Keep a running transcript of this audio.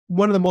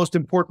one of the most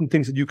important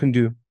things that you can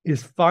do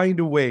is find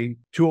a way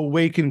to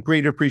awaken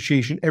greater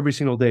appreciation every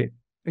single day.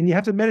 And you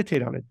have to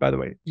meditate on it, by the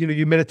way.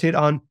 You meditate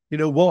on,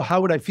 well,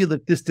 how would I feel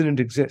if this didn't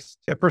exist?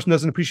 If a person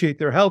doesn't appreciate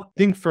their health,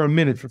 think for a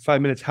minute, for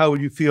 5 minutes, how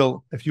would you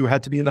feel if you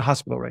had to be in the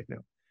hospital right now?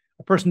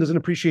 A person doesn't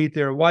appreciate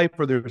their wife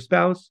or their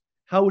spouse,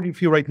 how would you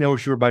feel right now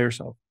if you were by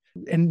yourself?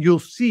 And you'll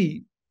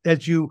see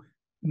as you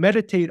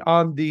meditate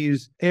on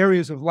these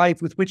areas of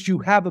life with which you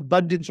have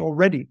abundance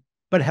already,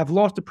 but have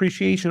lost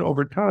appreciation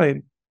over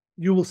time,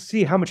 you will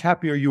see how much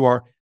happier you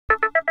are.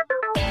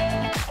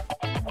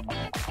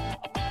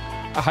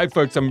 Hi,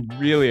 folks. I'm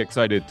really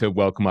excited to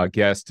welcome our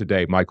guest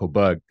today, Michael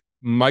Berg.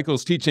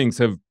 Michael's teachings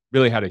have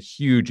really had a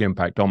huge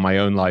impact on my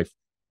own life.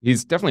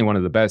 He's definitely one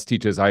of the best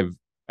teachers I've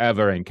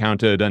ever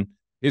encountered, and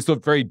he's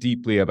thought very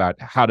deeply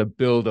about how to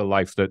build a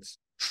life that's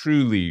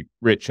truly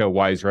richer,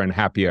 wiser, and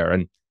happier,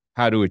 and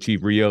how to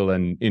achieve real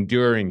and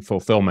enduring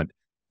fulfillment.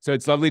 So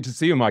it's lovely to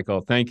see you,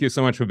 Michael. Thank you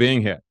so much for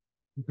being here.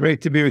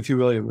 Great to be with you,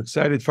 William.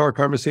 Excited for our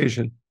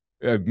conversation.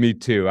 Me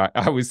too.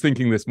 I was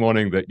thinking this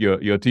morning that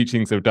your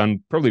teachings have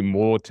done probably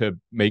more to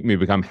make me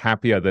become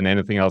happier than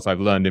anything else I've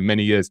learned in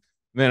many years.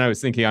 And then I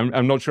was thinking,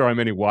 I'm not sure I'm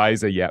any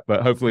wiser yet,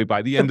 but hopefully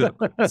by the end of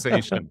the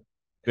conversation,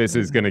 this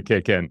is going to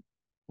kick in.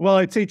 Well,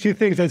 I'd say two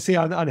things. I'd say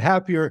on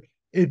happier,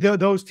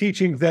 those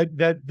teachings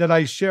that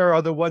I share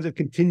are the ones that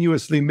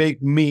continuously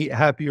make me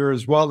happier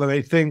as well. And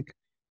I think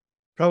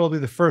probably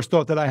the first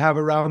thought that I have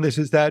around this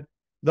is that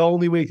the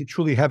only way to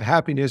truly have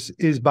happiness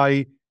is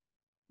by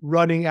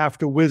running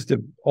after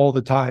wisdom all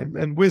the time.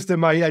 And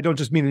wisdom, I don't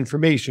just mean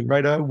information,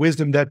 right?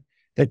 Wisdom that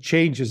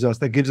changes us,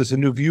 that gives us a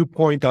new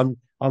viewpoint on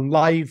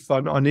life,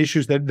 on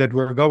issues that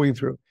we're going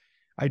through.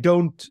 I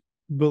don't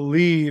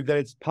believe that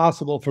it's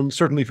possible,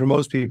 certainly for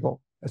most people,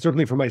 and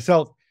certainly for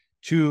myself,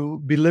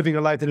 to be living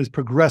a life that is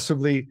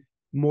progressively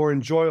more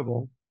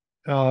enjoyable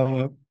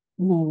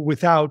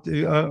without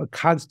a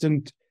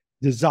constant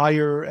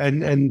desire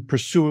and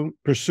pursuing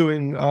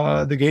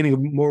the gaining of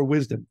more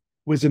wisdom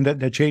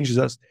that changes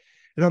us.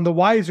 And on the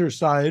wiser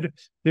side,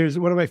 there's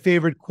one of my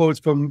favorite quotes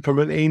from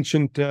an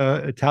ancient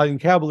Italian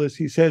Kabbalist.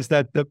 He says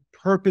that the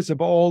purpose of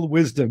all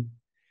wisdom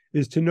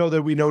is to know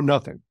that we know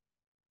nothing.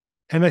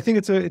 And I think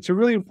it's a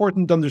really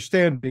important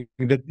understanding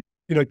that,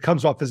 it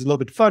comes off as a little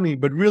bit funny,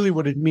 but really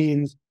what it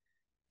means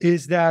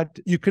is that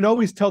you can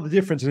always tell the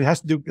difference. And it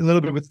has to do a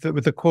little bit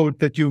with the quote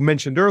that you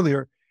mentioned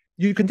earlier.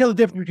 You can tell the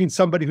difference between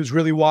somebody who's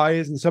really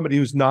wise and somebody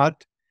who's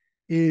not,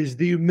 is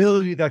the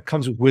humility that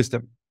comes with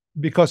wisdom.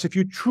 Because if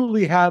you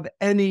truly have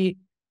any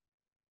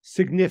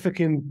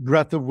significant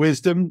breadth of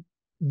wisdom,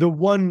 the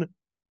one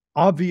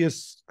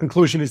obvious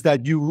conclusion is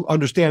that you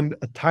understand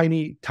a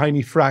tiny,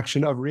 tiny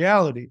fraction of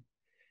reality.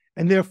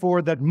 And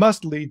therefore, that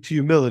must lead to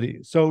humility.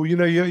 So,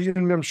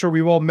 I'm sure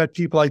we've all met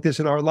people like this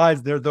in our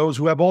lives. There are those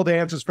who have all the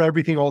answers for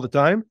everything all the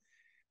time.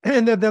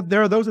 And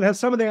there are those that have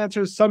some of the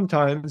answers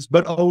sometimes,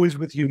 but always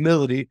with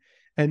humility.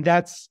 And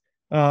that's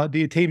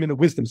the attainment of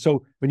wisdom.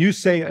 So when you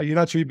say you're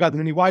not sure you've gotten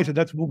any wiser,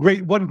 that's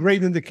one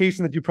great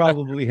indication that you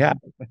probably have.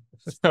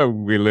 So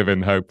we live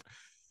in hope.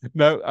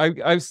 No,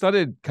 I've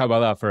studied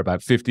Kabbalah for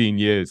about 15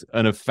 years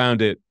and have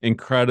found it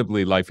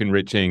incredibly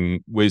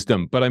life-enriching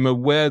wisdom. But I'm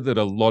aware that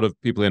a lot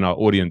of people in our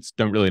audience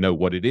don't really know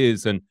what it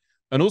is. And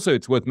also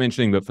it's worth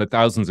mentioning that for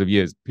thousands of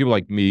years, people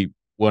like me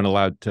weren't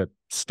allowed to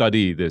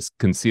study this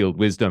concealed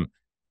wisdom.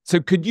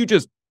 So could you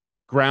just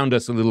ground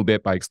us a little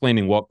bit by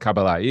explaining what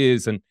Kabbalah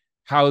is and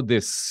how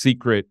this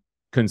secret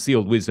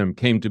concealed wisdom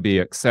came to be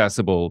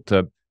accessible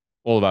to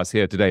all of us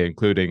here today,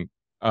 including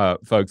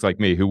folks like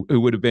me who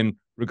would have been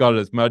regarded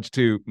as much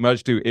too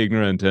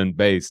ignorant and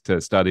base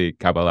to study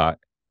Kabbalah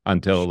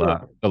until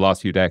the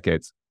last few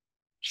decades.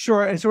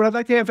 Sure. And so what I'd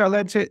like to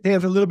answer,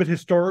 a little bit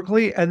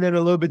historically and then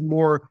a little bit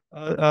more,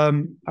 I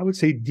would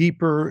say,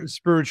 deeper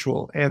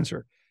spiritual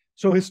answer.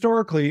 So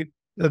historically,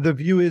 the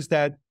view is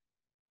that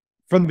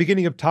from the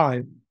beginning of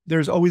time,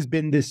 there's always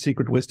been this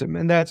secret wisdom,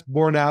 and that's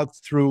borne out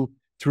through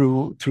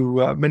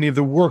many of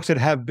the works that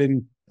have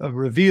been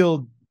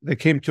revealed that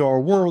came to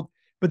our world.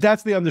 But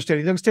that's the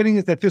understanding. The understanding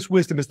is that this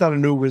wisdom is not a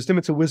new wisdom.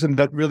 It's a wisdom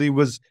that really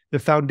was the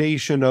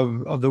foundation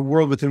of the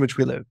world within which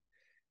we live.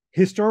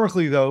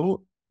 Historically,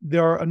 though,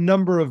 there are a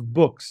number of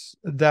books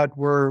that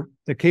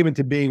came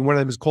into being. One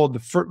of them is called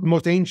the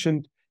most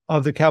ancient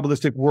of the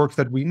Kabbalistic works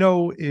that we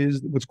know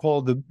is what's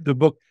called the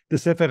book, the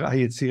Sefer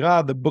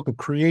HaYetzirah, the book of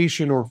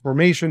creation or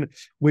formation,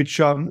 which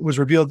was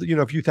revealed,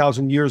 a few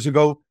thousand years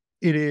ago.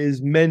 It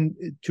is meant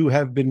to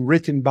have been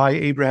written by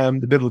Abraham,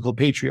 the biblical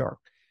patriarch.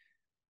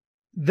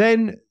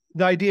 Then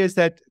the idea is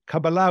that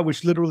Kabbalah,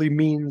 which literally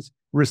means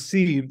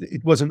received,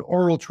 it was an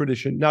oral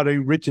tradition, not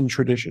a written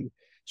tradition.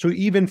 So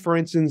even, for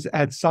instance,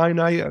 at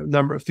Sinai,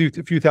 a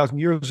few thousand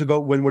years ago,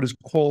 when what is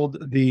called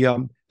the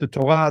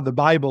Torah, the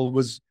Bible,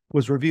 was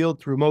revealed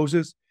through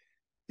Moses,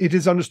 it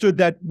is understood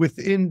that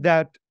within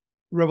that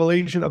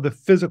revelation of the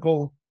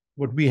physical,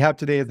 what we have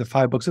today as the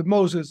 5 books of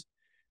Moses,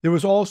 there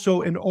was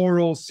also an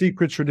oral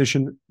secret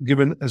tradition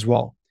given as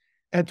well.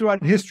 And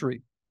throughout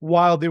history,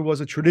 while there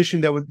was a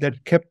tradition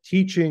that kept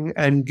teaching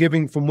and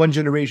giving from one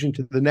generation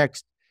to the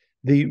next,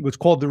 what's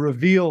called the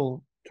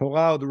reveal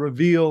Torah, the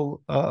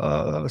reveal,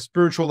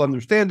 spiritual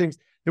understandings,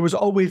 there was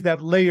always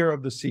that layer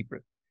of the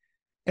secret.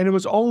 And it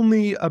was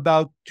only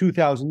about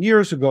 2,000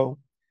 years ago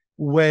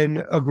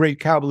when a great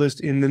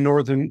Kabbalist in the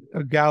northern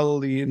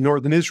Galilee, in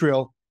northern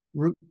Israel,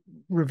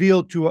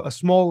 revealed to a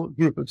small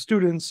group of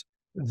students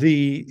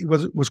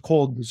was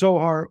called the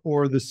Zohar,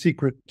 or the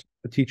secret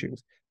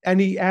teachings. And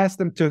he asked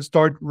them to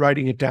start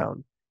writing it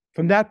down.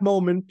 From that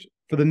moment,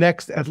 for the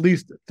next at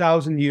least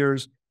 1,000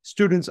 years,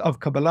 students of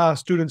Kabbalah,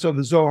 students of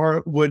the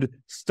Zohar, would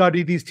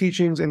study these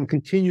teachings and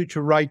continue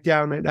to write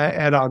down and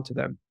add on to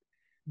them.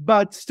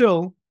 But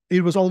still,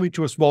 it was only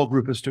to a small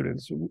group of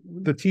students.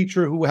 The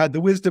teacher who had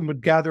the wisdom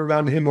would gather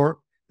around him or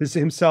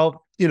himself,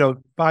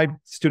 5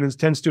 students,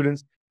 10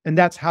 students, and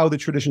that's how the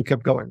tradition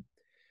kept going.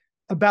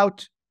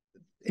 About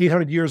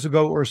 800 years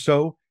ago or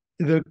so,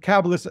 the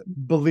Kabbalists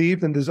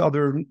believed, and there's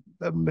other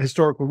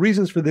historical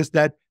reasons for this,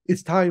 that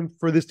it's time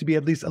for this to be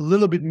at least a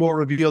little bit more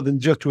revealed than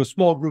just to a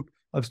small group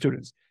of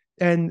students.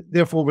 And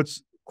therefore,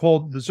 what's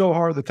called the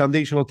Zohar, the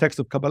foundational text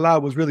of Kabbalah,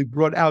 was really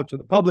brought out to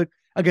the public.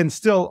 Again,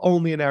 still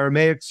only in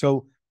Aramaic,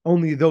 so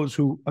only those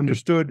who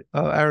understood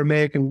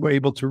Aramaic and were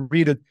able to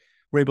read it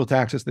were able to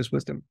access this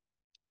wisdom.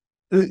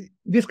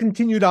 This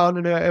continued on,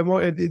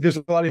 and there's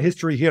a lot of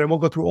history here. I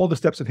won't go through all the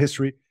steps of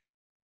history,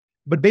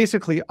 but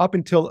basically up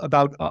until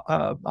about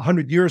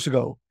 100 years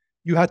ago,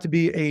 you had to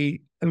be a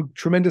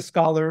tremendous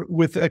scholar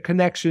with a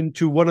connection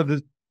to one of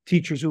the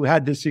teachers who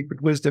had this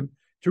secret wisdom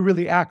to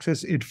really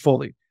access it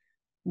fully.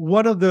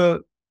 One of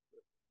the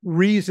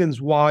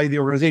reasons why the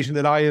organization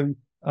that I am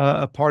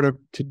a part of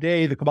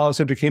today, the Kabbalah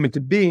Center, came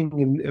into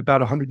being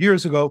about 100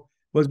 years ago,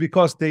 was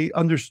because they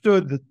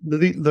understood,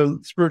 the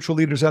spiritual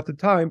leaders at the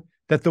time,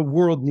 that the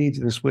world needs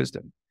this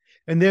wisdom.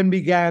 And then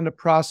began a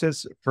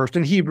process, first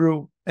in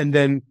Hebrew, and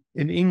then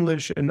in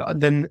English, and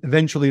then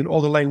eventually in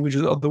all the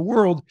languages of the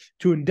world,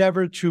 to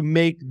endeavor to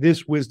make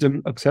this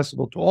wisdom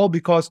accessible to all,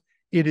 because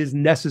it is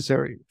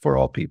necessary for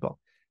all people.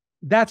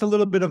 That's a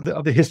little bit of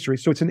the history.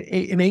 So it's an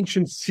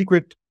ancient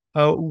secret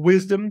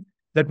wisdom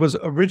that was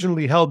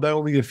originally held by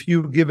only a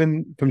few,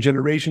 given from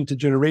generation to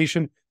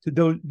generation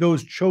to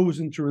those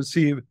chosen to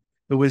receive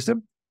the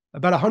wisdom.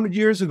 About 100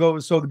 years ago,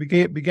 so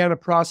they began a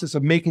process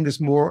of making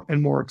this more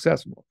and more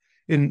accessible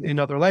in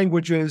other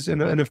languages,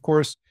 and of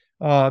course,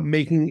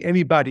 making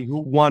anybody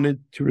who wanted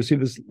to receive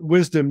this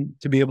wisdom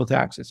to be able to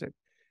access it.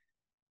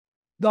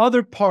 The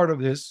other part of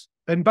this,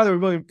 and by the way,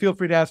 William, feel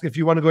free to ask if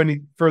you want to go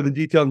any further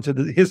detail into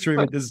the history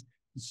of it.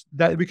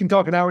 That we can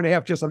talk an hour and a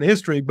half just on the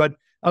history, but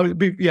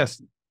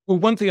yes. Well,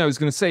 one thing I was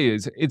going to say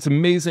is it's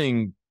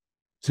amazing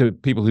to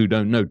people who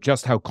don't know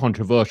just how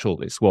controversial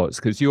this was,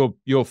 because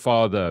your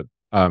father,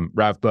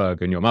 Rav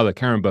Berg, and your mother,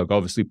 Karen Berg,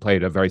 obviously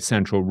played a very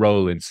central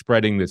role in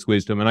spreading this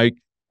wisdom. And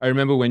I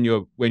remember when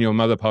your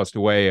mother passed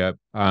away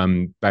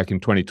back in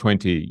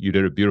 2020, you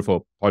did a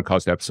beautiful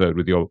podcast episode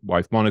with your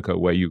wife, Monica,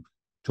 where you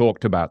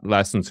talked about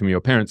lessons from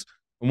your parents.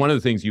 And one of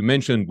the things you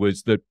mentioned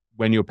was that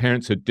when your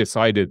parents had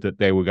decided that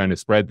they were going to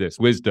spread this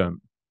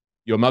wisdom,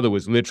 your mother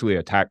was literally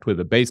attacked with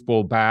a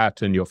baseball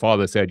bat, and your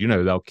father said,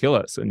 they'll kill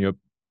us. And your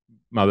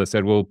mother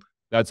said, well,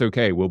 that's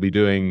okay. We'll be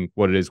doing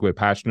what it is we're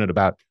passionate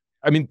about.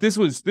 I mean, this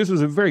was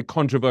a very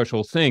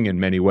controversial thing in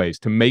many ways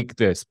to make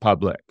this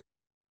public.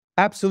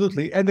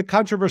 Absolutely. And the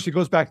controversy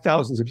goes back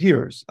thousands of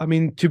years. I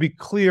mean, to be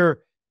clear,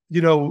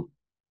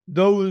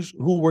 those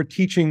who were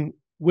teaching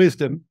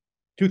wisdom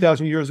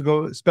 2,000 years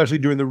ago, especially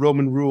during the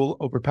Roman rule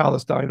over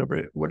Palestine,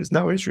 over what is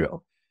now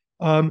Israel,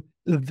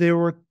 there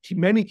were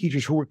many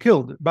teachers who were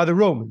killed by the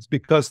Romans,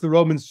 because the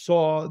Romans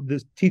saw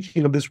this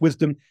teaching of this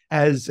wisdom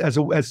as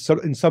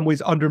in some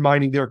ways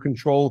undermining their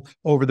control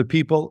over the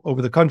people,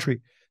 over the country.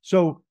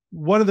 So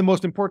one of the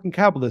most important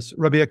Kabbalists,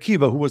 Rabbi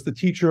Akiva, who was the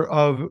teacher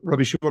of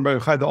Rabbi Shimon Bar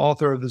Yochai, the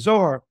author of the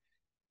Zohar,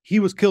 he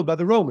was killed by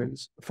the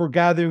Romans for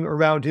gathering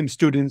around him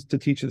students to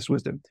teach this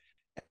wisdom.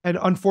 And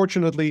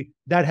unfortunately,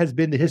 that has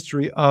been the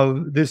history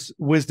of this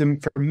wisdom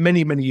for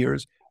many, many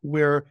years,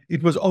 where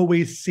it was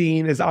always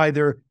seen as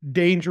either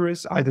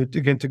dangerous, either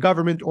again to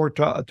government or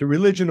to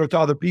religion or to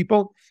other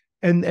people.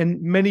 And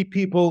many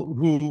people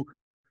who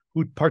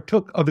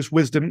partook of this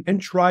wisdom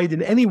and tried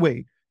in any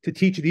way to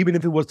teach it, even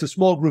if it was to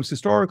small groups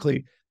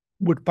historically,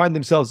 would find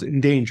themselves in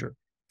danger.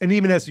 And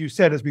even as you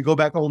said, as we go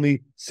back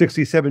only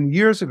 100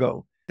 years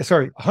ago,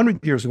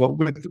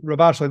 with Rav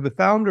Ashlag, the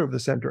founder of the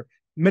center,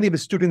 many of the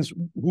students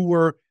who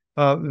were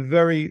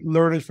very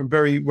learned from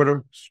what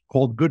are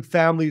called good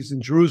families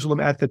in Jerusalem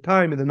at the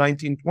time in the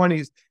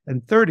 1920s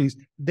and 30s,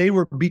 they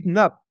were beaten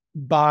up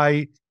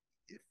by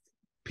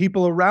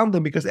people around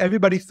them because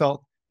everybody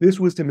felt this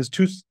wisdom is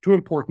too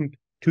important,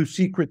 too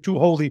secret, too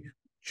holy,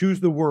 choose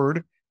the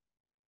word,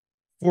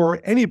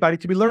 for anybody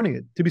to be learning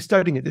it, to be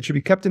studying it. It should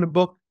be kept in a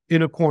book,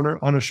 in a corner,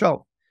 on a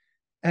shelf.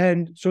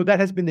 And so that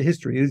has been the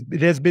history.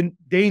 It has been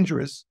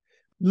dangerous,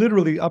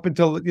 literally up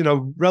until,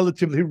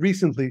 relatively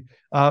recently,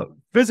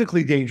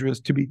 physically dangerous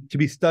to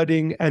be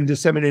studying and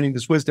disseminating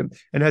this wisdom.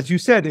 And as you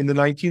said, in the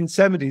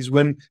 1970s,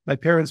 when my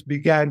parents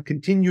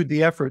continued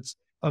the efforts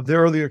of the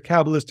earlier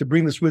Kabbalists to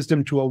bring this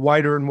wisdom to a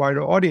wider and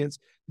wider audience,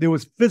 there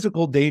was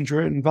physical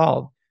danger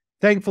involved.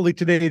 Thankfully,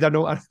 today,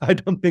 I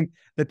don't think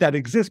that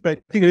exists, but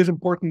I think it is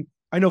important,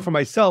 I know for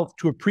myself,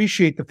 to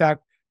appreciate the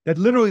fact that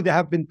literally there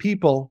have been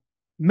people,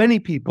 many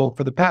people,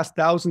 for the past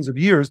thousands of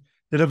years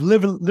that have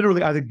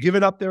literally either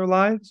given up their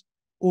lives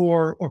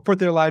or put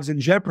their lives in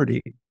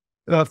jeopardy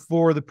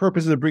for the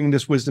purposes of bringing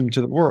this wisdom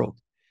to the world.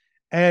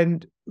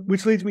 And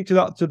which leads me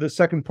to the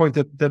second point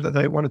that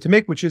I wanted to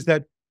make, which is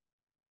that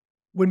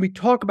when we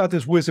talk about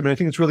this wisdom, and I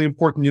think it's really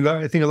important,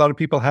 I think a lot of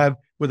people have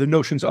whether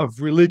notions of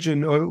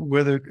religion or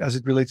whether as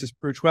it relates to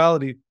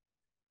spirituality,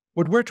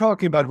 what we're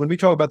talking about when we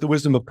talk about the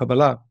wisdom of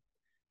Kabbalah,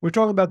 we're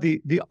talking about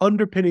the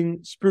underpinning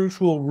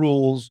spiritual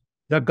rules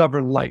that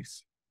govern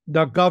life,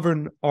 that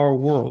govern our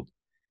world.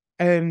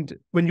 And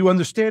when you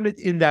understand it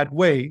in that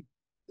way,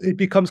 it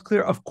becomes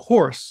clear, of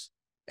course,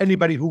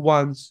 anybody who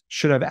wants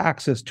should have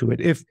access to it.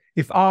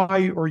 If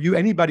I or you,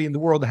 anybody in the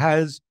world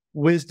has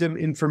wisdom,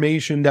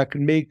 information that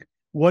can make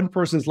one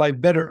person's life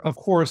better, of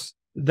course,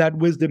 that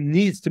wisdom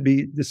needs to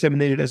be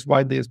disseminated as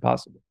widely as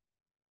possible.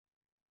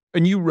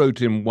 And you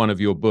wrote in one of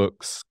your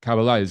books,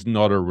 Kabbalah is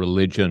not a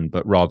religion,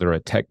 but rather a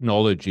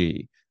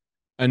technology.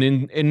 And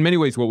in many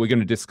ways, what we're going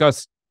to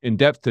discuss in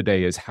depth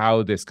today is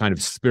how this kind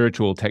of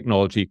spiritual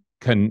technology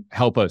can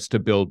help us to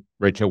build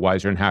richer,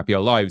 wiser, and happier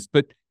lives.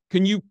 But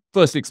can you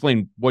first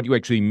explain what you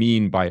actually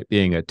mean by it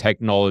being a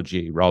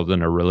technology rather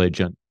than a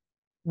religion?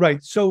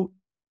 Right. So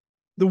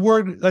the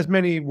word has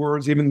many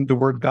words, even the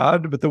word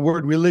God, but the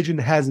word religion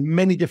has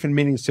many different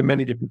meanings to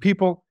many different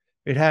people.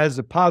 It has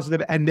a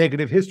positive and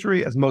negative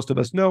history, as most of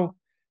us know.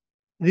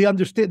 The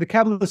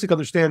Kabbalistic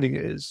understanding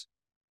is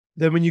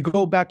that when you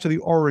go back to the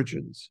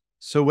origins,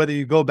 so whether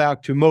you go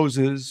back to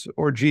Moses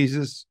or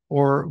Jesus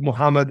or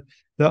Muhammad,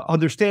 the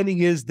understanding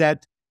is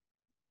that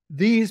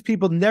these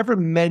people never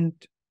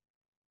meant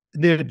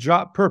their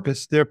job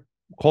purpose, their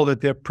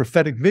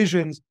prophetic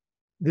visions,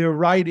 their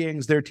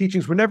writings, their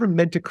teachings were never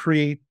meant to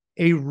create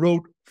a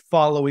rote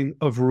following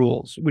of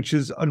rules, which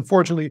is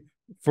unfortunately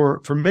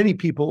for many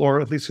people, or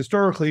at least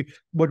historically,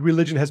 what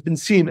religion has been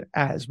seen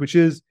as, which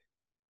is,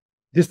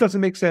 this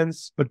doesn't make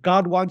sense, but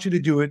God wants you to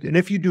do it. And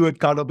if you do it,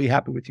 God will be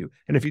happy with you.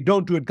 And if you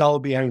don't do it, God will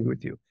be angry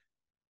with you.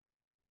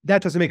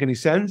 That doesn't make any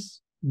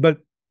sense. But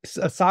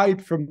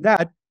aside from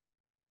that,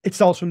 it's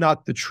also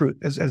not the truth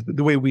as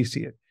the way we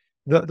see it.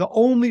 The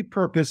only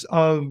purpose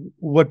of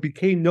what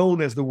became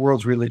known as the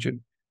world's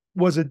religion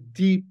was a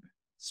deep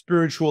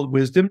spiritual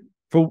wisdom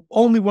for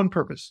only one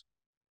purpose: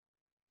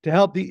 to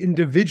help the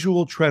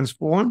individual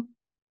transform,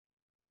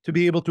 to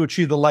be able to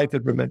achieve the life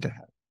that we're meant to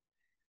have.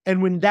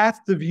 And when that's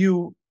the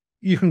view,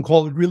 you can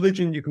call it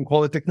religion, you can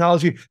call it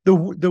technology. The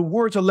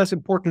words are less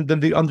important than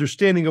the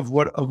understanding of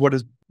what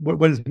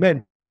is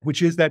meant,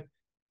 which is that,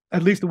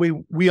 at least the way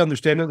we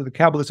understand it, or the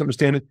Kabbalists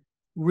understand it,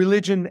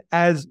 religion,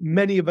 as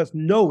many of us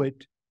know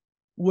it,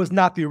 was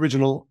not the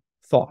original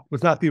thought,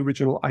 was not the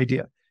original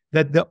idea.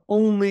 That the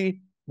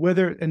only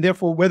whether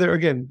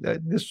again,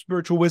 this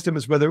spiritual wisdom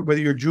is whether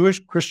you're Jewish,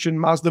 Christian,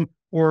 Muslim,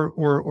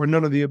 or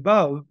none of the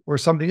above, or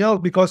something else,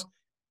 because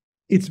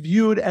it's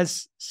viewed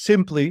as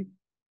simply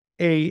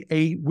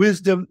a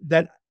wisdom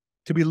that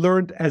to be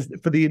learned as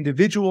for the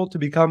individual to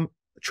become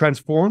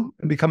transformed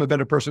and become a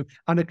better person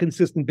on a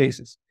consistent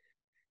basis.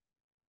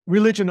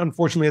 Religion,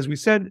 unfortunately, as we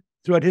said,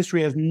 throughout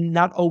history has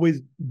not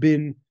always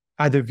been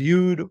either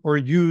viewed or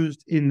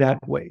used in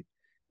that way.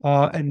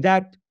 And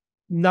that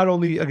not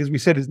only, as we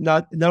said, is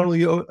not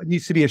only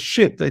needs to be a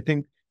shift, I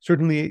think,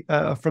 certainly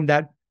from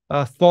that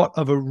thought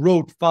of a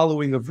rote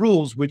following of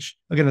rules, which,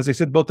 again, as I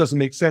said, both doesn't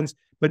make sense,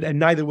 and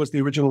neither was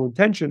the original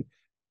intention,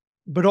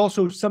 but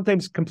also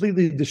sometimes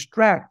completely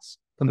distracts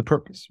from the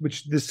purpose,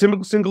 which the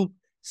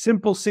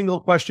simple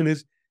question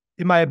is,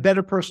 am I a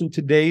better person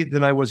today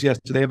than I was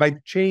yesterday? Have I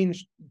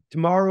changed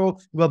tomorrow?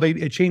 Will I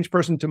be a changed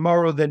person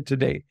tomorrow than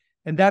today?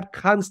 And that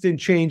constant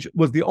change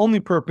was the only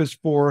purpose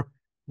for,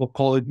 we'll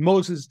call it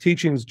Moses'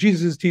 teachings,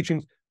 Jesus'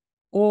 teachings,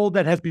 all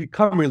that has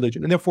become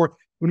religion. And therefore,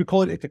 when we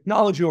call it a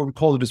technology or we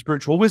call it a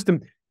spiritual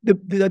wisdom,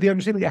 the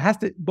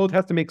understanding both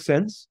has to make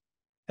sense.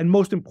 And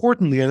most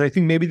importantly, and I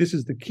think maybe this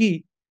is the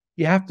key,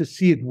 you have to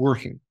see it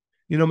working.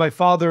 My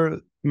father,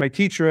 my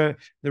teacher,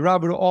 the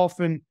rabbi would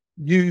often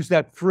use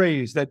that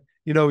phrase that,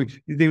 they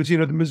would,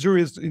 the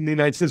Missouri is in the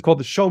United States called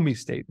the show me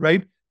state,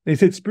 right? They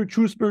said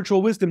true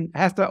spiritual wisdom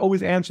has to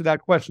always answer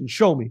that question.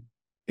 Show me.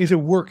 Is it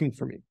working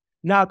for me?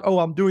 Not,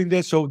 I'm doing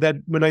this so that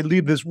when I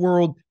leave this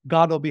world,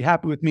 God will be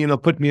happy with me and he'll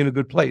put me in a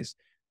good place.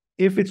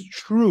 If it's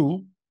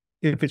true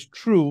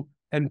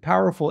and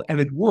powerful and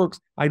it works,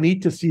 I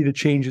need to see the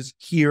changes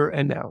here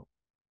and now.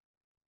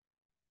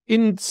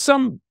 In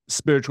some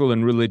spiritual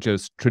and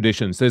religious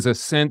traditions, there's a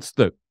sense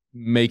that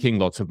making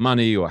lots of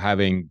money or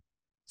having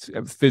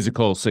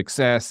physical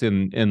success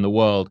in the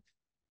world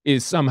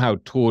is somehow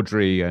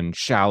tawdry and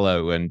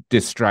shallow and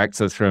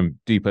distracts us from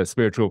deeper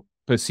spiritual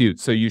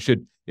pursuits. So you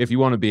should, if you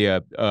want to be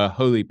a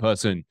holy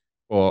person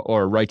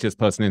or a righteous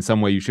person in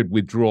some way, you should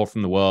withdraw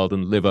from the world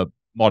and live a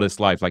modest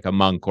life like a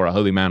monk or a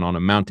holy man on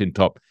a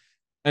mountaintop.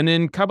 And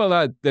in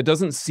Kabbalah, there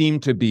doesn't seem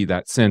to be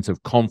that sense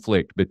of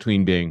conflict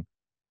between being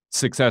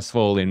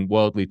successful in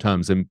worldly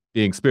terms and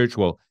being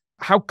spiritual.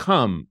 How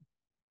come?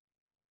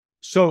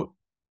 So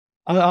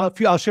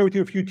I'll share with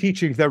you a few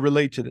teachings that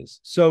relate to this.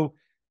 So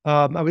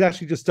I was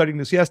actually just studying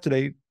this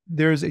yesterday.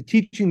 There's a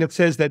teaching that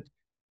says that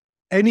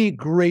any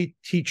great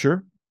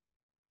teacher,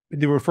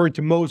 they were referring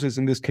to Moses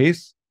in this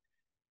case,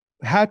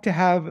 had to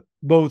have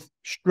both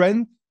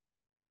strength,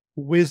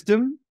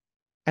 wisdom,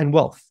 and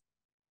wealth.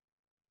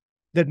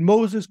 That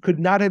Moses could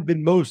not have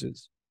been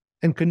Moses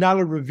and could not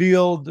have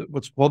revealed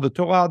what's called the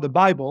Torah, the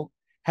Bible,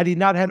 had he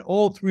not had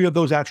all three of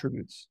those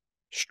attributes: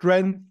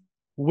 strength,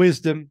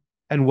 wisdom,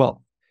 and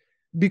wealth.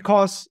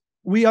 Because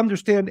we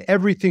understand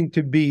everything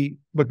to be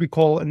what we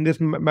call, and this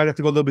might have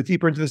to go a little bit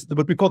deeper into this,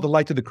 what we call the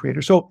light of the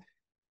Creator. So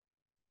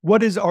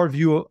what is our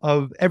view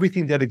of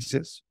everything that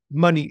exists,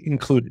 money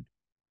included?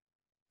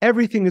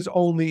 Everything is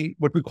only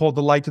what we call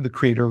the light of the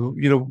Creator.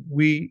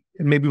 And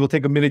maybe we'll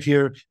take a minute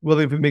here, well,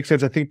 if it makes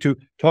sense, I think, to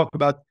talk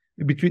about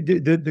between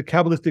the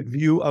Kabbalistic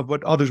view of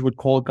what others would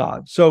call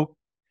God. So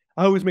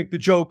I always make the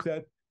joke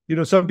that,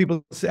 some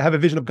people have a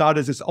vision of God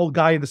as this old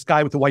guy in the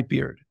sky with a white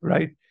beard,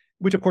 right?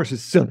 Which of course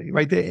is silly,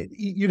 right?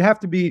 You'd have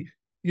to be,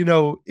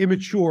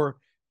 immature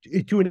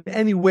to in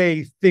any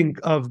way think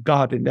of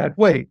God in that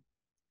way.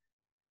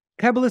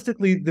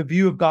 Kabbalistically, the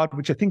view of God,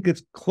 which I think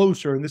is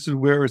closer, and this is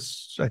where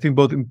it's, I think,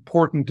 both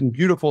important and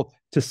beautiful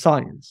to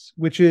science,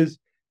 which is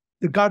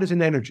that God is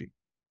an energy.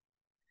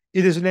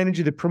 It is an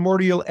energy, the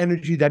primordial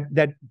energy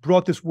that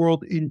brought this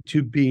world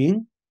into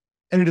being.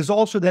 And it is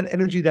also that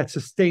energy that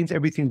sustains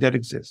everything that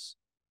exists.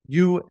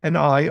 You and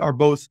I are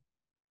both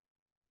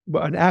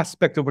an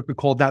aspect of what we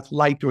call that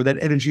light or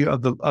that energy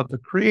of the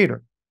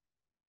Creator.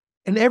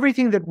 And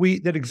everything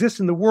that exists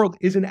in the world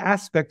is an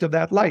aspect of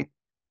that light.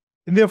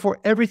 And therefore,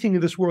 everything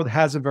in this world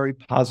has a very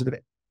positive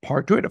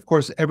part to it. Of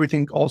course,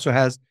 everything also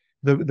has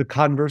the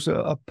converse,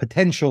 a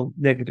potential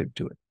negative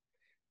to it.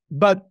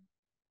 But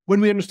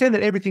when we understand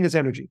that everything is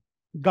energy,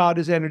 God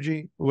is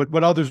energy,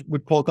 what others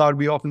would call God,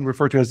 we often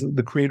refer to as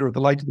the Creator, or the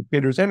light of the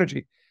Creator is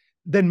energy,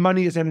 then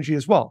money is energy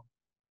as well.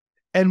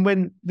 And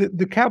when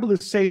the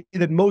Kabbalists say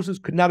that Moses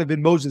could not have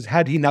been Moses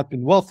had he not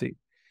been wealthy,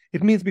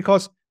 it means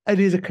because it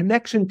is a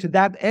connection to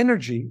that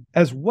energy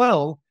as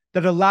well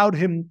that allowed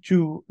him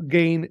to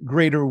gain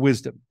greater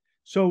wisdom.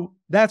 So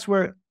that's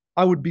where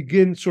I would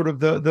begin sort of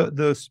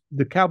the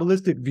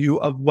Kabbalistic view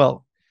of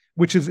wealth,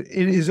 which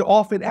is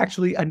often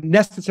actually a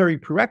necessary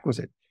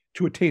prerequisite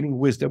to attaining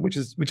wisdom,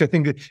 which I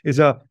think is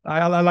I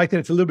like that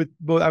it's a little bit,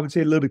 I would say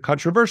a little bit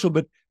controversial,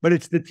 but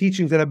it's the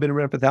teachings that have been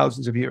around for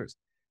thousands of years.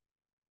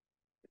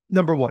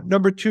 Number one.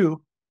 Number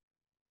two,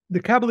 the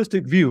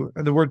Kabbalistic view,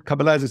 and the word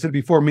Kabbalah, as I said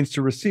before, means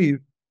to receive,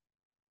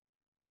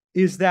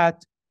 is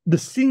that the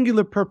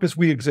singular purpose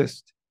we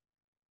exist,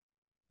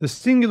 the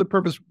singular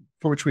purpose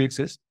for which we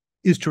exist,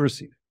 is to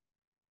receive.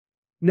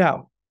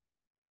 Now,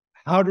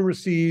 how to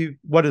receive,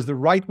 what is the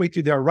right way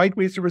to, there are right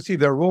ways to receive,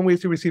 there are wrong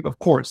ways to receive, of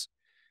course.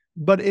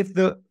 But if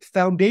the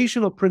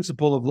foundational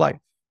principle of life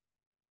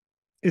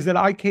is that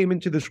I came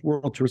into this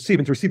world to receive,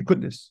 and to receive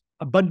goodness,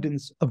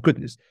 abundance of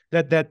goodness,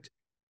 that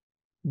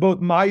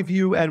both my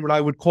view and what I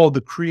would call the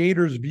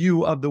Creator's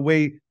view of the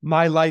way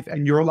my life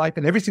and your life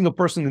and every single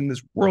person in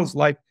this world's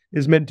life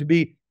is meant to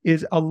be,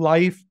 is a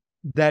life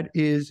that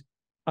is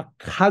a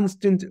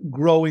constant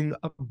growing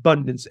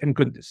abundance and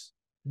goodness.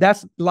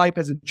 That's life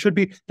as it should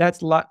be.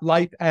 That's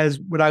life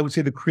as what I would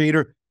say the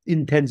Creator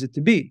intends it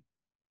to be.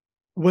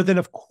 Well, then,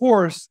 of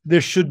course,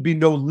 there should be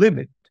no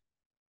limit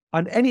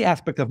on any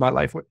aspect of my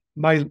life.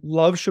 My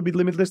love should be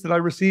limitless that I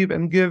receive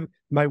and give.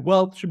 My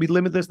wealth should be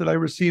limitless that I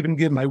receive and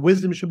give. My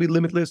wisdom should be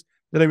limitless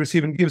that I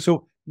receive and give.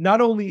 So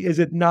not only is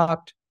it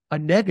not a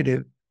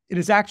negative, it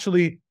is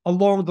actually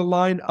along the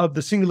line of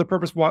the singular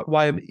purpose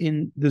why I'm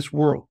in this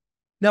world.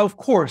 Now, of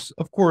course,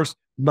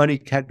 money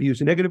can't be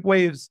used in negative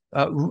ways.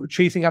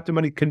 Chasing after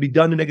money can be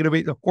done in negative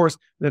ways. Of course,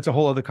 that's a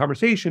whole other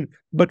conversation.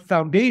 But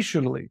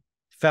foundationally,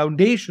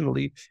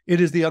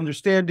 it is the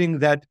understanding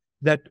that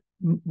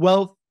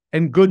wealth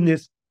and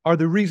goodness are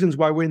the reasons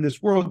why we're in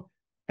this world.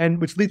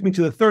 And which leads me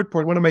to the third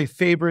point. One of my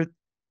favorite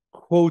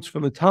quotes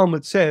from the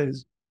Talmud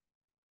says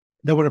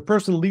that when a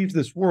person leaves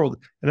this world,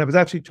 and I was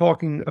actually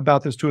talking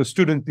about this to a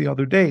student the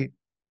other day,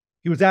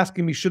 he was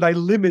asking me, should I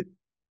limit,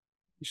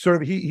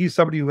 sort of, he's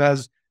somebody who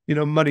has,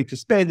 money to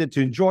spend and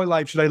to enjoy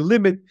life. Should I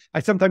limit? I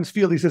sometimes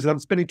feel, he says, that I'm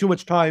spending too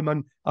much time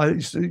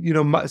on,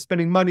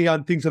 spending money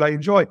on things that I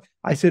enjoy.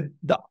 I said,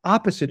 the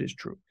opposite is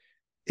true.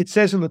 It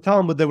says in the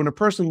Talmud that when a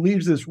person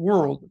leaves this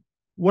world,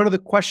 one of the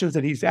questions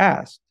that he's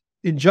asked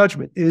in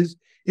judgment is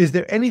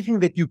there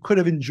anything that you could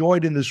have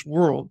enjoyed in this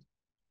world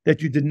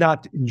that you did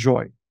not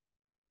enjoy?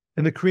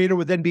 And the Creator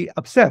would then be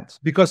upset,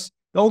 because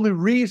the only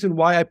reason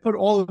why I put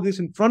all of this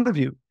in front of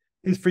you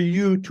is for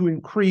you to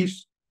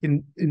increase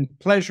in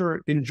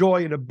pleasure, in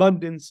joy, in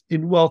abundance,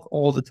 in wealth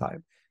all the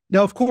time.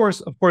 Now, of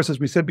course, as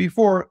we said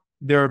before,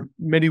 there are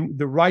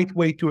the right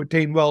way to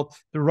attain wealth,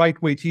 the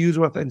right way to use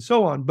wealth, and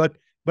so on. But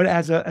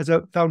as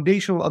a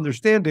foundational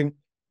understanding,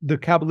 the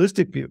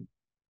Kabbalistic view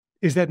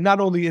is that not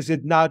only is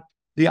it not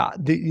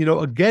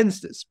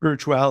against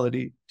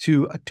spirituality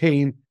to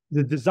attain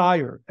the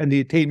desire and the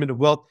attainment of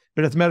wealth,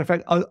 but as a matter of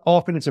fact,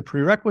 often it's a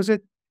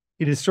prerequisite.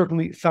 It is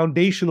certainly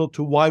foundational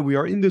to why we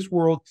are in this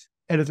world,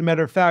 And as a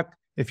matter of fact,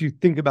 if you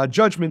think about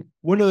judgment,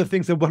 one of the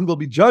things that one will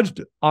be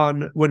judged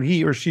on when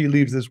he or she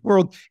leaves this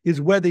world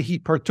is whether he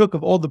partook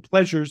of all the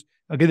pleasures,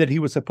 again, that he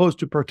was supposed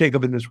to partake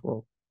of in this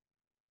world.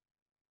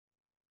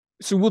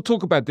 So we'll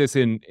talk about this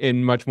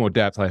in much more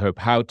depth, I hope,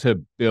 how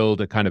to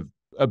build a kind of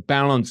a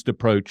balanced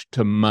approach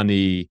to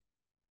money,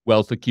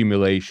 wealth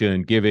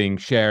accumulation, giving,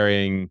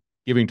 sharing,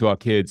 giving to our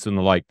kids and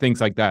the like, things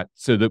like that,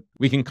 so that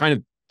we can kind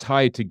of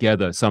tie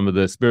together some of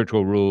the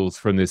spiritual rules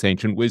from this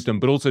ancient wisdom,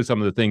 but also some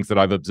of the things that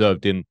I've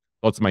observed in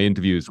lots of my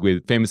interviews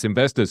with famous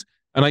investors.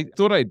 And I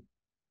thought I'd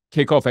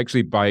kick off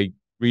actually by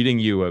reading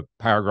you a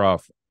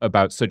paragraph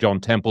about Sir John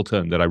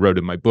Templeton that I wrote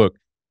in my book,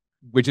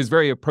 which is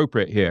very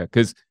appropriate here,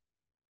 because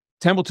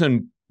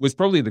Templeton was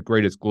probably the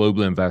greatest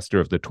global investor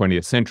of the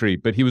 20th century,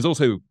 but he was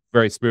also a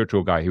very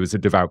spiritual guy. He was a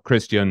devout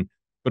Christian,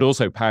 but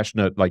also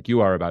passionate like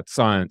you are about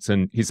science.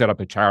 And he set up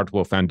a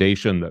charitable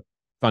foundation that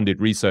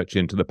funded research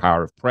into the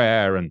power of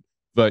prayer and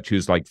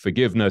virtues like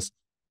forgiveness.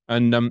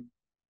 And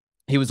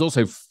he was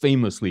also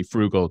famously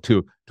frugal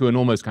to an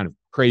almost kind of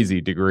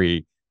crazy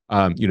degree,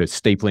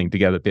 stapling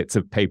together bits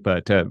of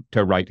paper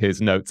to write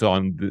his notes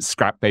on the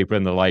scrap paper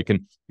and the like. And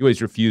he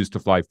always refused to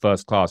fly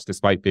first class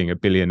despite being a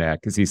billionaire,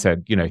 because he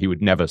said, he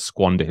would never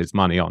squander his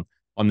money on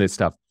this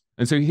stuff.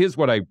 And so here's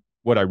what I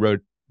wrote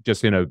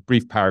just in a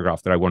brief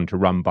paragraph that I wanted to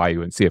run by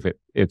you and see if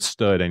it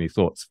stirred any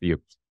thoughts for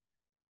you.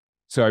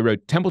 So I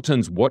wrote,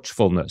 Templeton's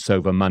watchfulness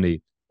over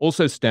money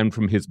also stemmed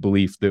from his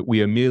belief that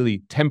we are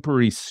merely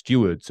temporary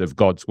stewards of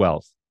God's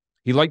wealth.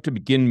 He liked to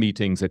begin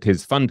meetings at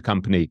his fund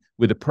company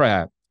with a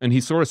prayer, and he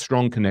saw a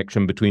strong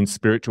connection between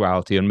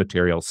spirituality and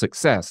material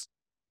success.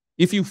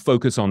 If you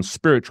focus on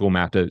spiritual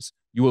matters,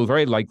 you will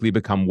very likely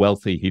become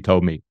wealthy, he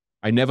told me.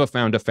 I never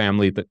found a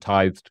family that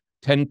tithed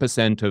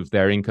 10% of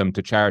their income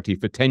to charity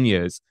for 10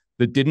 years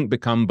that didn't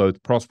become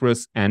both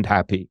prosperous and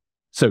happy.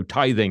 So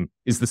tithing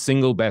is the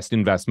single best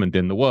investment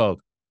in the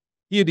world.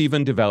 He had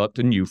even developed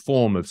a new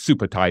form of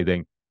super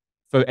tithing.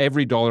 For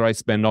every dollar I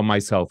spend on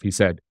myself, he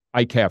said,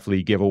 I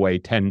carefully give away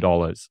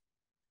 $10.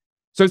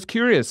 So it's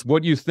curious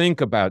what you think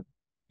about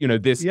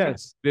this.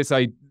 Yes.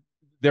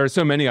 There are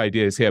so many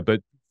ideas here,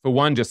 but for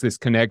one, just this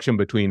connection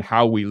between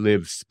how we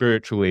live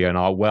spiritually and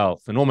our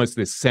wealth, and almost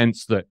this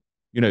sense that,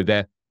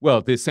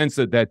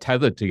 they're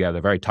tethered together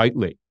very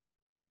tightly.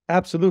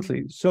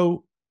 Absolutely.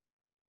 So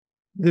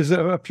there's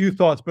a few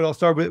thoughts, but I'll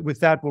start with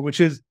that one, which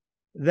is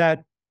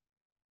that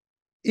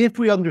if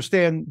we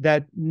understand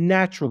that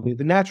naturally,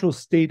 the natural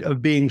state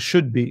of being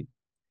should be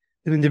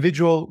an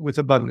individual with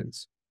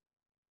abundance,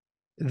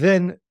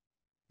 then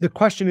the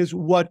question is,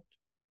 what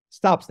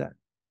stops that?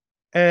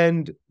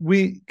 And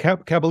we,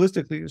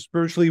 Kabbalistically,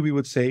 spiritually, we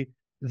would say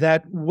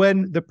that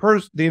when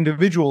the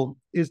individual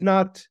is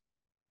not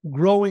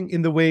growing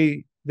in the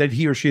way that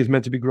he or she is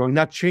meant to be growing,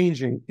 not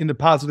changing in the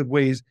positive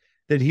ways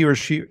that he or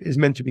she is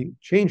meant to be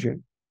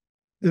changing,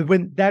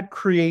 when that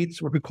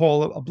creates what we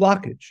call a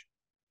blockage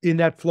in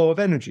that flow of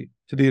energy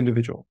to the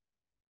individual.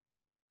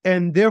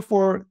 And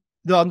therefore,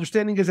 the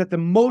understanding is that the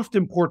most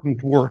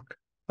important work,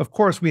 of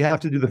course, we have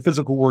to do the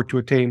physical work to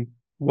attain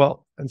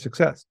wealth and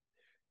success.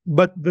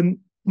 But the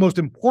most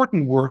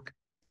important work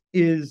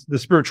is the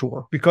spiritual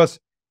work, because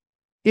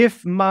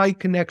if my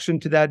connection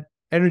to that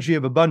energy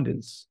of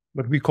abundance,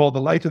 what we call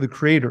the light of the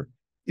Creator,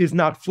 is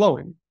not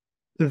flowing,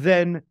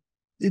 then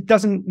it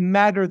doesn't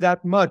matter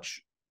that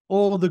much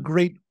all the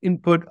great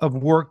input of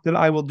work that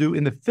I will do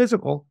in the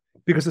physical,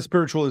 because the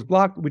spiritual is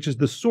blocked, which is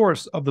the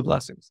source of the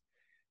blessings.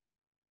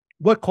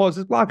 What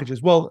causes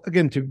blockages? Well,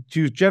 again, to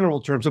use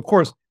general terms, of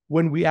course,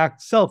 when we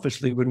act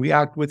selfishly, when we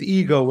act with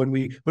ego, when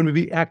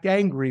we act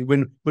angry,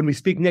 when we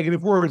speak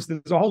negative words,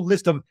 there's a whole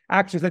list of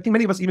actions I think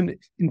many of us even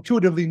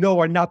intuitively know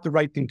are not the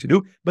right thing to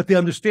do. But the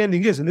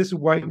understanding is, and this is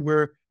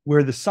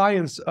where the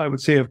science, I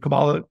would say, of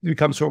Kabbalah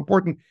becomes so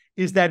important,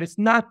 is that it's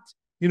not,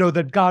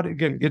 that God,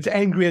 again, gets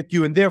angry at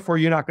you and therefore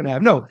you're not going to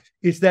have. No,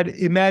 it's that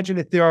imagine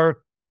if there are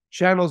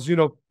channels,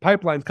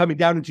 pipelines coming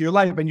down into your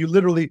life, and you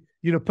literally,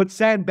 put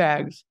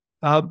sandbags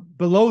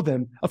below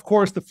them. Of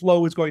course, the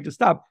flow is going to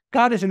stop.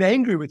 God isn't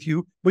angry with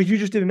you, but you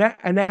just did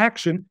an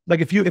action.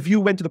 Like if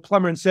you went to the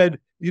plumber and said,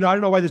 I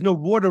don't know why there's no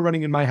water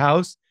running in my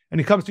house, and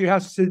he comes to your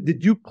house and says,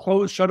 did you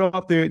shut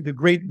off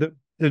the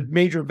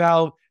major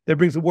valve that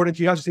brings the water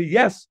into your house? You say,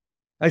 yes.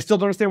 I still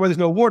don't understand why there's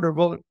no water.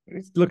 Well,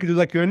 look at you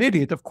like you're an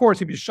idiot. Of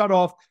course, if you shut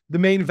off the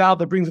main valve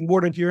that brings in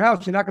water into your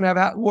house, you're not going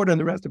to have water in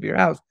the rest of your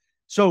house.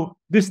 So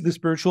this is the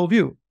spiritual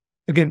view.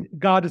 Again,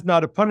 God is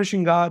not a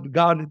punishing God.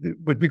 God,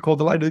 what we call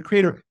the light of the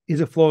Creator, is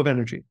a flow of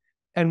energy.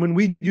 And when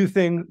we do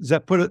things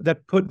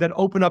that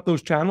open up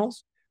those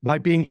channels, by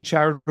being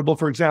charitable,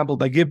 for example,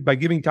 by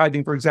giving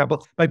tithing, for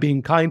example, by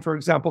being kind, for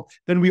example,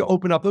 then we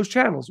open up those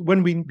channels.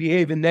 When we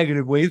behave in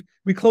negative ways,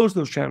 we close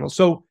those channels.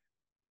 So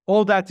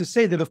all that to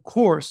say that, of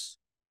course,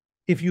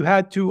 if you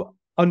had to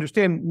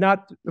understand,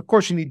 of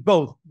course, you need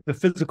both the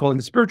physical and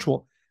the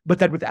spiritual, but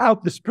that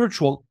without the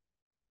spiritual,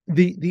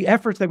 the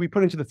efforts that we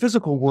put into the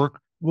physical work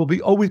will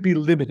always be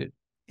limited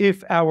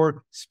if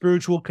our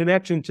spiritual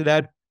connection to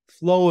that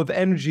flow of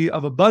energy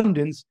of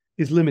abundance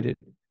is limited.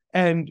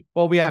 And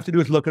all we have to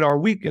do is look at our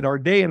week, at our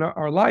day, and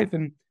our life,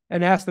 and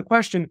and ask the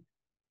question,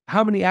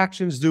 how many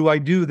actions do I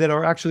do that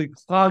are actually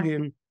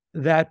clogging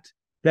that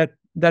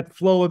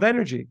flow of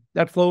energy,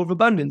 that flow of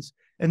abundance?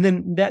 And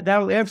then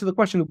that'll answer the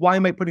question of why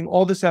am I putting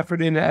all this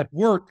effort in at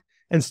work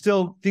and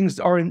still things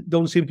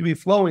don't seem to be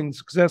flowing?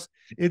 Success,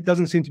 it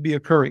doesn't seem to be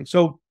occurring.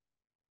 So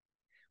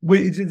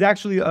it's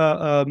actually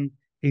a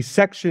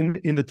section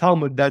in the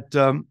Talmud that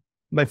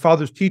my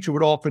father's teacher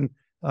would often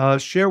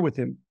share with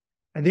him.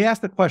 And they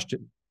asked the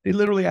question, they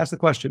literally asked the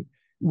question,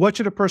 what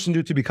should a person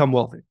do to become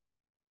wealthy?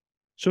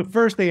 So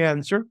first they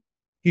answer,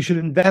 he should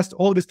invest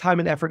all of his time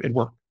and effort at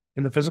work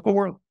in the physical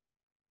world.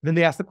 Then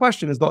they ask the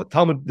question, is the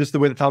Talmud, this is the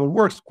way the Talmud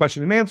works,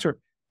 question and answer.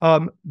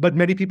 But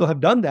many people have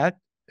done that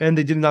and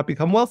they did not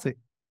become wealthy.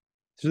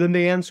 So then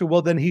they answer,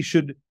 well, then he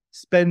should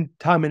spend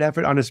time and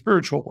effort on his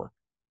spiritual work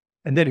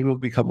and then he will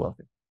become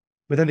wealthy.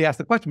 But then they ask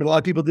the question, but a lot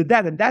of people did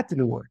that and that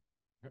didn't work.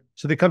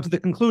 So they come to the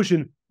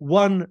conclusion,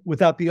 one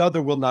without the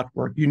other will not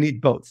work. You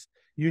need both.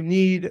 You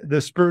need the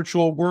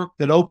spiritual work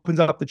that opens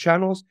up the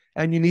channels,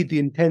 and you need the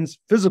intense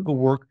physical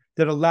work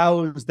that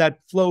allows that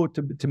flow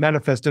to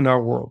manifest in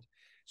our world.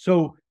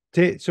 So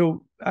by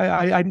the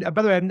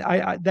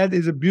way, that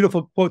is a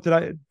beautiful quote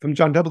from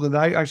John Templeton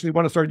that I actually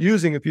want to start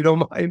using, if you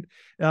don't mind,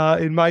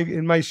 in my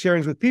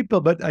sharings with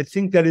people. But I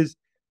think that is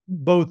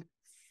both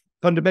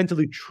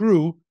fundamentally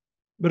true,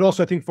 but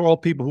also I think for all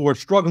people who are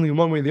struggling in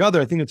one way or the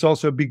other, I think it's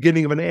also a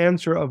beginning of an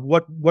answer of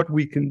what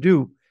we can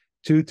do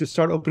to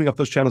start opening up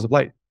those channels of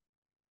light.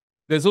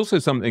 There's also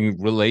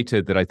something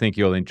related that I think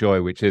you'll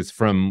enjoy, which is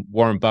from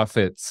Warren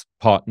Buffett's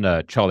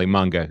partner, Charlie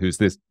Munger, who's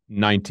this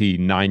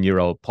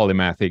 99-year-old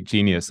polymathic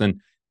genius. And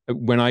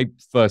when I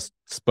first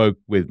spoke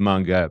with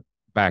Munger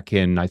back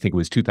in, I think it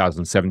was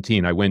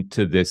 2017, I went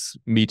to this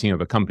meeting of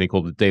a company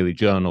called the Daily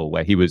Journal,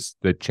 where he was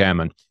the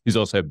chairman. He's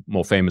also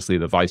more famously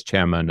the vice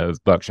chairman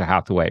of Berkshire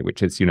Hathaway,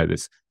 which is,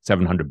 this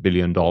 $700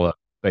 billion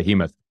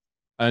behemoth.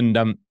 And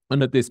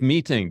at this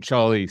meeting,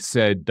 Charlie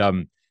said,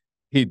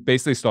 he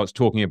basically starts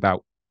talking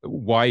about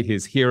why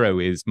his hero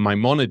is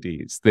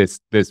Maimonides,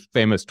 this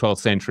famous 12th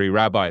century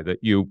rabbi that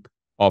you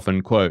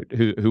often quote,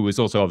 who was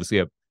also obviously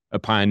a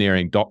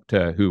pioneering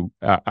doctor who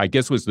I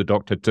guess was the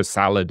doctor to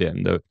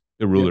Saladin, the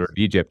ruler of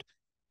Egypt.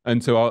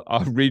 And so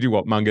I'll read you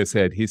what Munger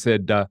said. He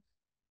said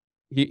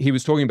he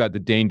was talking about the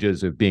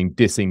dangers of being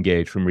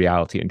disengaged from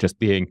reality and just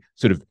being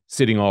sort of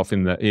sitting off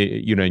in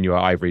in your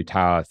ivory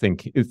tower,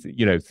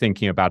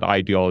 thinking about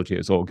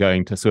ideologies, or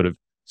going to sort of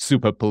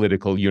super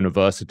political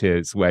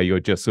universities where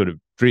you're just sort of,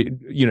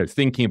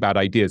 thinking about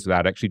ideas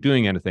without actually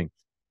doing anything.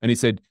 And he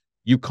said,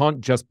 you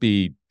can't just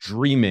be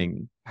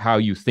dreaming how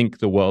you think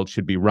the world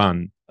should be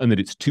run and that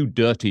it's too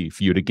dirty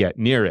for you to get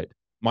near it.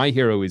 My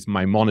hero is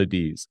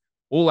Maimonides.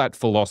 All that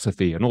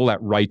philosophy and all that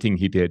writing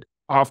he did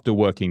after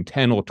working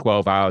 10 or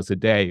 12 hours a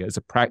day as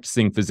a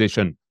practicing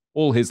physician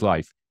all his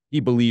life, he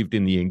believed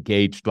in the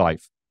engaged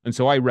life. And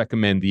so I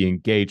recommend the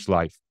engaged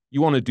life.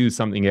 You want to do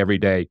something every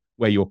day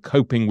where you're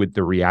coping with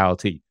the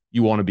reality.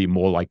 You want to be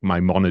more like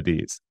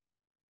Maimonides.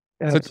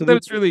 Absolutely. So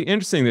that's really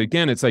interesting.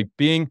 Again, it's like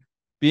being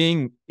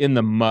in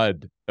the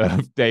mud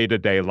of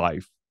day-to-day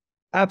life.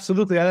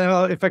 Absolutely.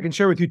 If I can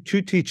share with you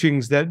two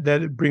teachings that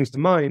it brings to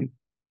mind.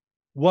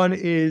 One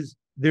is,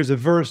 there's a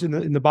verse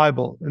in the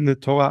Bible, in the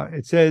Torah.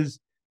 It says,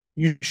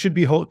 you should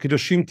be holy,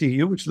 kedoshim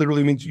tihiyu, which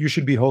literally means you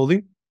should be holy.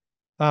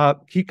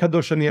 Ki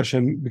kadosh ani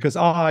Hashem, because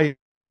I,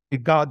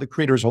 God, the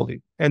Creator, is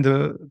holy. And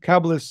the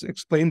Kabbalists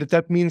explain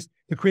that means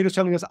the Creator is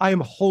telling us, I am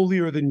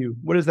holier than you.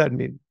 What does that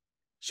mean?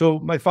 So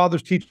my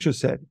father's teacher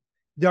said,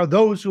 there are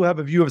those who have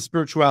a view of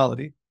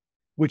spirituality,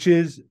 which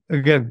is,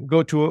 again,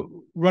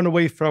 run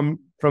away from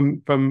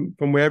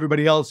where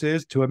everybody else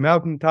is to a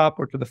mountaintop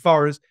or to the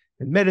forest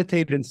and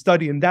meditate and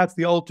study, and that's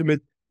the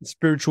ultimate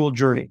spiritual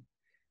journey.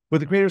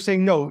 But the Creator is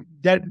saying, no,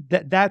 that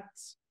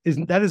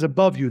is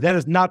above you. That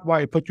is not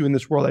why I put you in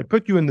this world. I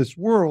put you in this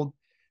world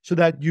so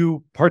that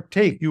you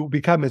partake, you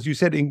become, as you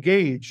said,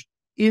 engaged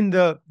in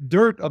the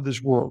dirt of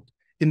this world,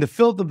 in the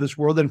filth of this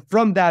world, and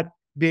from that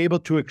be able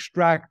to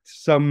extract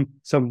some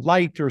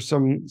light or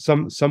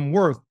some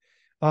worth.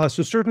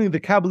 So certainly the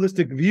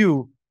Kabbalistic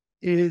view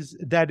is,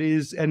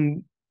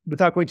 and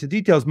without going into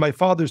details, my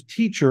father's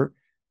teacher,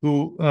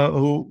 who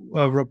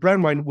Rav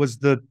Brandwein, was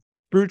the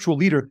spiritual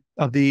leader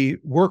of the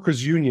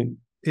workers' union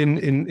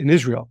in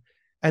Israel.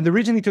 And the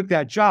reason he took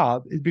that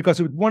job is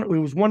because it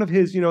was one of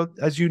his,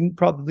 as you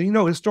probably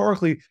know,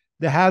 historically,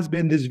 there has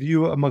been this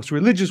view amongst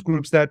religious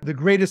groups that the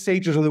greatest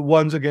sages are the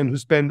ones, again, who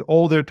spend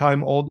all their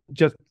time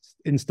just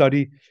in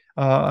study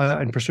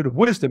and pursuit of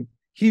wisdom.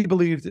 He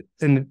believed,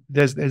 and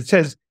it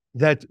says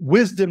that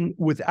wisdom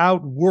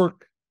without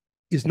work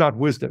is not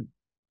wisdom.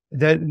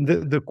 That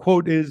the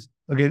quote is,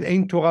 again,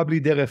 Ein Torah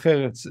bli derech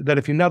eretz, that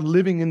if you're not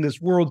living in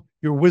this world,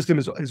 your wisdom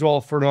is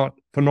all for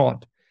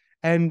naught.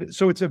 And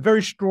so it's a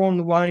very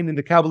strong line in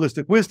the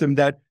Kabbalistic wisdom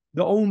that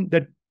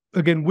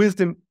again,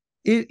 wisdom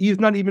is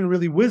not even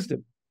really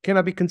wisdom,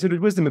 cannot be considered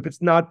wisdom if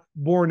it's not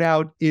borne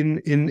out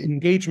in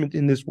engagement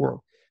in this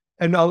world.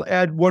 And I'll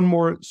add one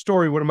more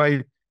story. One of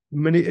my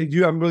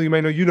you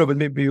might know, but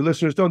maybe your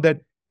listeners don't,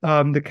 that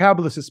the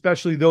Kabbalists,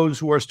 especially those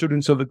who are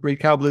students of the great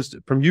Kabbalist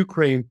from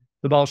Ukraine,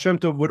 the Baal Shem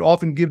Tov would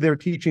often give their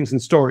teachings in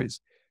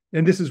stories.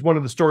 And this is one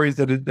of the stories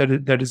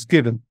that is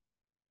given.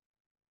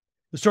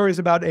 The story is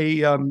about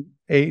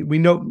we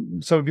know,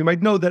 some of you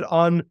might know that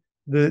on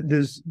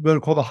this what we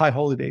call the high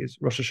holidays,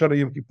 Rosh Hashanah,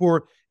 Yom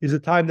Kippur, is a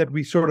time that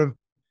we sort of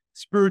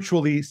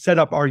spiritually set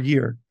up our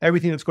year.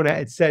 Everything that's going to,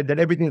 it's said that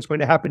everything that's going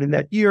to happen in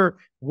that year,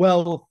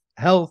 wealth,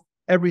 health,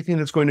 everything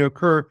that's going to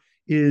occur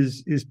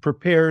is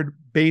prepared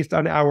based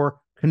on our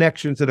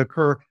connections that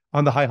occur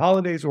on the high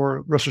holidays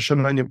or Rosh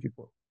Hashanah and Yom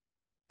Kippur.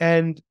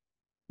 And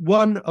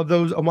on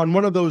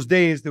one of those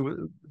days,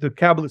 the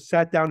Kabbalist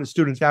sat down to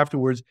students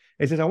afterwards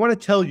and says, I want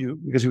to tell you,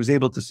 because he was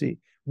able to see,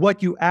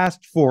 what you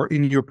asked for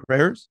in your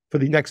prayers for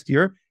the next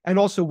year, and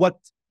also what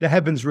the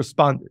heavens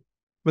responded,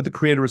 what the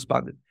Creator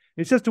responded.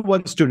 He says to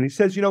one student, he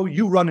says,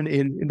 you run an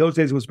inn. In those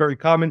days, it was very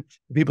common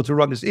for people to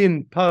run this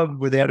inn pub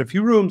where they had a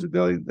few rooms,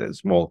 a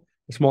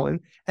small inn,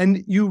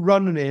 and you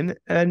run an inn,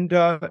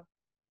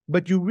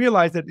 but you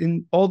realize that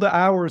in all the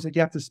hours that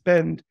you have to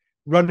spend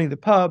running the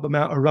pub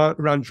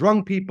around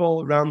drunk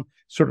people, around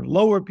sort of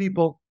lower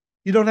people,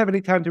 you don't have any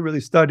time to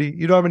really study.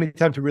 You don't have any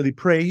time to really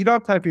pray. You don't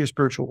have time for your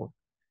spiritual work.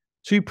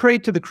 So you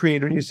prayed to the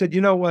Creator and you said,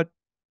 you know what?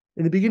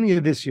 In the beginning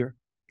of this year,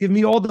 give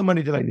me all the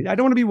money that I need. I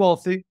don't want to be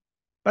wealthy,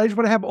 but I just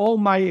want to have all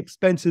my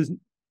expenses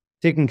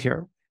taken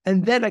care of.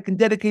 And then I can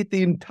dedicate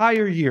the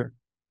entire year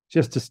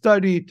just to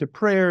study, to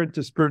prayer, and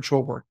to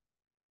spiritual work.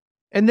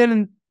 And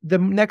then the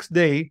next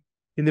day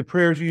in the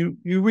prayers, you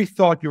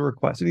rethought your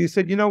request. And you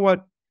said, you know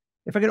what?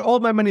 If I get all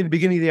my money at the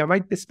beginning of the year, I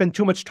might spend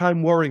too much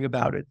time worrying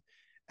about it.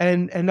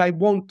 And I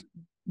won't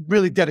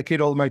really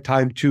dedicate all of my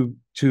time to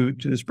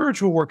the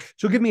spiritual work.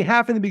 So give me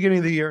half in the beginning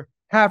of the year,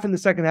 half in the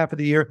second half of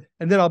the year,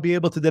 and then I'll be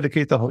able to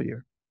dedicate the whole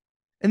year.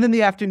 And then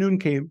the afternoon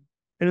came,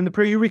 and in the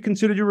prayer, you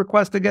reconsidered your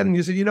request again, and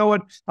you said, you know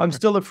what? I'm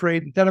still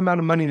afraid that amount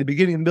of money in the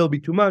beginning and the middle will be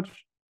too much.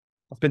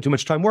 I'll spend too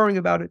much time worrying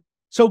about it.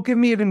 So give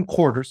me it in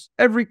quarters.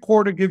 Every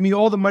quarter, give me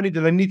all the money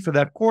that I need for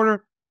that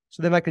quarter.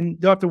 So then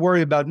don't have to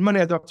worry about money.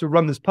 I don't have to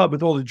run this pub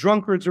with all the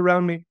drunkards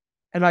around me.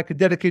 And I could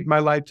dedicate my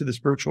life to the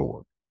spiritual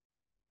work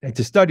and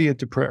to study and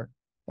to prayer.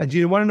 And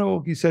you want to know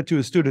what he said to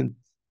a student,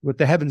 what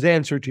the heavens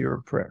answer to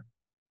your prayer?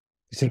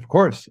 He said, of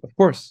course, of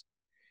course.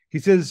 He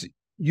says,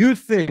 you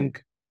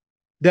think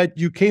that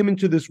you came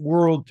into this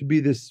world to be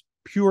this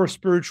pure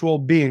spiritual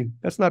being.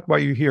 That's not why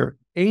you're here.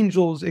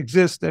 Angels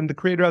exist and the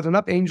Creator has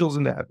enough angels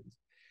in the heavens.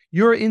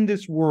 You're in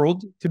this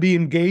world to be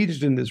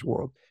engaged in this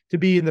world, to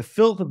be in the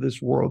filth of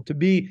this world, to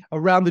be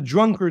around the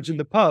drunkards in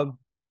the pub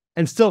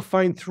and still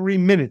find 3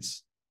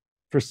 minutes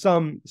for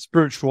some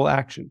spiritual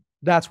action.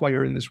 That's why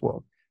you're in this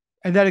world.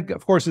 And that,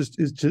 of course,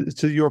 is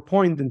to your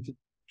point and to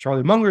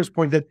Charlie Munger's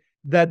point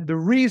that the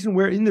reason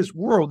we're in this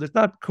world is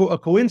not a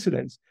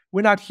coincidence.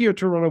 We're not here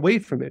to run away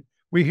from it.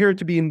 We're here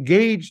to be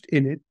engaged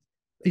in it,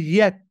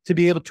 yet to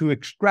be able to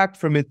extract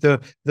from it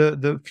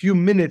the few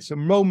minutes or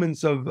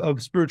moments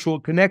of spiritual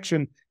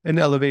connection and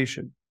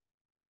elevation.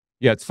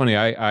 Yeah, it's funny.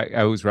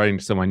 I was writing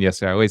to someone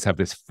yesterday. I always have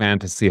this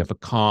fantasy of a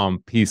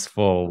calm,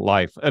 peaceful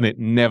life, and it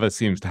never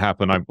seems to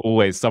happen. I'm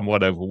always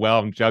somewhat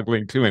overwhelmed,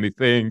 juggling too many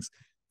things,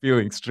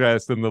 feeling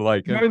stressed and the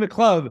like. You're in the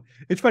club.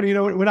 It's funny,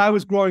 when I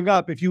was growing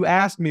up, if you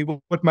asked me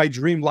what my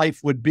dream life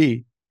would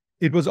be,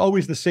 it was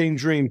always the same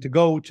dream: to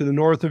go to the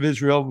north of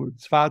Israel,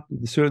 Tzfat,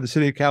 the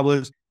city of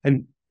Kabbalah,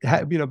 and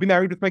be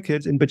married with my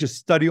kids, but just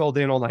study all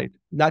day and all night,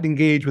 not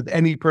engage with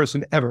any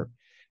person ever,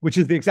 which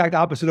is the exact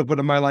opposite of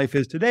what my life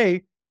is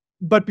today.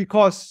 But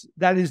because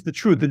that is the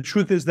truth. The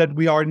truth is that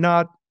we are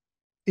not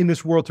in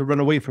this world to run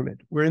away from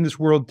it. We're in this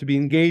world to be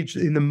engaged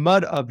in the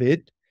mud of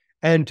it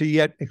and to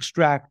yet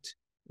extract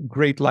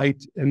great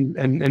light and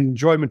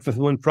enjoyment,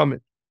 fulfillment from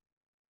it.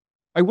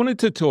 I wanted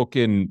to talk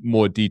in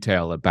more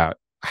detail about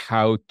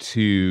how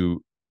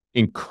to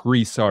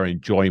increase our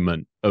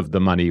enjoyment of the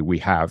money we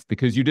have,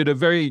 because you did a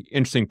very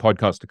interesting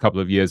podcast a couple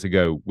of years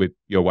ago with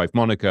your wife,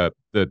 Monica,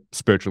 the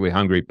Spiritually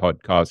Hungry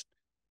podcast,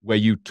 where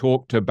you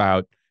talked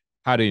about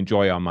how to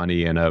enjoy our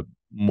money in a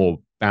more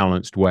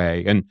balanced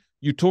way. And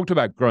you talked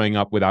about growing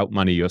up without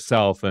money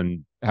yourself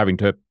and having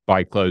to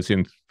buy clothes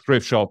in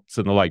thrift shops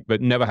and the like, but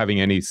never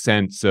having any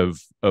sense of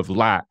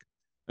lack.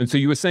 And so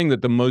you were saying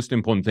that the most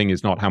important thing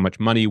is not how much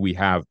money we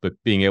have, but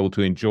being able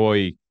to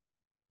enjoy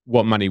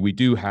what money we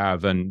do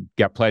have and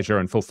get pleasure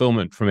and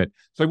fulfillment from it.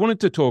 So I wanted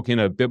to talk in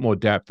a bit more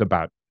depth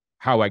about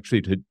how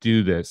actually to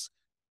do this.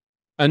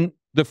 And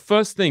the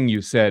first thing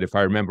you said, if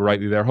I remember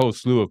rightly, there are a whole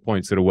slew of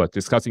points that are worth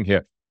discussing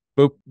here.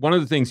 But one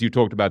of the things you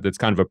talked about that's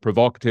kind of a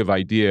provocative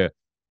idea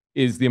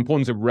is the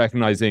importance of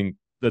recognizing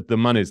that the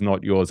money is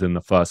not yours in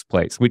the first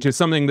place, which is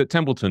something that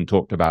Templeton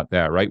talked about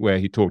there, right? Where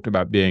he talked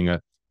about being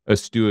a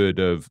steward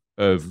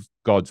of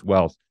God's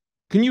wealth.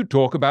 Can you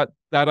talk about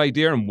that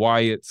idea and why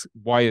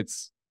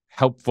it's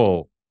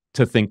helpful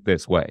to think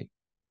this way?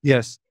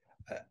 Yes,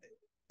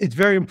 it's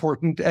very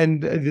important.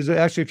 And there's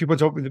actually a few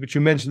points that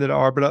you mentioned that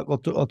are, but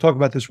I'll talk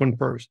about this one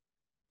first.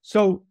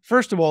 So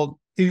first of all,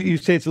 you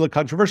say it's a little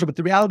controversial, but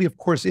the reality, of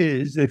course,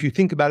 is that if you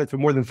think about it for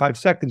more than 5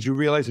 seconds, you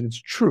realize that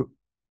it's true,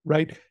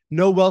 right?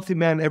 No wealthy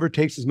man ever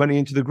takes his money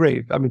into the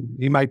grave. I mean,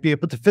 he might be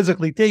able to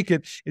physically take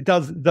it. It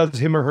does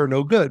him or her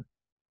no good.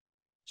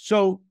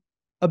 So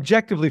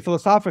objectively,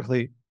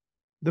 philosophically,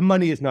 the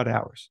money is not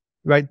ours,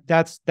 right?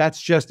 That's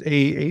just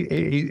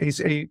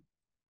a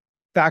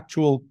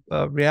factual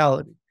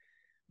reality.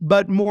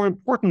 But more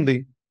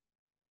importantly,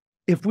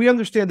 if we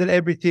understand that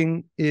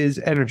everything is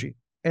energy,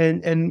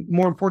 and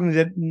more importantly,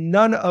 that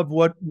none of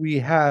what we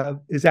have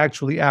is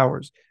actually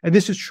ours. And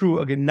this is true,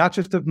 again, not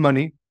just of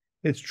money,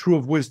 it's true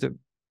of wisdom.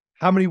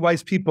 How many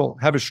wise people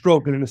have a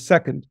stroke and in a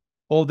second,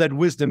 all that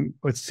wisdom,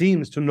 it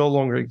seems to no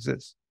longer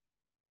exist?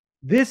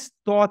 This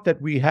thought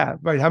that we have,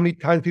 right? How many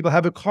times people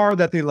have a car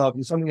that they love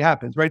and something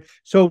happens, right?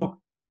 So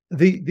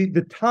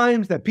the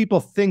times that people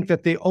think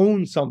that they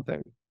own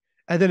something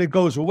and then it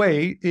goes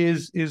away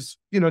is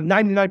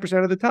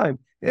 99% of the time.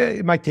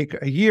 It might take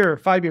a year,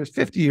 5 years,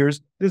 50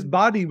 years. This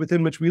body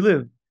within which we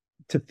live,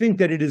 to think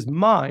that it is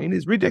mine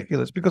is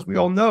ridiculous, because we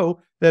all know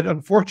that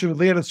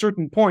unfortunately at a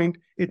certain point,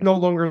 it no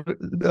longer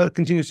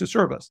continues to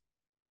serve us.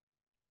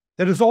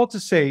 That is all to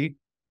say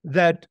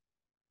that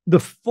the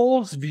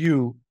false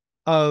view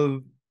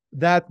of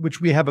that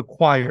which we have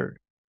acquired,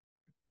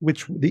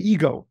 which the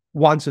ego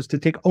wants us to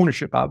take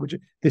ownership of, which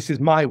this is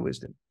my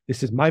wisdom,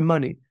 this is my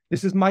money,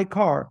 this is my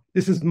car,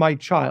 this is my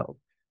child.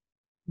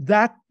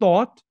 That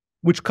thought,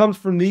 which comes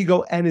from the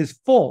ego and is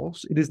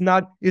false, it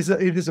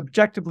is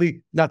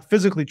objectively not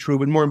physically true,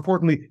 but more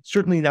importantly,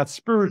 certainly not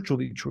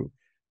spiritually true.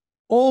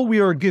 All we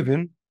are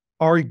given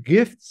are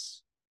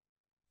gifts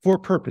for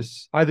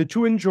purpose, either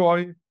to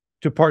enjoy,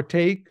 to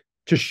partake,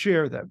 to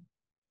share them.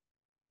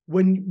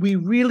 When we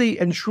really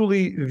and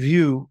truly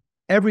view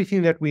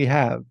everything that we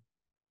have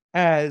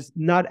as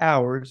not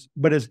ours,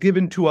 but as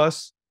given to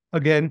us,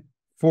 again,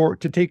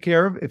 to take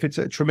care of, if it's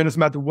a tremendous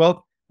amount of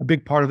wealth, a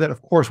big part of that,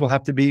 of course, will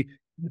have to be,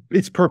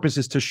 its purpose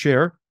is to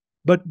share.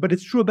 But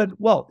it's true about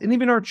wealth, and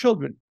even our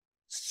children.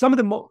 Some of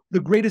the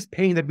greatest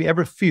pain that we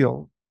ever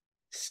feel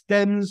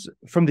stems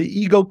from the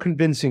ego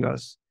convincing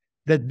us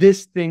that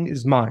this thing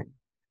is mine.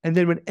 And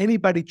then when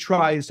anybody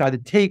tries to either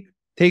take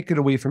it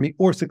away from me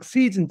or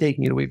succeeds in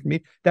taking it away from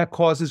me, that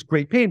causes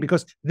great pain,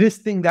 because this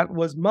thing that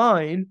was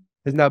mine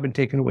has now been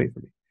taken away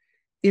from me.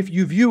 If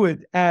you view it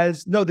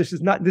as, no, this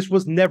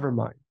was never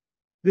mine.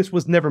 This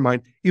was never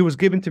mine. It was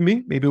given to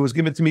me. Maybe it was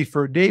given to me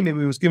for a day.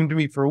 Maybe it was given to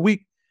me for a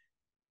week.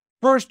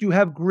 First, you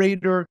have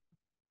greater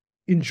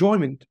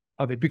enjoyment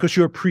of it because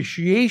your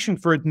appreciation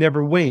for it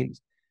never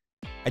wanes.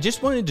 I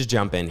just wanted to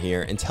jump in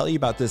here and tell you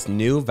about this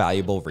new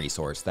valuable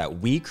resource that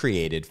we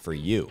created for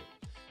you.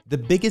 The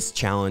biggest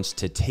challenge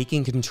to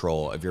taking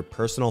control of your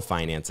personal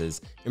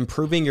finances,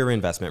 improving your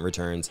investment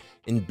returns,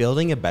 and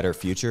building a better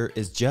future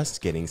is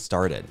just getting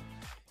started.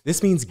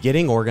 This means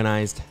getting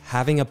organized,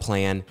 having a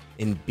plan,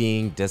 and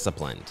being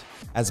disciplined.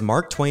 As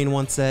Mark Twain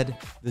once said,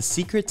 the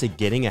secret to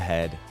getting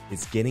ahead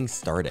is getting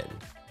started.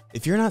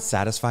 If you're not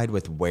satisfied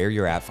with where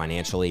you're at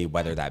financially,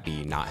 whether that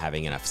be not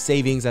having enough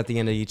savings at the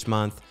end of each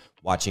month,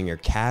 watching your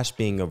cash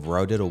being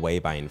eroded away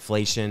by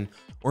inflation,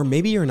 or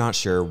maybe you're not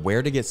sure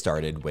where to get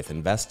started with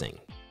investing,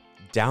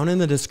 down in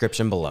the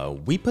description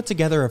below, we put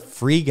together a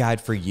free guide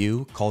for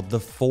you called The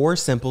 4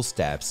 Simple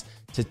Steps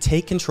to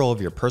Take Control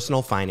of Your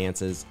Personal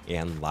Finances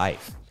and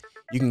Life.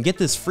 You can get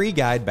this free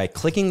guide by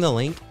clicking the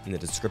link in the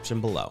description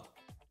below.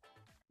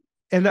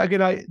 And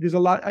again, there's a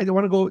lot. I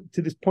want to go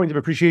to this point of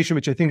appreciation,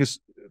 which I think is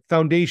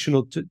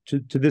foundational to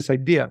this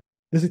idea.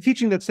 There's a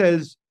teaching that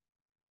says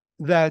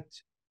that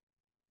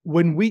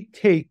when we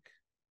take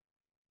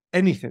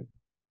anything,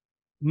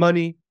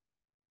 money,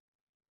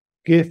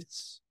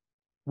 gifts,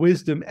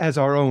 wisdom as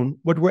our own,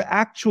 what we're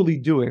actually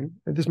doing,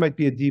 and this might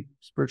be a deep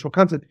spiritual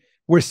concept,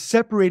 we're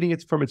separating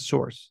it from its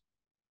source.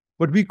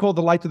 What we call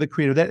the light of the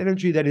creator, that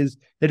energy that is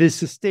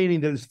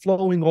sustaining, that is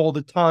flowing all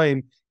the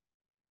time.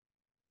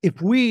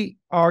 If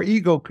our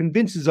ego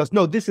convinces us,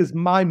 no, this is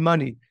my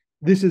money,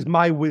 this is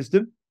my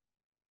wisdom,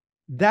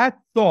 that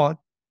thought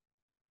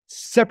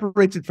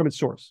separates it from its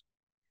source.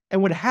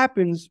 And what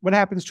happens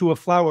to a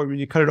flower when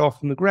you cut it off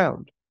from the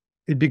ground?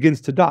 It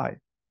begins to die.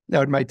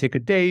 Now, it might take a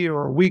day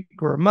or a week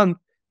or a month,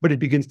 but it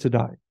begins to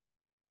die.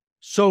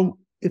 So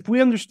if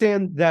we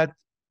understand that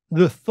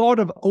the thought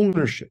of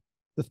ownership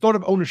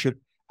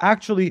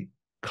actually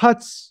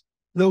cuts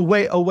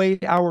away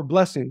our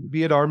blessing,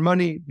 be it our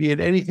money, be it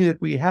anything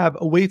that we have,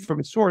 away from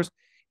its source,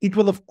 it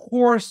will, of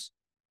course,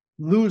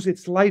 lose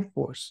its life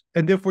force,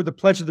 and therefore the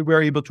pleasure that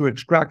we're able to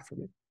extract from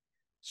it.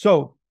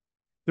 So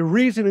the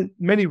reason,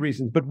 many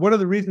reasons, but one of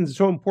the reasons it's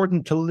so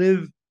important to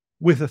live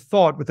with a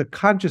thought, with a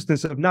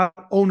consciousness of not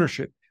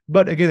ownership,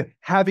 but again,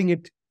 having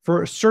it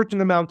for a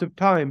certain amount of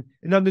time,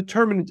 an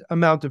undetermined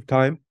amount of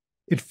time,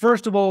 it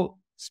first of all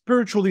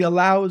spiritually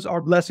allows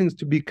our blessings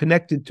to be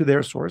connected to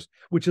their source,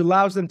 which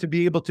allows them to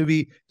be able to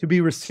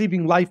be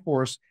receiving life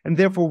force, and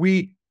therefore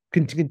we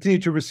can continue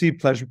to receive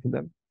pleasure from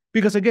them.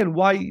 Because again,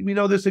 why we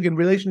know this, again,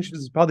 relationships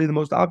is probably the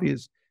most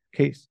obvious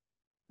case.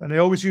 And I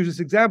always use this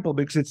example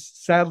because it's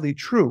sadly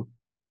true.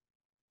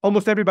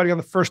 Almost everybody on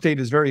the first date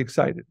is very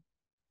excited.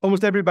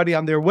 Almost everybody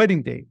on their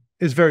wedding day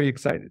is very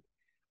excited.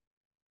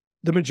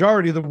 The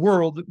majority of the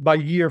world by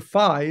year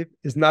 5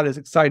 is not as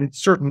excited,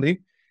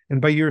 certainly. And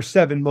by year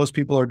 7, most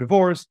people are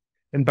divorced.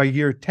 And by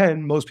year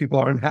 10, most people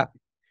are unhappy.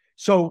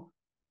 So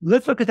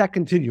let's look at that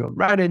continuum,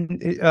 right?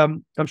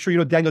 And I'm sure you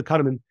know Daniel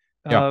Kahneman,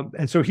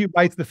 and so he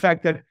writes the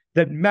fact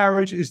that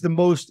marriage is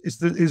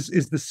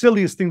the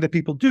silliest thing that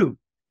people do,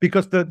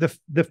 because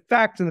the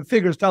facts and the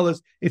figures tell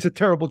us it's a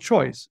terrible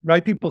choice,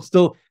 right? People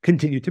still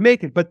continue to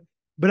make it, but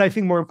I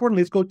think more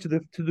importantly, let's go to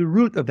the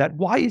root of that.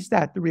 Why is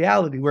that the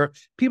reality where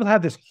people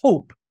have this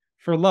hope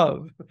for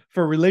love,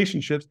 for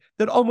relationships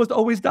that almost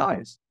always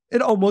dies?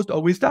 It almost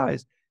always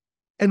dies.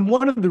 And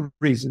one of the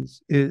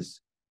reasons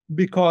is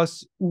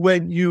because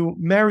when you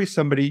marry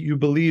somebody, you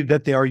believe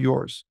that they are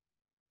yours,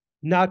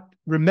 not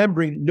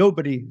remembering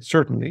nobody,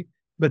 certainly,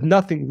 but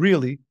nothing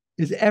really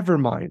is ever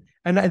mine.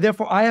 And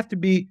therefore, I have to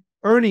be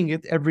earning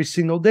it every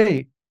single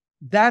day.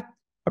 That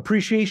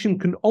appreciation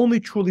can only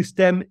truly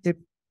stem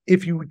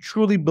if you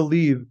truly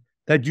believe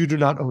that you do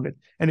not own it.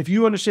 And if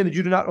you understand that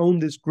you do not own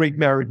this great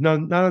marriage,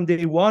 not on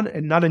day one,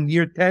 and not in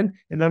year 10,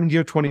 and not in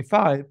year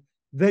 25,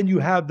 then you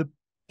have the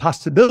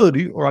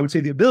possibility, or I would say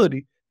the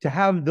ability, to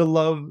have the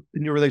love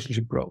in your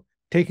relationship grow.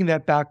 Taking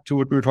that back to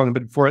what we were talking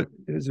about before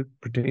as it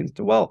pertains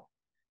to wealth.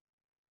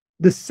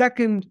 The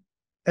second,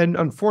 and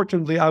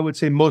unfortunately, I would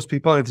say most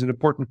people, and it's an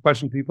important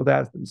question people to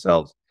ask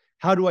themselves,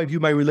 how do I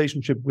view my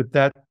relationship with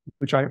that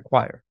which I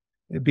acquire?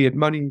 Be it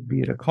money,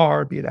 be it a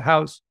car, be it a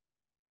house.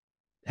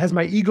 Has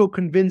my ego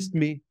convinced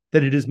me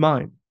that it is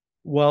mine?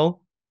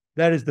 Well,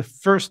 that is the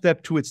first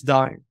step to its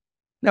dying.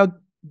 Now,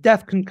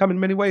 death can come in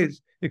many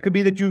ways. It could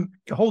be that you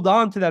hold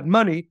on to that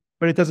money,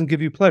 but it doesn't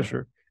give you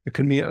pleasure. It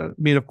can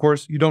mean, of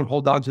course, you don't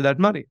hold on to that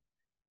money.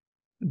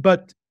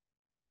 But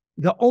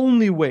the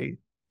only way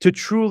to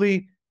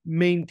truly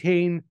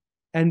maintain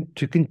and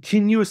to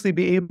continuously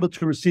be able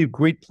to receive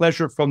great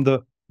pleasure from the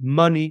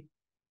money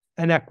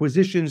and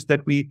acquisitions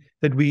that we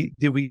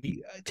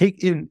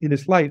take in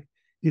this life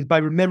is by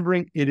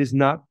remembering it is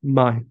not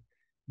mine.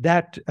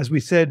 That, as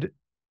we said,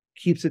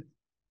 keeps it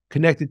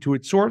connected to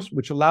its source,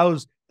 which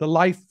allows the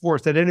life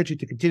force, that energy,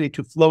 to continue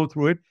to flow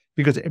through it,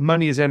 because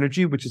money is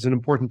energy, which is an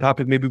important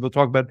topic. Maybe we'll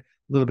talk about a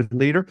little bit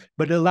later,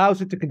 but it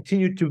allows it to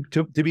continue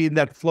to be in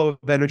that flow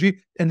of energy,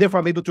 and therefore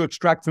I'm able to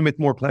extract from it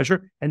more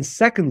pleasure. And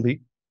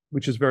secondly,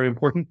 which is very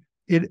important,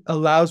 it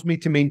allows me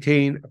to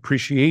maintain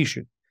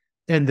appreciation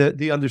and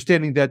the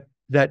understanding that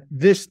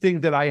this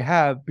thing that I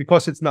have,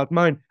 because it's not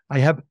mine,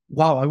 I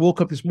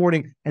woke up this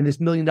morning and this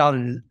 $1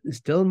 million is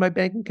still in my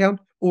bank account,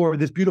 or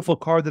this beautiful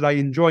car that I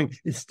enjoy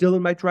is still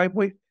in my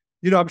driveway.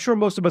 You know, I'm sure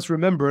most of us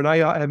remember, and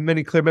I have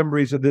many clear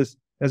memories of this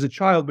as a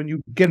child, when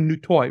you get a new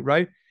toy,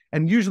 right?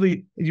 And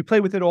usually you play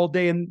with it all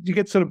day and you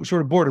get sort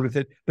of bored with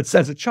it. But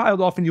as a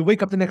child, often you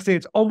wake up the next day,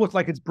 it's almost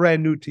like it's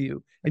brand new to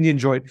you and you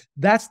enjoy it.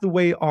 That's the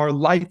way our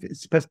life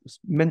is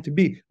meant to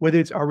be, whether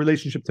it's our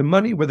relationship to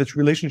money, whether it's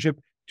relationship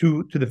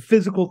to the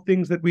physical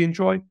things that we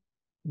enjoy.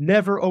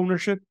 Never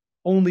ownership,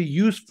 only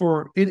use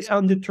for an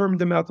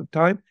undetermined amount of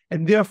time,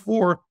 and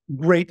therefore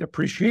great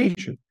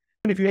appreciation.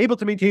 And if you're able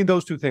to maintain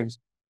those two things,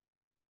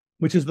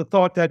 which is the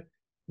thought that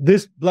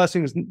this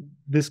blessing,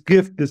 this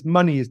gift, this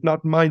money is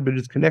not mine, but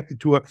it's connected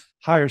to a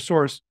higher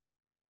source.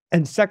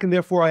 And second,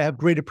 therefore, I have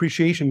great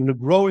appreciation and a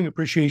growing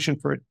appreciation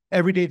for it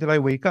every day that I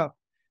wake up.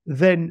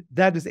 Then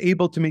that is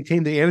able to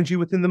maintain the energy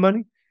within the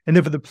money, and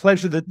therefore the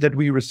pleasure that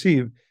we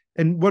receive.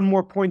 And one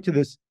more point to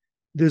this,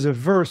 there's a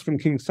verse from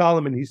King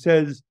Solomon. He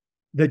says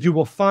that you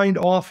will find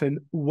often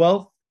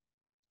wealth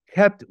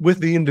kept with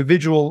the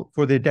individual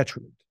for their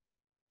detriment.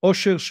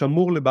 Osher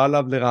shamur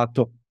leba'alav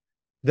lerato.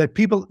 That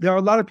people, there are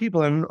a lot of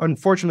people, and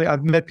unfortunately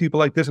I've met people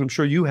like this, and I'm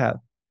sure you have,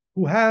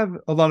 who have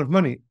a lot of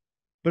money,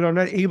 but are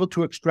not able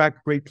to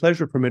extract great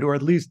pleasure from it, or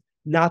at least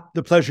not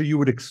the pleasure you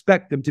would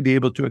expect them to be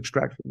able to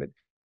extract from it.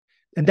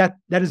 And that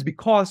is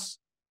because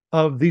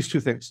of these two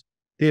things.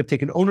 They have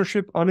taken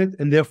ownership on it,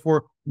 and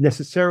therefore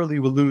necessarily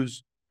will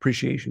lose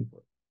appreciation for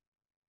it.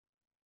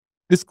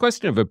 This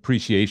question of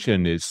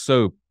appreciation is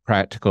so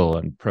practical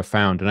and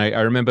profound. And I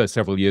remember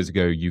several years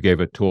ago, you gave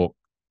a talk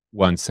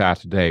one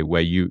Saturday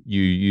where you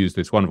used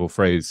this wonderful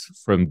phrase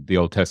from the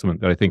Old Testament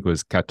that I think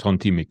was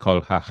katonti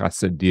mikol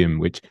hachasadim,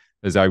 which,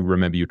 as I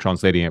remember you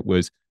translating it,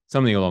 was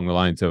something along the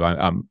lines of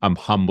I'm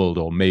humbled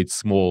or made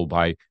small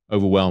by,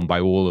 overwhelmed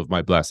by all of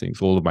my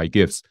blessings, all of my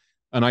gifts.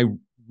 And I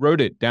wrote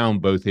it down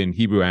both in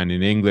Hebrew and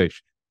in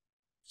English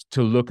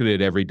to look at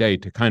it every day,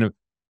 to kind of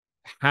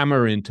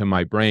hammer into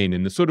my brain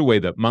in the sort of way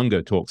that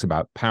Munger talks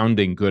about,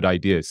 pounding good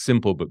ideas,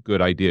 simple but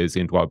good ideas,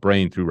 into our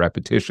brain through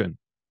repetition.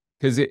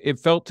 Because it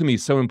felt to me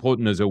so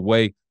important as a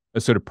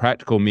sort of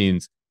practical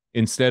means,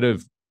 instead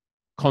of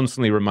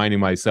constantly reminding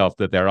myself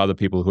that there are other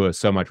people who are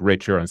so much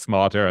richer and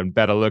smarter and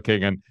better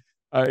looking, and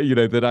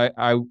that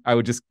I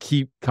would just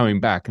keep coming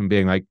back and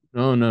being like,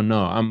 no,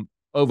 I'm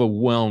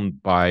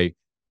overwhelmed by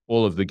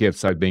all of the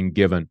gifts I've been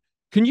given.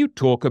 Can you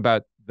talk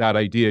about that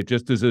idea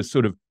just as a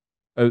sort of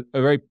a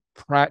very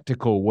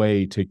practical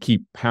way to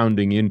keep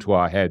pounding into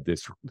our head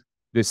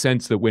this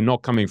sense that we're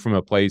not coming from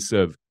a place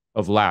of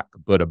lack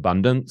but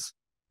abundance?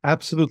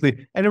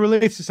 Absolutely. And it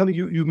relates to something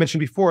you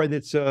mentioned before, and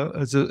it's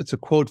a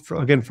quote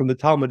again from the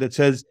Talmud that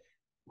says,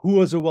 who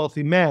is a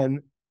wealthy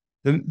man?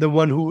 The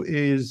one who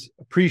is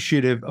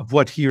appreciative of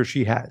what he or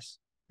she has,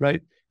 right?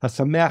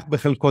 Hasameach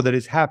b'chelko, that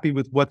is happy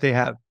with what they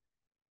have.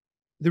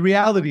 the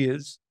reality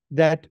is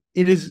that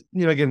it is,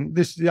 again,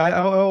 I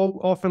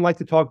often like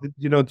to talk,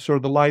 sort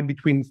of the line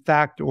between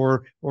fact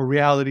or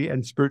reality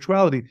and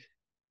spirituality.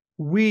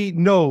 We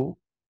know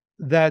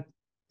that,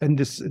 and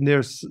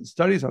there's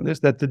studies on this,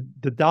 that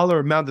the dollar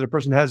amount that a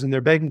person has in their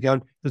bank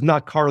account does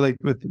not correlate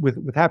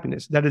with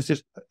happiness. That is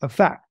just a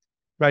fact,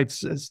 right?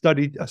 It's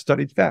a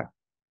studied fact.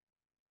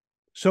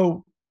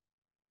 So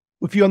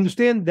if you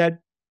understand that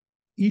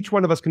each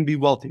one of us can be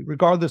wealthy,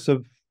 regardless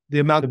of the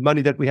amount of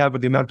money that we have or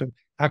the amount of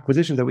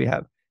acquisitions that we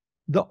have,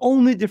 the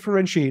only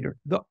differentiator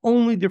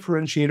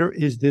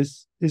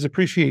is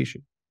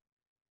appreciation.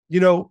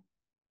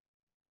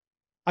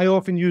 I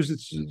often use it,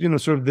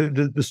 sort of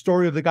the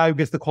story of the guy who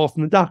gets the call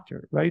from the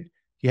doctor, right?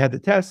 He had the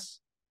tests,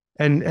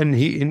 and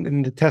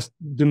the test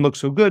didn't look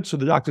so good, so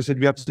the doctor said,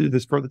 you have to do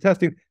this further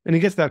testing, and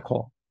he gets that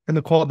call, and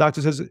the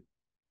doctor says,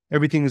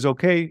 everything is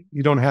okay,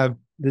 you don't have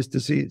this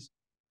disease.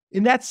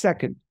 In that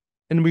second,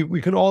 and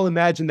we can all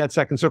imagine that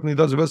second, certainly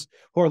those of us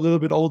who are a little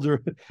bit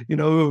older,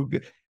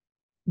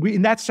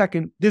 in that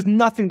second, there's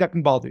nothing that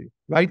can bother you,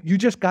 right? You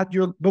just got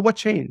but what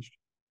changed?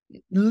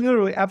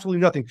 Literally absolutely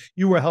nothing.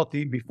 You were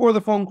healthy before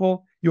the phone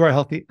call, you are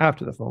healthy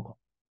after the phone call.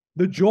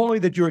 The joy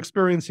that you're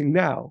experiencing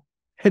now,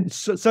 and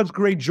such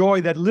great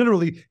joy that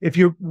literally, if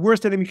your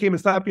worst enemy came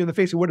and slapped you in the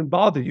face, it wouldn't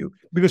bother you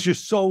because you're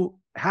so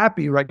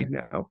happy right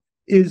now,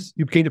 is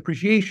you gained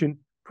appreciation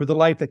for the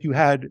life that you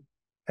had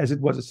as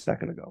it was a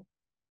second ago.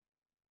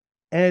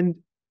 And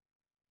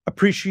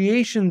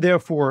appreciation,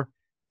 therefore,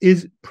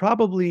 is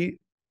probably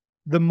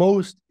the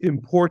most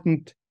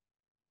important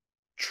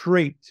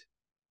trait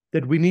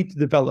that we need to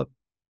develop,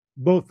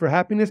 both for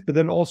happiness, but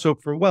then also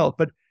for wealth.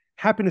 But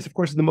happiness, of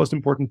course, is the most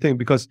important thing,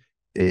 because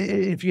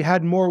if you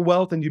had more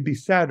wealth and you'd be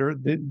sadder,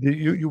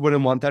 you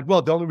wouldn't want that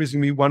wealth. The only reason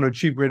we want to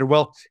achieve greater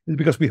wealth is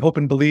because we hope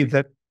and believe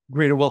that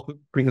greater wealth will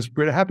bring us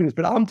greater happiness.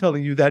 But I'm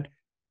telling you that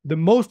the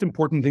most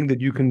important thing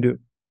that you can do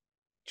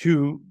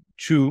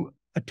to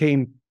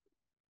attain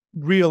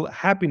real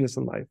happiness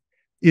in life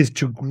is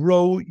to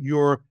grow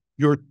your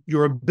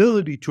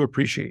ability to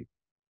appreciate.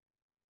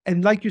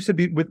 And like you said,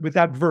 with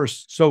that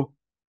verse, so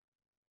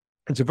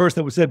it's a verse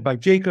that was said by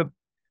Jacob,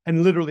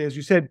 and literally, as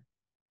you said,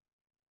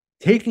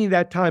 taking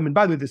that time, and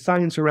by the way, the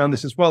science around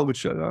this as well,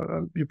 which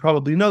you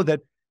probably know, that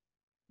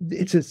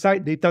it's a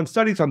site, they've done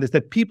studies on this,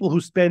 that people who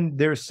spend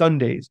their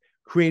Sundays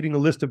creating a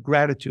list of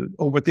gratitude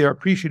or what they're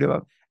appreciative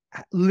of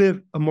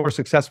live a more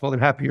successful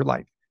and happier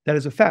life. That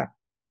is a fact,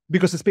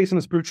 because it's based on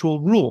a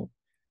spiritual rule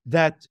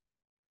that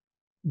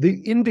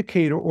the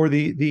indicator or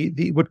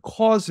the what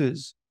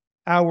causes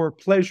our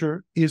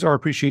pleasure is our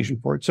appreciation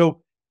for it.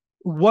 So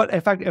what,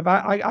 if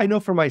I know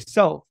for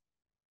myself,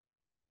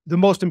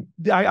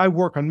 I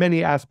work on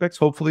many aspects,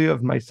 hopefully,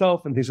 of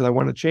myself and things that I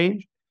want to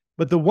change.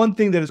 But the one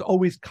thing that is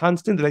always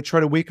constant that I try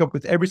to wake up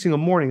with every single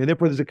morning, and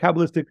therefore there's a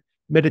Kabbalistic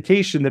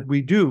meditation that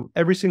we do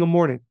every single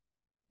morning,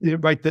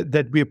 right?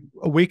 That we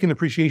awaken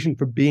appreciation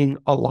for being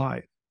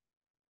alive.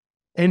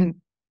 And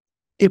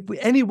if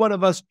any one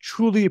of us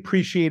truly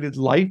appreciated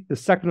life, the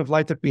second of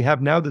life that we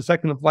have now, the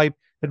second of life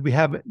that we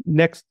have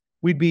next,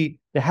 we'd be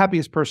the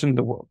happiest person in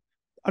the world.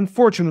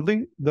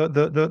 Unfortunately,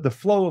 the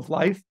flow of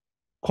life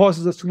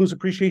causes us to lose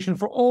appreciation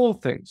for all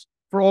things.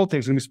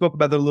 And we spoke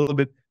about that a little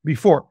bit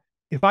before.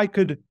 If I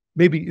could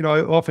maybe,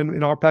 often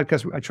in our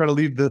podcast, I try to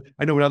leave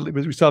I know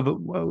we still have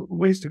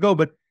ways to go,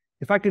 but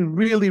if I can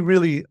really,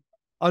 really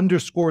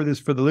underscore this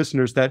for the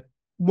listeners, that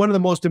one of the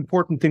most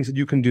important things that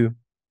you can do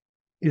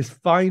is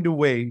find a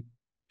way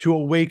to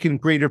awaken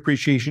greater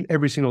appreciation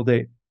every single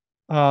day.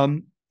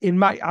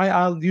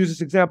 I'll use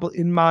this example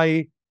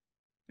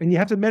and you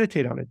have to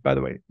meditate on it, by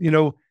the way,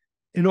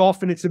 and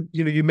often it's,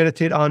 you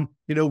meditate on,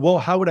 well,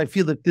 how would I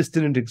feel if this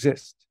didn't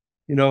exist?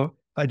 A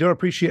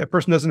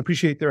person doesn't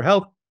appreciate their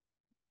health.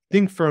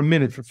 Think for a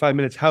minute, for 5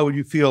 minutes, how would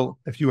you feel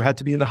if you had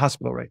to be in the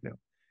hospital right now?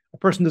 A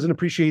person doesn't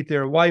appreciate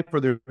their wife or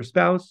their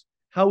spouse.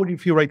 How would you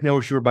feel right now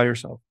if you were by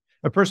yourself?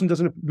 A person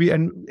doesn't,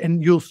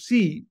 and you'll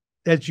see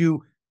as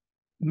you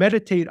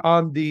meditate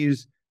on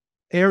these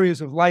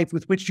areas of life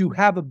with which you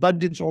have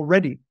abundance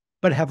already,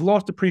 but have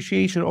lost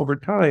appreciation over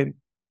time,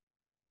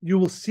 you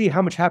will see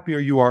how much happier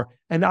you are.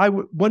 And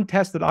one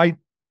test that I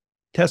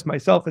test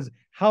myself is,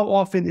 how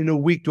often in a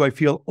week do I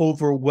feel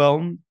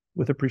overwhelmed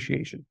with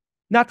appreciation?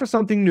 Not for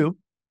something new.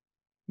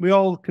 We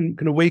all can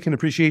awaken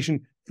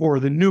appreciation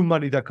for the new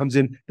money that comes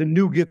in, the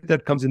new gift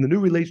that comes in, the new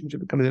relationship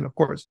that comes in, of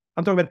course.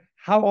 I'm talking about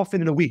how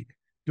often in a week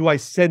do I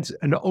sense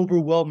an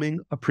overwhelming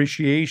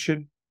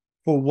appreciation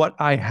for what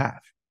I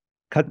have?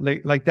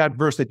 Like that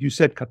verse that you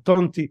said,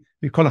 Katonti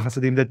mikol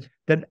hasadim,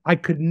 that I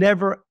could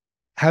never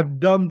have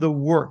done the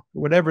work,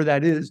 whatever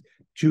that is,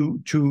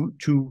 to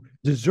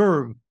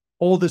deserve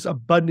all this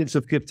abundance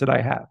of gifts that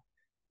I have.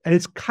 And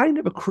it's kind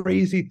of a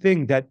crazy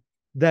thing that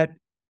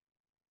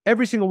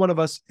every single one of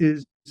us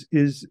is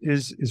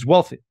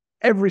wealthy.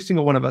 Every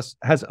single one of us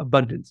has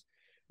abundance,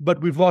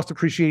 but we've lost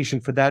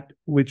appreciation for that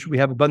which we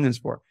have abundance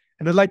for.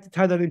 And I'd like to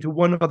tie that into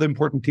one other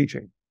important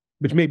teaching,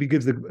 which maybe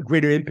gives a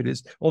greater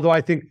impetus. Although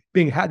I think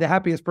being the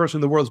happiest person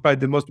in the world is probably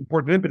the most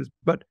important impetus.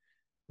 But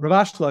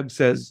Rav Ashlag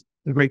says,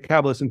 the great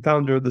Kabbalist and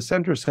founder of the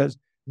center, says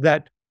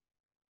that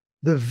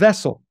the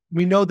vessel,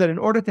 we know that in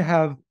order to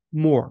have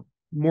more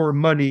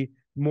money,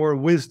 more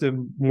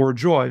wisdom, more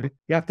joy,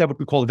 you have to have what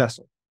we call a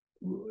vessel,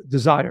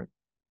 desire.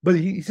 But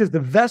he says the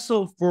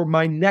vessel for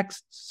my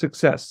next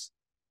success,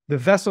 the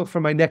vessel for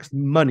my next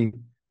money,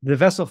 the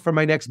vessel for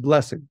my next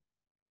blessing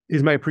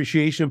is my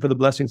appreciation for the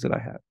blessings that I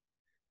have.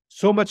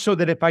 So much so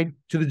that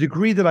to the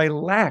degree that I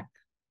lack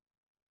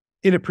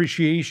in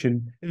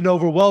appreciation, an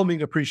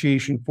overwhelming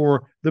appreciation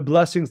for the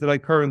blessings that I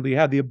currently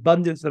have, the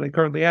abundance that I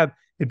currently have,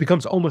 it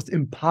becomes almost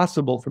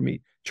impossible for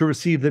me to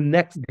receive the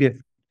next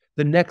gift,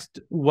 the next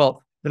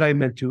wealth that I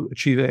meant to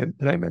achieve,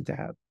 that I meant to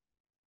have.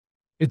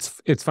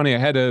 It's funny. I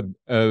had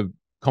a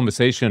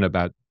conversation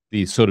about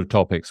these sort of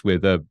topics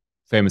with a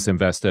famous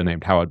investor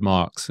named Howard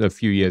Marks a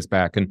few years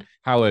back. And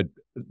Howard,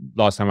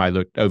 last time I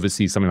looked,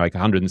 oversees something like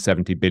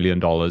 $170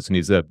 billion, and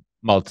he's a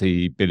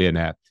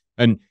multi-billionaire.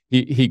 And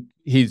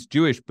he's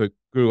Jewish, but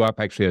grew up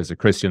actually as a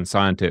Christian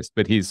Scientist.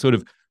 But he's sort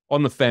of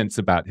on the fence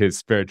about his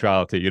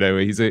spirituality. You know,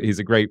 he's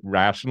a great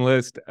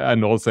rationalist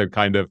and also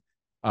kind of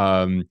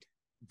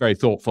very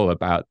thoughtful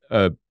about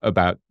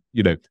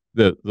you know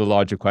the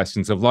larger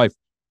questions of life.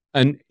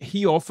 And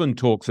he often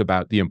talks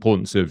about the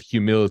importance of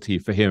humility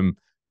for him,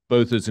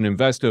 both as an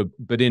investor,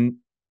 but in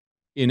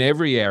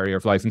every area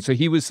of life. And so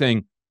he was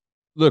saying,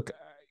 look,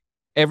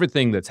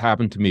 everything that's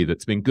happened to me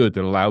that's been good,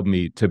 that allowed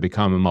me to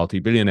become a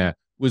multi-billionaire,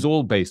 was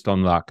all based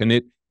on luck. And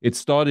it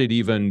started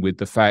even with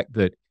the fact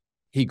that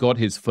he got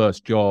his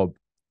first job,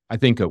 I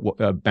think, at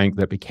a bank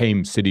that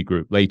became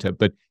Citigroup later,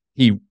 but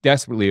he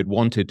desperately had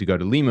wanted to go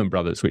to Lehman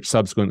Brothers, which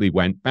subsequently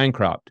went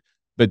bankrupt.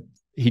 But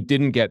he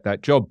didn't get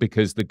that job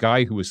because the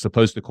guy who was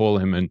supposed to call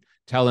him and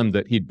tell him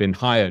that he'd been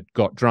hired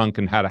got drunk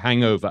and had a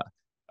hangover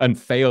and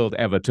failed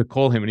ever to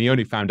call him. And he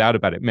only found out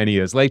about it many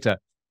years later.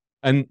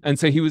 And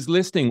so he was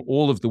listing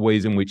all of the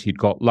ways in which he'd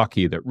got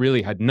lucky that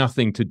really had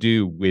nothing to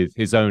do with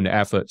his own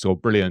efforts or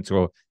brilliance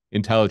or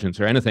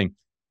intelligence or anything.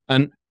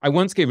 And I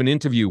once gave an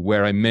interview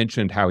where I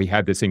mentioned how he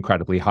had this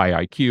incredibly high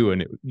IQ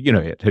and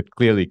it had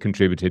clearly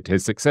contributed to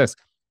his success.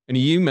 And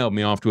he emailed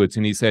me afterwards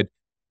and he said,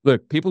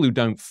 look, people who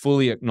don't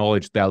fully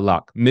acknowledge their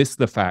luck miss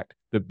the fact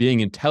that being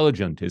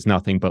intelligent is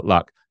nothing but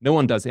luck. No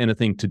one does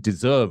anything to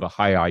deserve a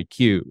high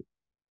IQ.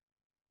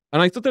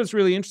 And I thought that was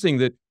really interesting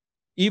that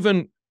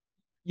even,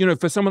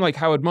 for someone like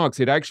Howard Marks,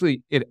 it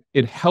actually,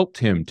 it helped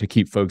him to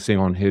keep focusing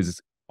on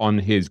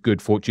his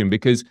good fortune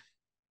because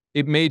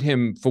it made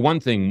him, for one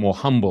thing, more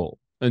humble.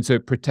 And so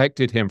it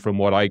protected him from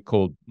what I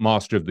called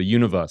master of the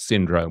universe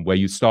syndrome, where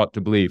you start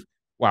to believe,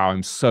 wow,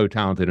 I'm so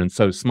talented and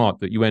so smart,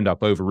 that you end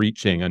up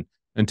overreaching and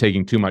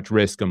taking too much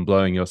risk and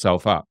blowing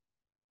yourself up.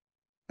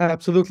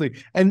 Absolutely.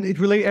 And it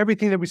relates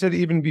everything that we said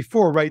even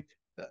before, right?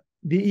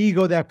 The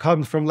ego that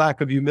comes from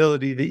lack of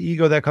humility, the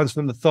ego that comes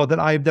from the thought that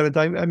I've done it.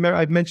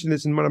 I've mentioned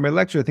this in one of my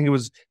lectures. I think it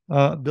was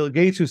Bill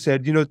Gates who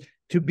said,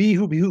 to be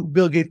who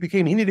Bill Gates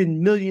became, he needed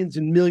millions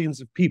and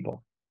millions of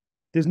people.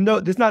 There's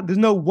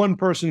no one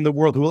person in the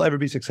world who will ever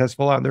be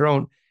successful on their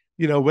own.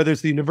 Whether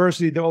it's the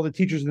university, all the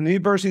teachers in the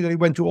university that he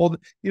went to, all the,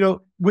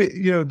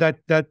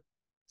 that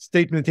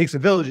statement, it takes a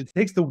village. It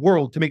takes the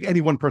world to make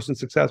any one person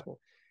successful,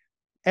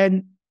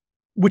 and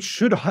which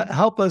should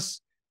help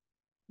us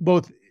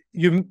both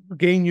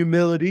gain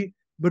humility,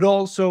 but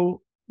also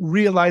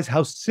realize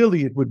how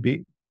silly it would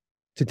be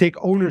to take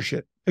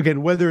ownership,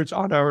 again, whether it's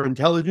on our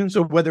intelligence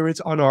or whether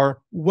it's on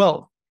our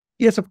wealth.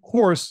 Yes, of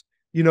course,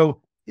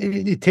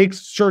 it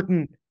takes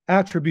certain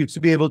attributes to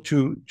be able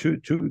to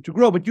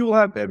grow, but you will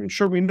have, I'm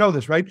sure we know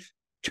this, right?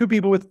 Two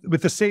people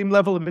with the same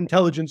level of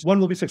intelligence, one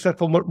will be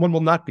successful, one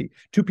will not be.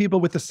 Two people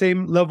with the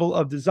same level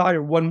of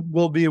desire, one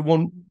will be,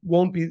 one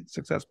won't be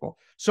successful.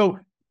 So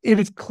it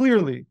is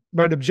clearly,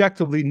 but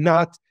objectively,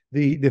 not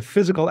the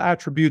physical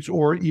attributes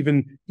or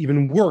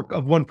even work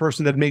of one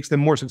person that makes them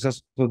more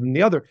successful than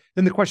the other.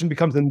 Then the question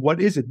becomes, then what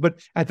is it?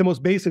 But at the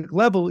most basic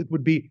level, it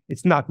would be,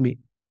 it's not me.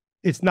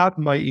 It's not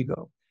my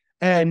ego.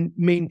 And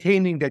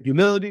maintaining that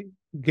humility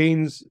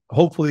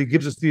hopefully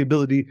gives us the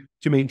ability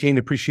to maintain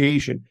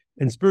appreciation.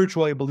 And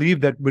spiritually, I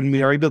believe that when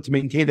we are able to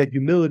maintain that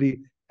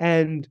humility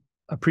and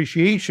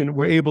appreciation,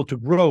 we're able to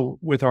grow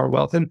with our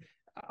wealth. And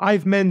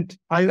I've met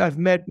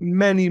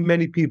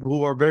many people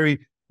who are very,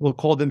 we'll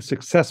call them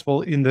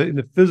successful in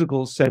the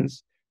physical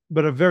sense,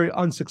 but are very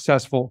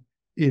unsuccessful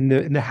in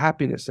the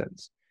happiness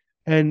sense.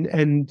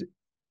 And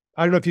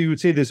I don't know if you would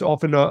say there's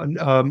often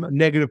a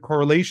negative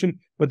correlation,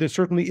 but there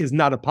certainly is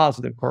not a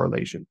positive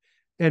correlation.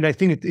 And I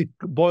think it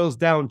boils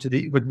down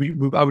to what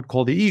I would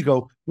call the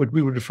ego, what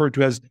we would refer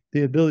to as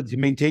the ability to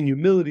maintain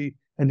humility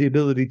and the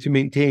ability to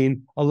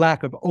maintain a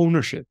lack of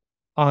ownership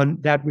on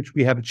that which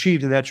we have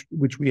achieved and that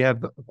which we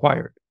have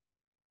acquired.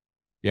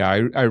 Yeah,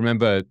 I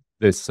remember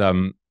this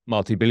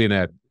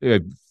multi-billionaire,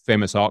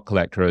 famous art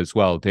collector as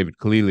well, David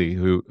Khalili,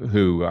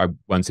 who I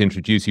once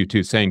introduced you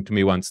to, saying to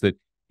me once that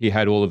he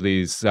had all of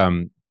these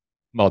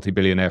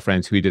multi-billionaire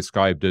friends who he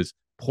described as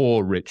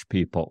poor rich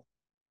people.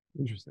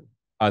 Interesting.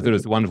 I thought it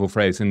was a wonderful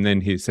phrase. And then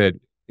he said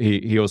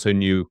he also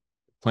knew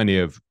plenty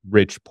of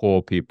rich,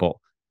 poor people.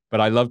 But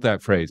I love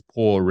that phrase,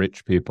 poor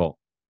rich people.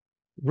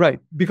 Right.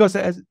 Because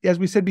as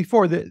we said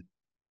before,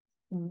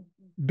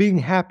 being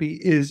happy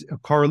is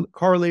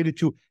correlated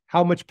to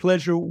how much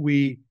pleasure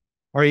we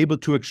are able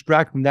to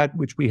extract from that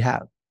which we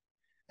have.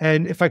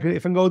 And if I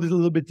can go a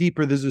little bit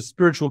deeper, there's a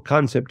spiritual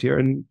concept here,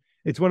 and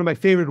it's one of my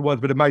favorite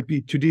ones, but it might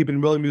be too deep.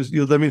 And William,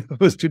 you'll let me know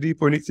if it's too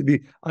deep or it needs to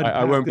be unpacked.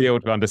 I won't be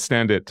able to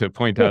understand it to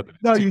point out.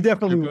 No, you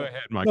definitely will. Go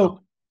ahead,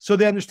 Michael. So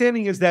the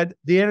understanding is that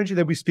the energy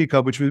that we speak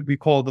of, which we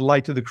call the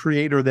light of the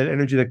creator, that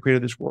energy that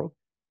created this world,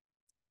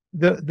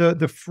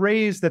 the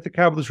phrase that the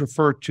Kabbalists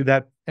refer to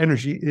that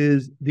energy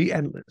is the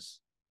endless,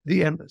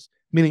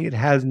 meaning it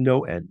has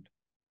no end.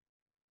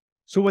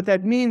 So what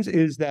that means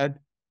is that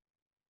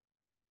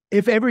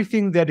if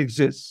everything that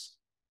exists,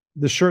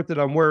 the shirt that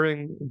I'm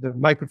wearing, the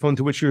microphone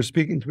to which we're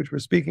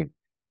speaking,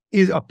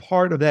 is a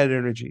part of that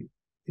energy,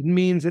 it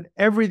means that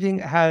everything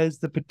has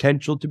the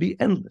potential to be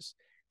endless.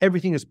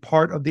 Everything is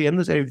part of the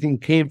endless. Everything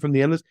came from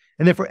the endless.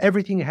 And therefore,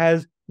 everything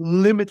has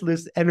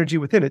limitless energy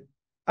within it.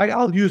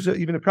 I'll use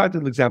even a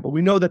practical example.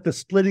 We know that the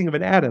splitting of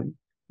an atom,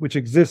 which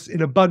exists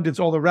in abundance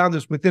all around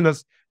us, within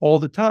us all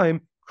the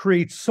time,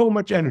 creates so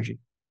much energy.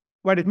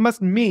 Right? It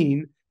must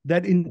mean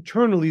that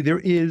internally there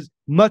is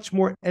much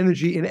more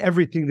energy in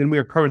everything than we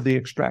are currently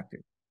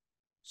extracting.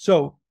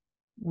 So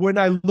when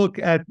I look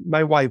at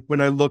my wife,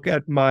 when I look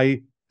at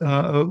my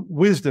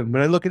wisdom,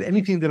 when I look at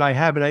anything that I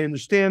have, and I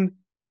understand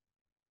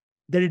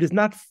that it is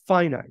not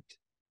finite,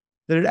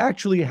 that it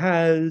actually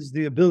has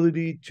the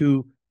ability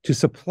to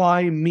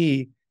supply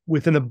me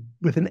with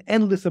an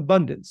endless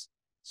abundance.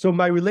 So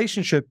my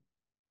relationship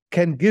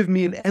can give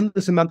me an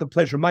endless amount of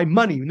pleasure. My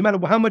money, no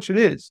matter how much it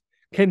is,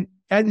 can,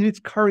 in its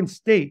current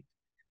state,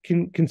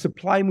 can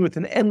supply me with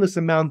an endless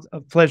amount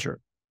of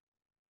pleasure.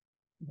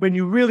 When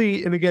you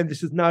really, and again,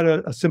 this is not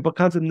a simple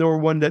concept, nor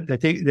one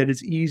that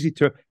is easy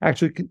to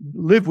actually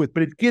live with,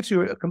 but it gives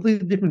you a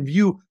completely different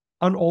view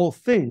on all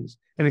things.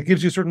 And it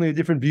gives you certainly a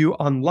different view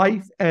on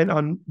life and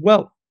on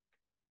wealth.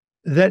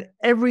 That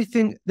every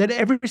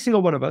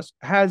single one of us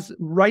has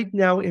right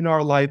now in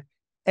our life,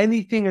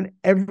 anything and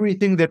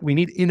everything that we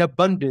need in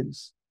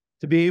abundance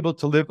to be able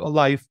to live a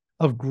life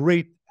of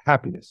great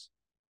happiness.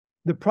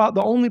 The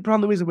only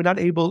problem is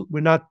that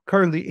we're not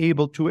currently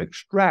able to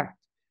extract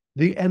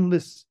the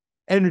endless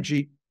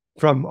energy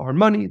from our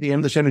money, the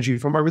endless energy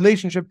from our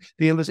relationship,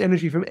 the endless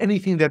energy from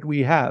anything that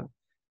we have.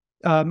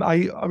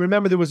 I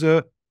remember there was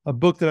a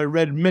book that I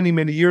read many,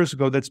 many years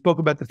ago that spoke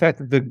about the fact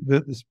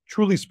that this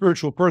truly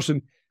spiritual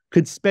person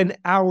could spend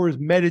hours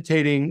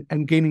meditating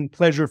and gaining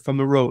pleasure from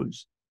the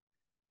rose.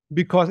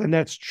 And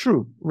that's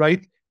true,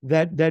 right?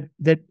 That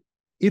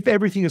if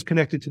everything is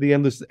connected to the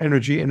endless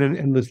energy and an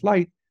endless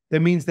light, that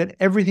means that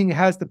everything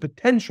has the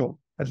potential,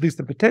 at least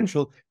the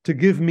potential, to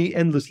give me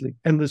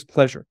endless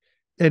pleasure.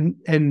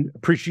 And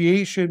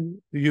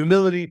appreciation, the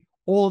humility,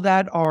 all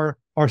that are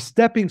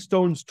stepping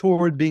stones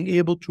toward being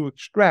able to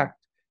extract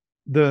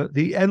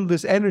the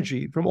endless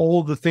energy from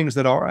all the things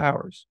that are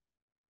ours.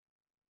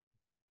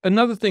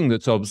 Another thing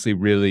that's obviously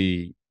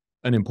really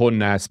an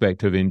important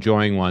aspect of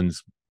enjoying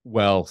one's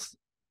wealth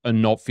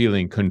and not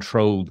feeling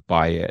controlled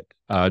by it,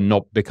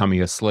 not becoming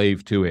a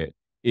slave to it,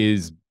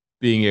 is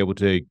being able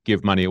to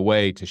give money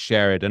away, to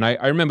share it. And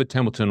I remember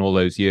Templeton all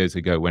those years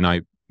ago when I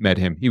met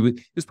him. He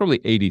was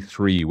probably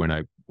 83 when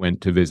I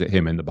went to visit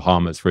him in the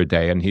Bahamas for a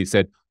day. And he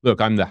said,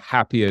 look, I'm the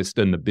happiest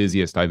and the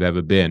busiest I've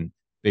ever been,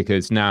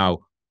 because now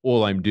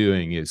all I'm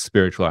doing is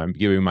spiritual. I'm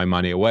giving my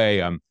money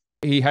away.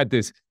 He had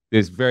this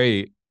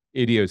very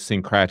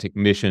idiosyncratic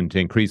mission to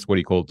increase what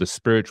he called the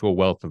spiritual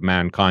wealth of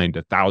mankind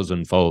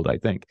 1,000-fold, I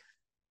think.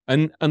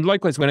 And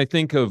likewise, when I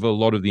think of a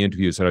lot of the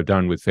interviews that I've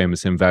done with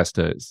famous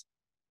investors,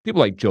 people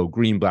like Joe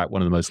Greenblatt,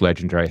 one of the most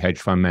legendary hedge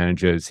fund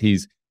managers, he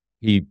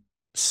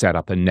set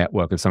up a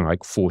network of something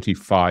like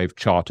 45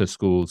 charter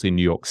schools in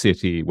New York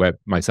City, where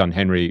my son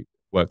Henry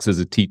works as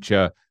a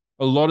teacher.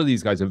 A lot of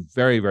these guys are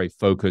very, very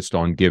focused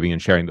on giving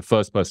and sharing. The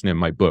first person in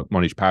my book,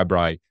 Monish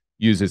Pabrai,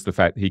 uses the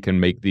fact that he can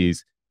make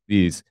these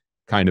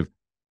kind of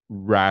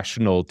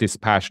rational,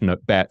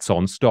 dispassionate bets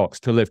on stocks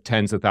to lift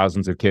tens of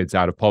thousands of kids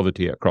out of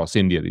poverty across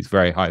India, these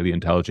very highly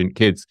intelligent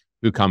kids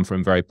who come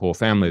from very poor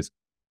families.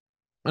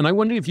 And I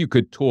wondered if you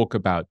could talk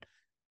about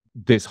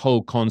this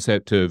whole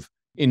concept of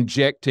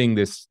injecting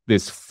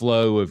this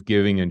flow of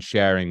giving and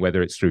sharing,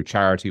 whether it's through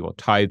charity or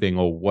tithing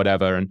or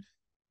whatever, and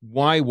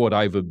why what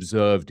I've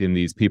observed in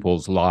these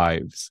people's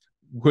lives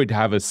would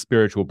have a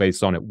spiritual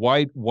base on it.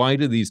 Why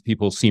do these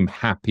people seem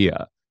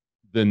happier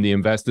than the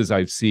investors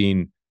I've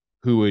seen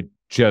who would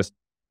just,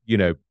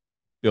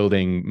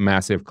 building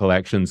massive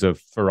collections of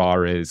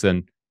Ferraris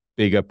and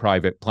bigger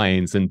private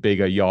planes and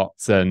bigger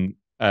yachts, and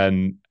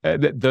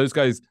those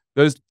guys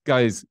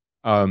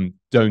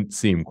don't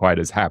seem quite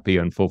as happy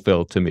and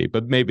fulfilled to me.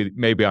 But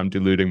maybe I'm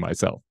deluding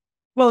myself.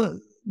 Well,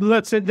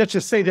 let's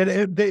just say that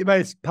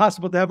it's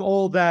possible to have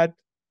all that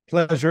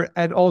pleasure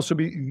and also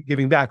be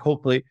giving back,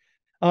 hopefully.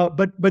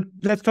 But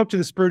let's talk to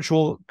the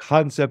spiritual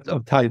concept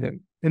of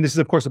tithing. And this is,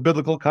 of course, a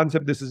biblical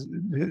concept. This is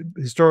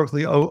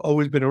historically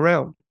always been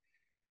around.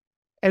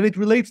 And it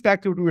relates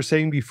back to what we were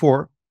saying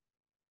before,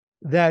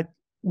 that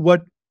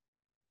what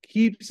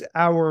keeps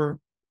our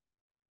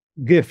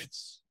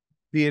gifts,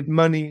 be it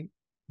money,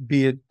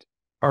 be it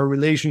our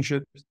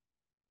relationships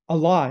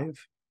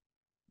alive,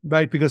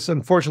 right? Because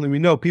unfortunately, we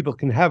know people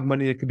can have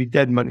money. It could be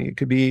dead money. It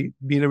could be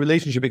in a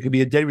relationship. It could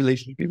be a dead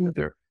relationship, even if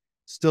they're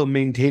still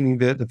maintaining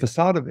the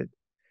facade of it.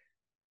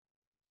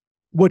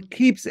 What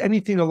keeps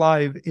anything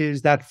alive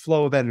is that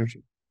flow of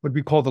energy, what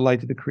we call the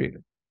light of the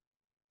Creator.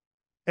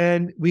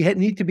 And we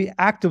need to be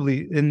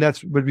actively, and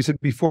that's what we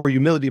said before,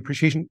 humility,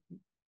 appreciation,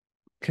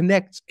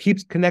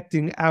 keeps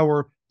connecting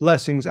our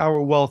blessings,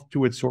 our wealth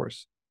to its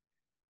source.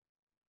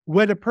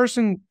 When a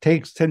person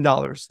takes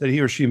 $10 that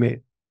he or she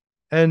made,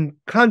 and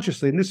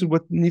consciously, and this is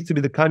what needs to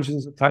be the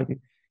consciousness of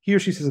tithing, he or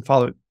she says the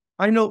following: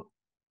 I know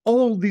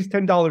all these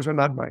 $10 are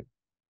not mine.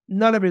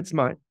 None of it's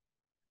mine.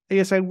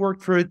 Yes, I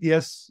worked for it.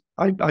 Yes,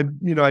 I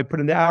put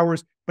in the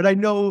hours, but I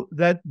know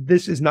that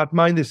this is not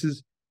mine. This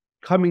is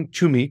coming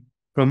to me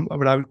from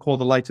what I would call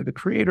the lights of the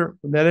Creator,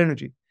 from that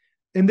energy.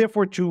 And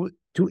therefore, to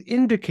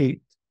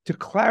indicate, to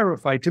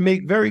clarify, to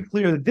make very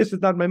clear that this is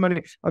not my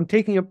money, I'm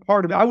taking a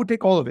part of it. I would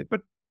take all of it,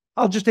 but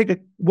I'll just take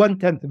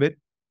 1/10 of it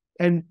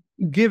and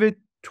give it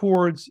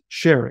towards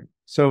sharing.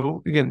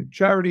 So again,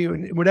 charity,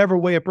 in whatever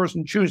way a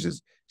person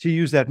chooses to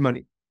use that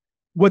money.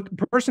 What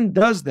the person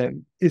does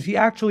then is he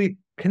actually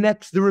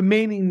connects the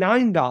remaining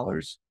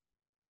 $9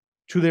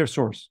 to their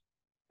source.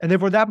 And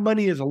therefore that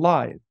money is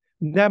alive.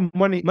 That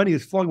money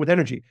is flowing with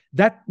energy.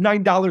 That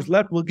 $9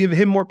 left will give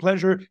him more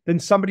pleasure than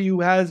somebody who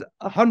has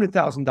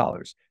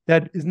 $100,000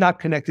 that is not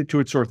connected to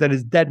its source, that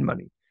is dead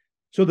money.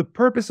 So the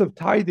purpose of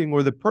tithing,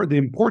 or the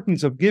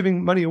importance of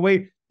giving money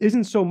away,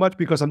 isn't so much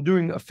because I'm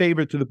doing a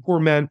favor to the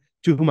poor man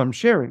to whom I'm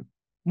sharing.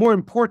 More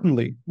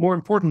importantly,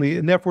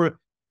 and therefore,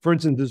 for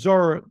instance, the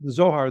Zohar,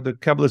 the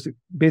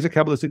basic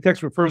Kabbalistic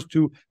text, refers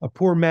to a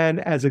poor man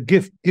as a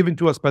gift given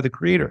to us by the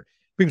Creator.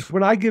 Because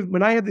when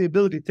I have the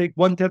ability to take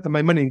 1/10 of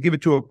my money and give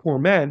it to a poor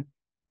man,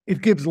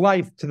 it gives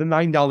life to the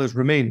 $9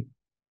 remaining.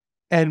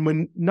 And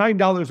when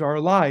 $9 are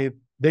alive,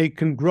 they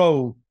can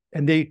grow,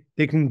 and they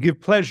can give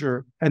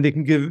pleasure, and they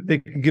can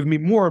give me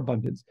more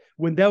abundance.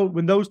 When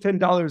those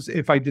 $10,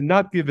 if I did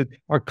not give it,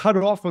 are cut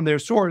off from their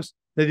source,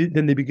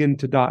 then they begin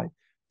to die.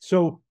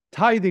 So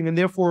tithing, and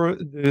therefore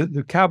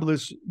the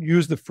Kabbalists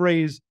use the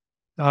phrase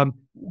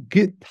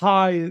get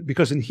tithe,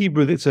 because in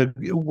Hebrew it's a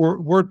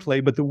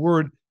wordplay, but the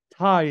word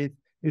tithe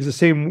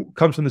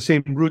comes from the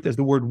same root as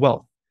the word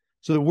wealth.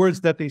 So the words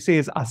that they say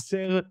is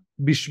aser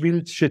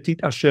bishvil shetit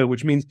asher,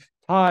 which means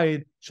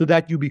tithe so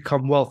that you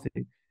become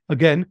wealthy.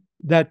 Again,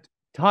 that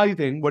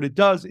tithing, what it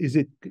does is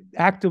it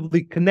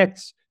actively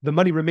connects the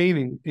money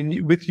remaining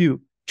with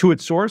you to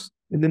its source,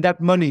 and then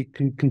that money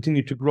can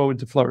continue to grow and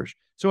to flourish.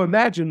 So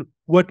imagine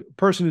what a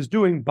person is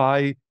doing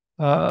by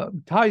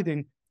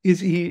tithing. Is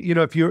he,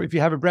 if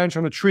you have a branch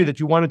on a tree that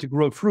you wanted to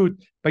grow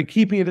fruit, by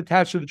keeping it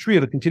attached to the tree,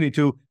 it'll continue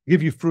to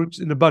give you fruits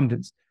in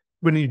abundance.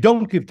 When you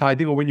don't give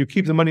tithing, or when you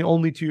keep the money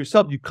only to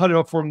yourself, you cut it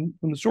off from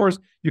the source,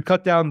 you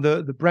cut down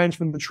the branch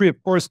from the tree,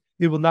 of course,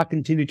 it will not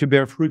continue to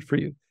bear fruit for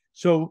you.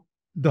 So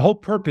the whole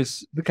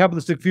purpose, the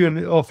Kabbalistic view,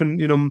 and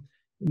often,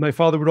 my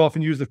father would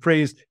often use the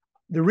phrase,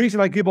 the reason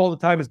I give all the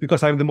time is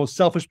because I'm the most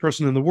selfish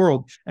person in the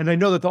world. And I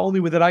know that the only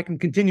way that I can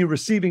continue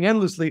receiving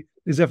endlessly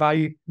is if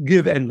I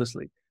give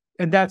endlessly.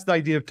 And that's the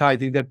idea of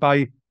tithing, that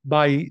by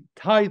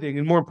tithing,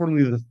 and more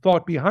importantly, the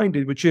thought behind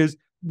it, which is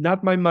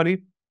not my money,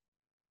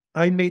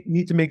 I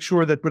need to make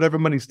sure that whatever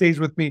money stays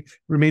with me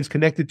remains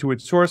connected to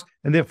its source.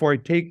 And therefore, I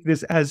take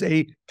this as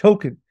a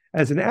token,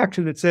 as an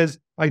action that says,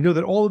 I know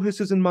that all of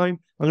this isn't mine.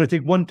 I'm going to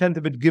take 1/10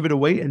 of it, give it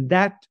away. And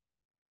that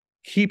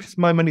keeps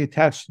my money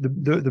attached to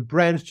the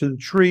branch, to the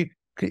tree,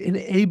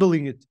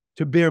 enabling it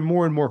to bear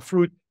more and more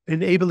fruit,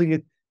 enabling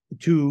it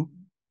to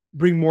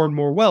bring more and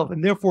more wealth.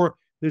 And therefore,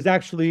 there's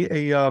actually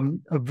a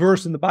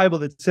verse in the Bible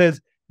that says,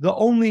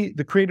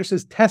 the Creator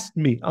says, test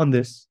me on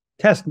this,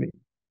 test me.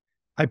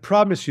 I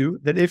promise you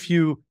that if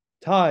you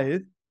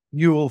tithe,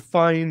 you will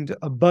find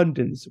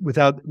abundance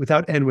without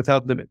end,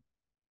 without limit.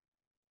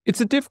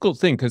 It's a difficult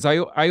thing, because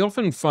I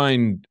often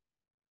find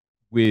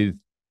with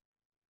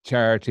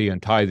charity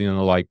and tithing and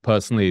the like,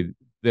 personally,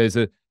 there's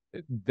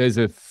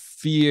a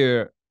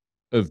fear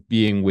of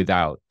being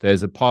without.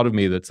 There's a part of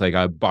me that's like,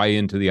 I buy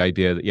into the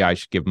idea that, I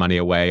should give money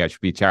away, I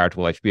should be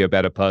charitable, I should be a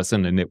better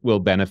person, and it will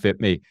benefit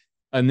me.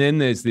 And then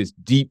there's this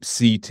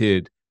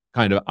deep-seated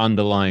kind of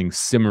underlying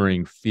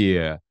simmering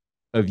fear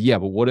of, but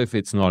what if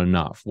it's not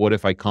enough? What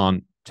if I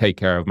can't take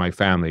care of my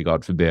family,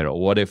 God forbid? Or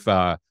what if,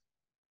 and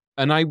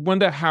I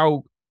wonder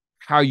how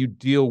you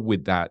deal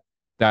with that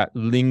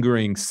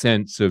lingering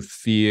sense of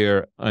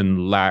fear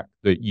and lack,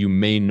 that you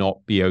may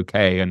not be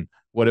okay. And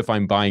what if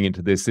I'm buying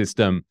into this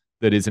system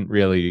that isn't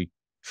really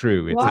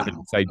true?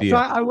 It's idea. So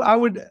I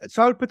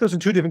would put those in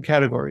two different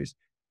categories.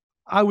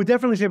 I would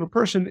definitely say if a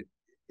person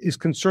is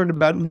concerned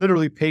about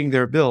literally paying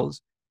their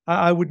bills,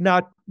 I would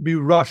not be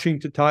rushing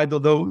to tithe,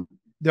 although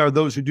there are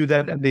those who do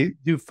that and they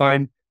do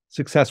find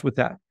success with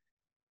that.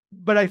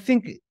 But I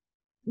think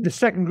the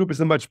second group is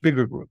a much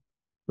bigger group,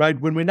 right?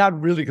 When we're not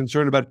really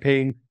concerned about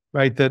paying,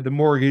 right, the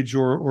mortgage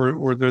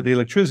or the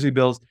electricity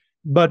bills,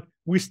 but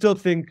we still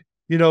think,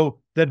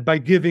 that by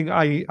giving,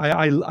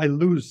 I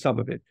lose some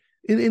of it.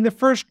 in the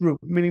first group,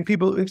 meaning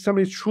people, if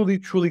somebody's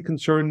truly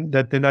concerned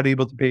that they're not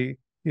able to pay,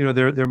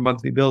 their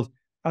monthly bills,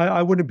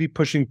 I wouldn't be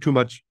pushing too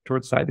much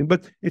towards tithing.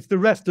 But it's the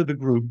rest of the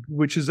group,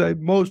 which is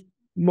most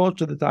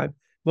of the time,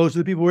 most of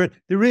the people where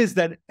there is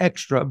that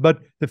extra. But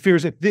the fear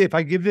is if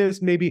I give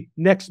this maybe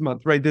next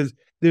month, right?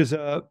 There's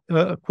a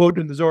quote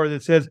in the Zohar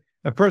that says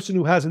a person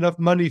who has enough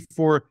money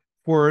for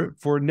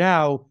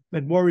now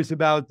and worries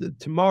about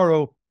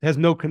tomorrow has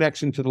no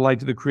connection to the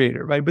light of the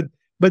Creator, right?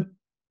 But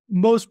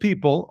most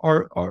people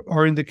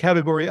are in the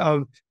category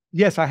of,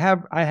 yes, I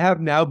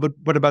have now, but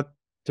what about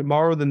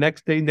tomorrow, the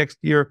next day, next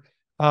year?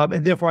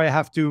 And therefore I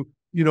have to,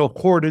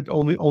 hoard it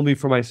only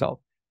for myself.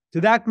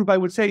 To that group, I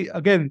would say,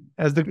 again,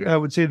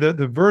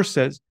 the verse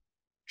says,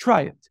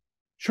 try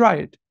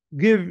it.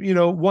 Give,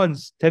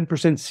 once,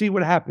 10%, see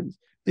what happens.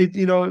 It,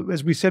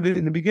 as we said it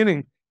in the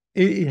beginning,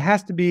 it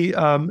has to be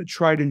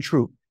tried and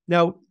true.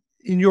 Now,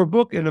 in your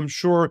book, and I'm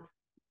sure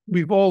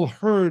we've all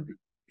heard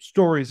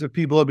stories of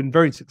people who have been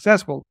very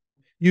successful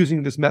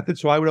using this method.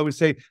 So I would always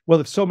say, well,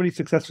 if so many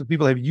successful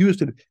people have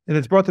used it and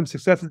it's brought them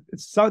success,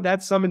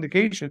 that's some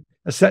indication,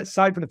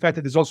 aside from the fact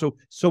that there's also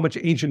so much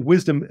ancient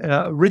wisdom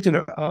written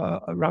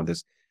around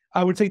this.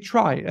 I would say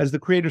try, as the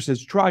Creator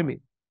says, try me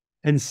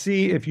and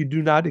see if you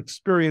do not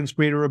experience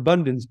greater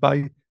abundance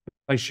by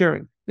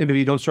sharing. And maybe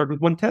you don't start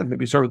with 1/10,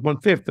 maybe you start with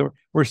 1/5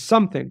 or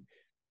something.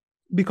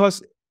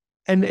 Because,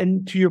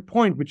 and to your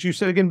point, which you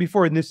said again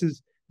before, and this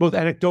is both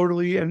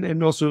anecdotally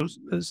and also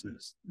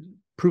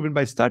proven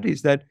by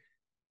studies, that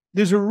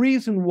there's a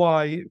reason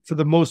why, for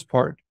the most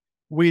part,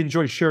 we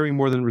enjoy sharing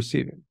more than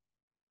receiving.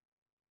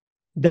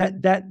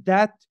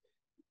 That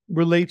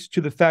relates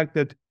to the fact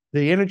that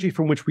the energy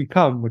from which we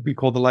come, what we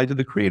call the light of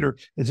the Creator,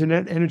 is an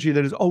energy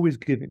that is always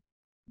giving,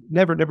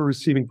 never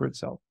receiving for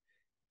itself.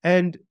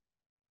 And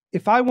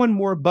if I want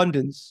more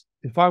abundance,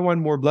 if I want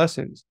more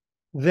blessings,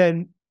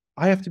 then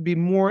I have to be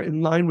more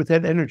in line with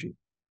that energy.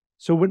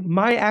 So when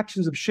my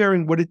actions of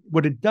sharing, what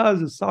it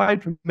does,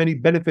 aside from any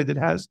benefit it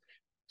has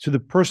to the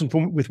person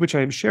with which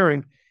I am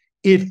sharing,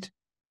 it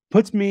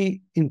puts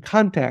me in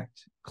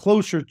contact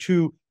closer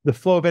to the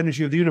flow of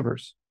energy of the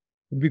universe,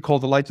 what we call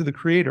the light of the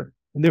Creator,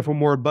 and therefore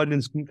more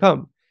abundance can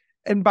come.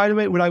 And by the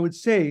way, what I would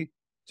say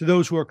to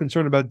those who are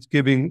concerned about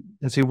giving,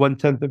 let's say,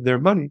 1/10 of their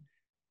money,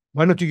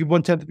 why don't you give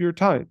 1/10 of your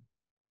time?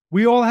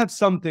 We all have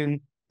something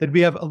that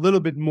we have a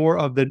little bit more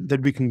of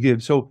that we can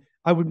give. So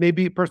I would,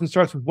 maybe a person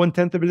starts with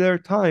 1/10 of their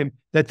time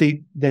that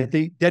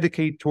they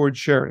dedicate towards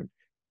sharing.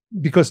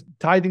 Because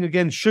tithing,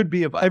 again, should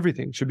be of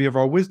everything, should be of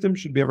our wisdom,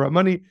 should be of our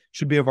money,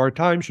 should be of our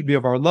time, should be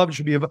of our love,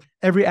 should be of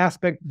every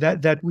aspect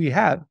that we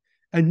have.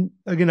 And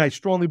again, I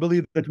strongly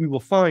believe that we will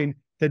find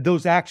that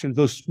those actions,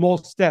 those small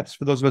steps,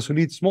 for those of us who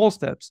need small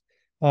steps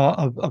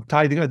of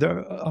tithing,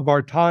 of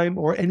our time,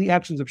 or any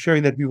actions of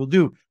sharing that we will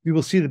do, we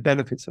will see the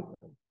benefits of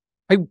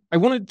them. I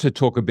wanted to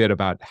talk a bit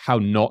about how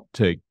not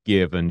to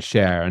give and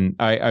share. And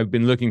I've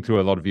been looking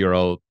through a lot of your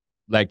old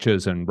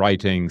lectures and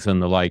writings and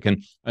the like.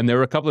 And there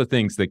are a couple of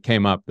things that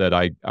came up that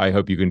I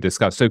hope you can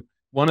discuss. So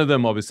one of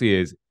them obviously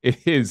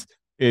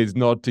is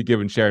not to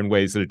give and share in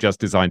ways that are just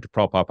designed to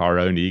prop up our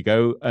own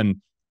ego. And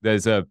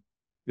there's a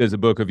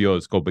book of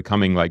yours called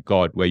Becoming Like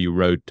God, where you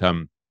wrote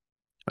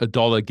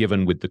 $1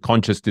 given with the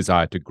conscious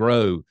desire to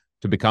grow,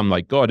 to become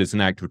like God, is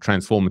an act of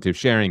transformative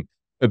sharing.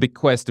 A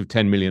bequest of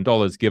 $10 million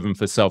given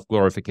for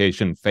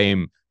self-glorification,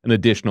 fame, and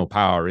additional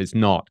power is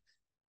not.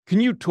 Can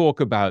you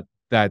talk about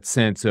that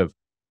sense of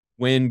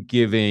when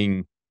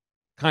giving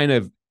kind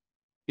of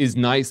is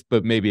nice,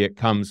 but maybe it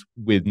comes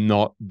with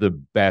not the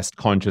best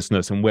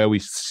consciousness, and where we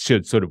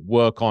should sort of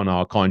work on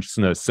our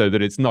consciousness so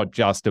that it's not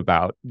just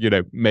about,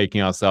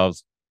 making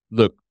ourselves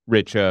look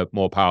richer,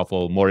 more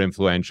powerful, more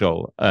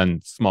influential,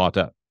 and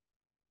smarter?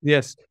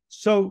 Yes.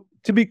 So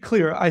to be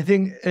clear, I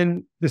think,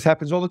 and this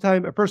happens all the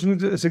time, a person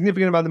who's a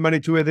significant amount of money,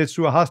 to whether it's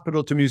through a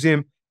hospital, to a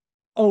museum,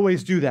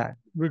 always do that,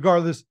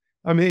 regardless.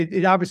 I mean,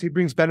 it obviously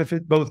brings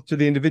benefit both to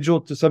the individual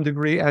to some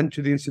degree and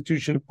to the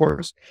institution, of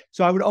course.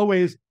 So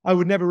I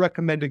would never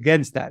recommend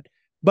against that.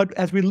 But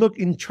as we look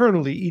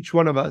internally, each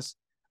one of us,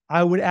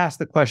 I would ask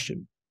the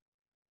question,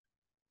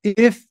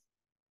 if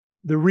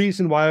the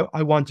reason why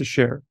I want to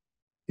share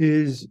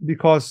is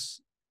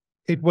because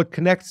what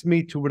connects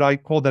me to what I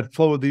call that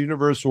flow of the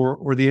universe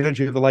or the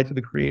energy of the light of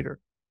the Creator,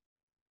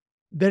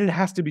 then it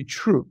has to be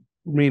true.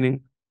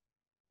 Meaning,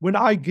 when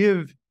I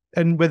give,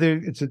 and whether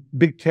it's a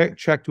big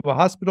check to a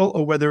hospital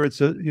or whether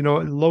it's a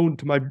loan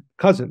to my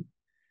cousin,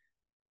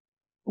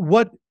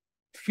 what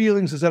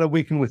feelings does that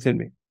awaken within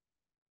me?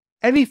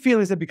 Any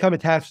feelings that become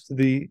attached to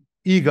the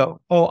ego,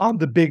 oh, I'm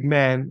the big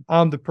man,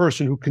 I'm the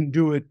person who can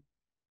do it,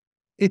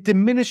 it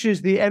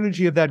diminishes the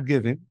energy of that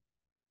giving,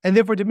 and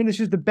therefore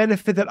diminishes the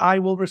benefit that I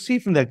will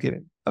receive from that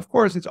giving. Of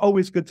course, it's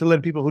always good to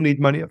lend people who need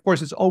money. Of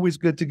course, it's always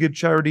good to give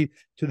charity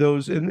to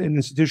those in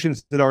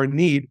institutions that are in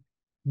need.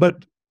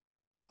 But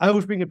I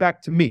always bring it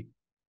back to me.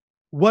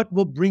 What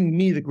will bring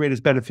me the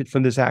greatest benefit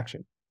from this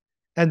action?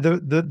 And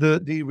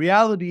the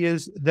reality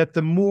is that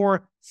the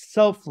more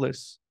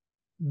selfless,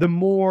 the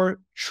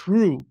more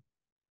true,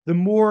 the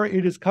more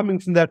it is coming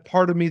from that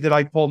part of me that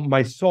I call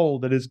my soul,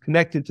 that is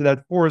connected to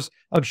that force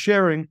of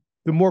sharing,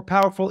 the more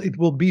powerful it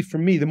will be for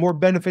me, the more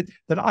benefit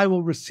that I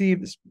will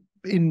receive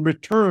in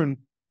return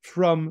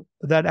from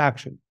that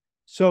action.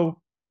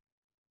 So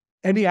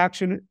any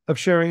action of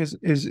sharing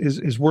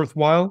is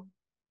worthwhile.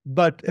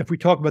 But if we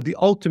talk about the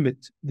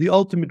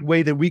ultimate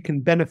way that we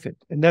can benefit,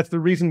 and that's the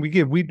reason we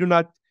give. We do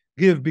not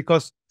give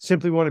because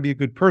simply we want to be a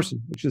good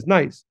person, which is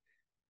nice.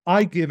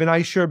 I give and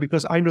I share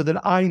because I know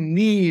that I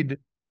need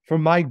for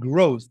my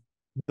growth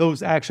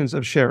those actions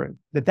of sharing,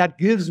 that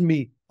gives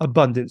me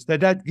abundance,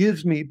 that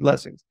gives me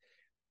blessings.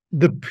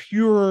 The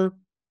purer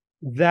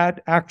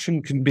that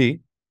action can be,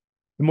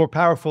 the more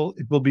powerful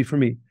it will be for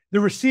me. The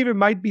receiver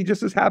might be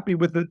just as happy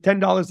with the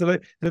 $10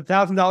 the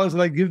 $1,000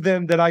 that I give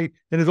them, that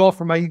is all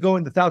for my ego,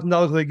 and the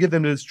 $1,000 that I give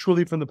them that is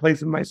truly from the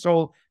place of my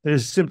soul, that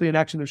is simply an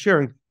action of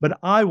sharing, but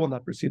I will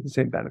not receive the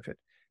same benefit.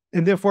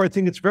 And therefore, I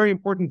think it's very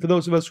important for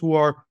those of us who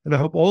are, and I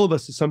hope all of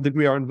us to some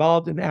degree are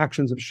involved in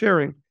actions of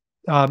sharing,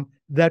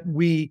 that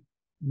we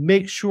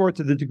make sure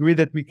to the degree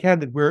that we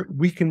can, that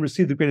we can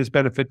receive the greatest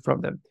benefit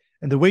from them.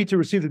 And the way to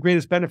receive the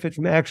greatest benefit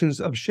from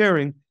actions of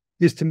sharing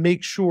is to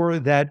make sure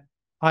that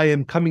I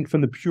am coming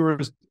from the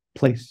purest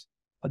place,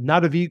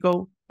 not of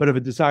ego, but of a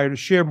desire to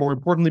share, more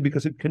importantly,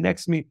 because it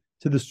connects me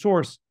to the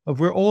source of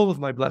where all of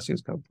my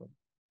blessings come from.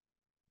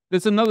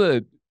 There's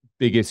another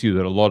big issue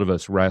that a lot of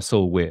us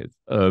wrestle with,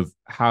 of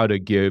how to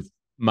give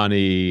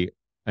money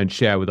and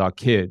share with our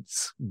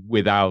kids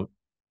without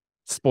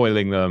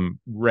spoiling them,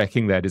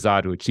 wrecking their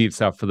desire to achieve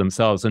stuff for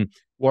themselves. And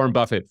Warren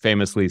Buffett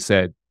famously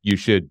said, you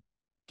should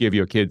give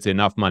your kids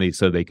enough money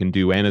so they can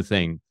do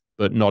anything,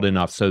 but not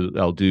enough so that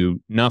they'll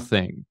do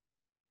nothing.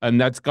 And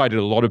that's guided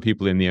a lot of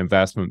people in the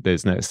investment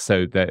business.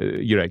 So that,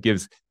 you know,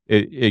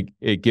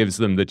 it gives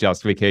them the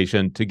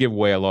justification to give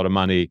away a lot of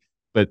money,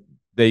 but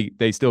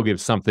they still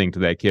give something to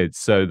their kids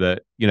so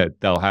that, you know,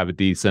 they'll have a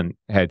decent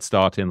head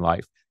start in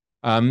life.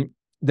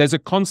 There's a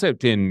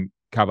concept in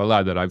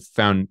Kabbalah that I've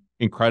found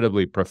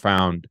incredibly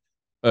profound,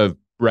 of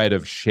bread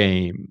of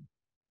shame.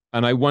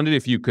 And I wondered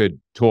if you could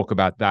talk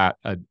about that,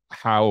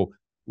 how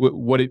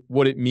what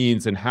it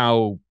means, and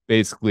how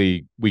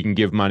basically we can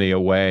give money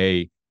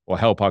away or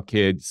help our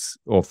kids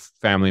or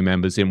family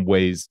members in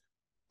ways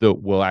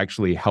that will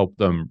actually help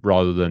them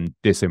rather than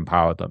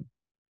disempower them.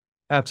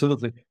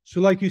 Absolutely.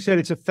 So like you said,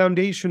 it's a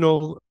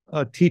foundational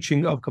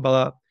teaching of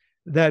Kabbalah,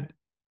 that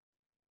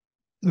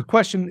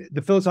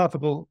the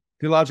philosophical,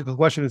 theological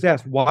question is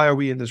asked, why are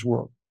we in this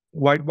world?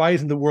 Why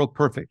isn't the world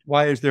perfect?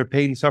 Why is there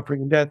pain,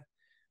 suffering, and death?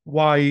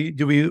 Why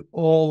do we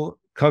all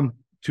come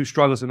to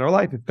struggles in our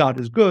life? If God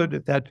is good,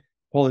 if that,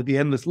 call it the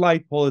endless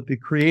light, call it the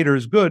creator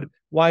is good,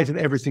 why isn't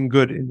everything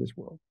good in this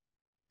world?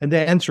 And the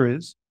answer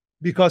is,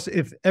 because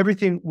if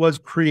everything was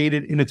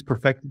created in its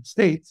perfected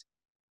state,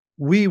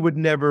 we would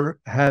never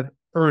have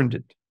earned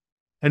it.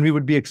 And we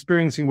would be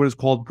experiencing what is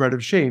called bread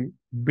of shame,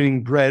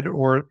 being bread,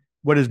 or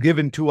what is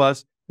given to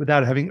us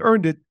without having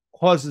earned it,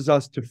 causes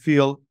us to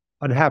feel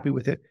unhappy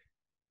with it.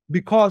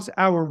 Because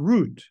our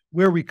root,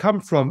 where we come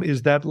from,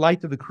 is that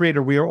light of the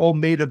creator. We are all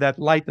made of that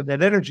light, of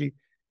that energy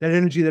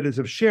that is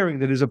of sharing,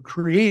 that is of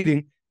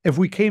creating. If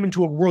we came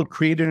into a world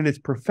created in its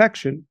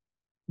perfection,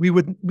 we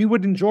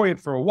would enjoy it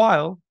for a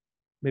while,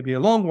 maybe a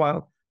long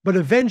while, but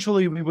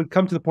eventually we would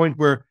come to the point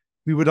where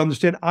we would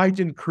understand, I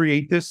didn't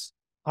create this,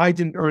 I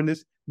didn't earn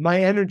this.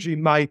 My energy,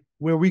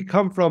 where we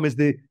come from is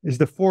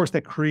the force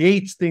that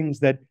creates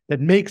things, that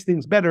makes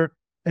things better,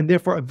 and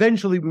therefore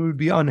eventually we would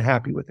be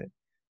unhappy with it.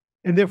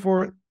 And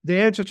therefore, the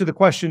answer to the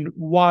question,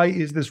 why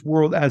is this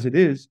world as it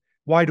is?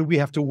 Why do we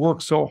have to work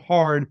so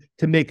hard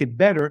to make it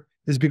better?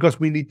 Is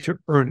because we need to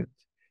earn it.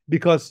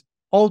 Because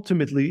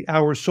ultimately,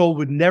 our soul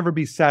would never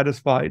be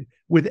satisfied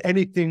with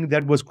anything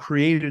that was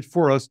created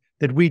for us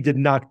that we did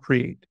not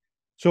create.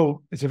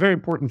 So it's a very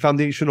important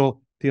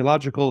foundational,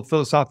 theological,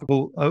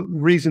 philosophical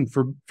reason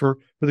for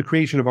the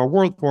creation of our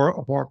world,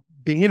 for our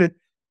being in it.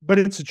 But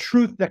it's a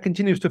truth that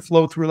continues to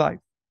flow through life.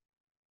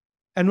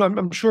 And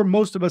I'm sure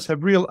most of us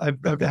have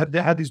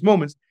had these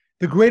moments.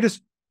 The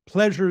greatest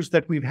pleasures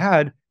that we've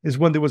had is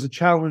when there was a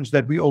challenge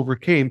that we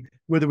overcame,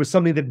 where there was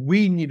something that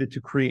we needed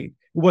to create.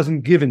 It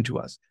wasn't given to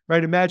us,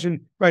 right?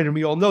 Imagine, right, and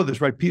we all know this,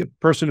 right? A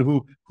person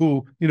who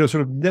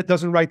sort of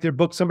doesn't write their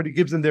book, somebody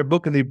gives them their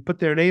book and they put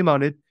their name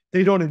on it.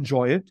 They don't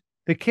enjoy it.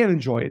 They can't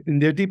enjoy it.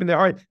 And they're deep in their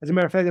heart. As a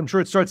matter of fact, I'm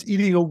sure it starts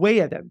eating away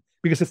at them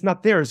because it's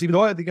not theirs. Even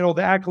though they get all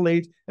the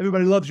accolades,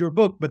 everybody loves your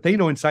book, but they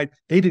know inside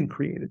they didn't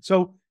create it.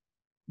 So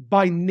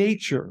by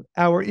nature,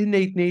 our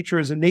innate nature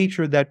is a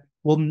nature that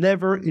will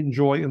never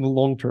enjoy in the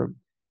long term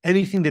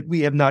anything that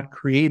we have not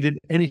created,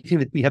 anything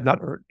that we have not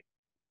earned.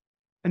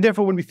 And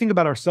therefore, when we think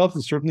about ourselves,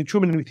 it's certainly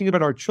true. And when we think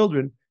about our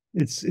children,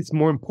 it's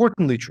more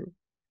importantly true.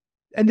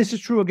 And this is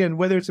true, again,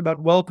 whether it's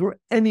about wealth or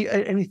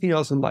anything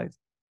else in life.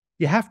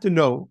 You have to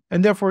know.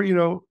 And therefore,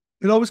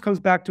 it always comes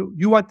back to,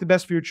 you want the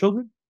best for your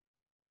children?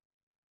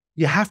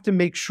 You have to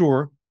make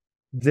sure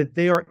that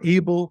they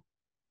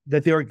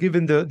are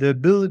given the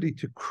ability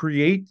to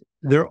create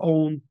their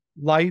own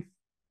life,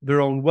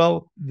 their own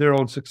wealth, their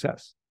own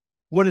success.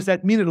 What does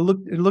that mean? It'll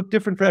look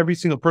different for every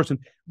single person.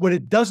 What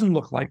it doesn't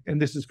look like,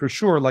 and this is for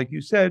sure, like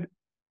you said,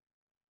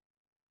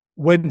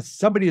 when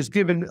somebody is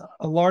given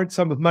a large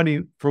sum of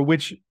money for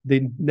which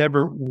they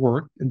never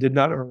worked and did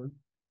not earn,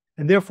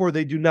 and therefore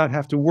they do not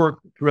have to work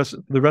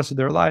the rest of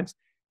their lives,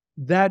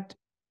 that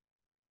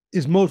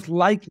is most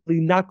likely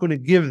not going to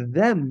give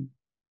them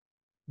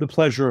the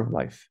pleasure of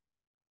life.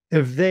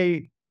 If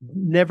they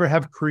never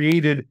have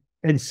created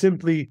and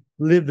simply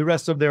live the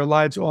rest of their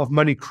lives off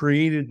money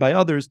created by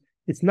others,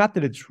 it's not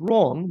that it's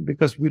wrong,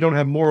 because we don't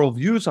have moral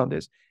views on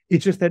this.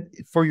 It's just that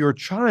for your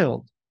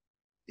child,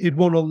 it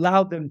won't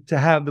allow them to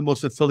have the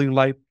most fulfilling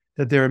life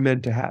that they're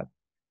meant to have.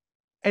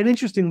 And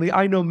interestingly,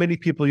 I know many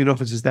people, for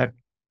instance, that,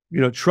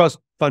 trust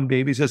fund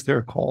babies, as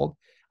they're called.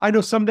 I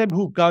know some of them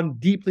who've gone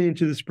deeply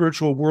into the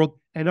spiritual world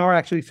and are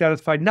actually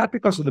satisfied, not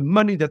because of the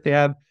money that they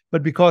have,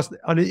 but because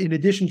in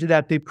addition to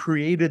that, they've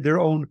created their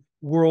own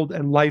world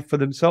and life for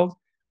themselves.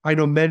 I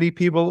know many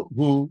people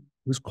who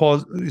has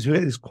caused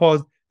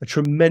a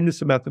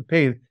tremendous amount of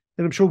pain.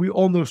 And I'm sure we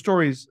all know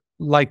stories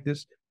like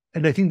this.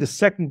 And I think the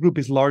second group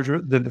is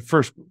larger than the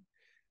first group.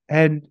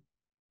 And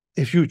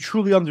if you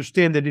truly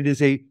understand that it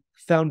is a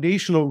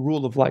foundational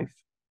rule of life,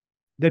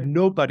 that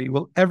nobody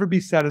will ever be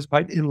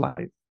satisfied in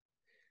life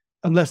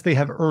unless they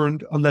have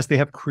earned, unless they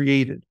have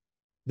created,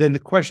 then the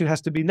question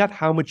has to be not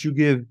how much you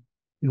give,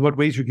 in what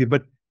ways you give,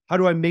 but how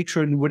do I make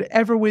sure in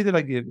whatever way that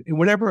I give, in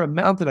whatever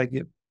amount that I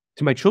give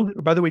to my children,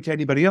 or by the way, to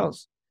anybody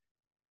else,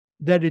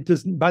 that it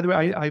doesn't. By the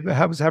way,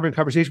 I was having a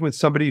conversation with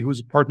somebody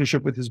who's a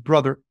partnership with his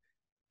brother,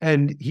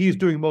 and he's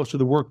doing most of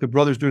the work. The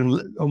brother's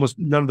doing almost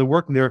none of the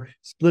work, and they're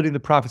splitting the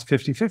profits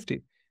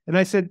 50-50. And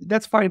I said,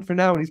 that's fine for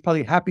now, and he's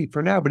probably happy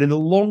for now, but in the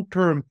long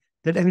term,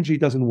 that energy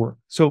doesn't work.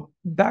 So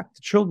back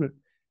to children.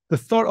 The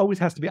thought always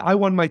has to be, I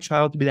want my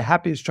child to be the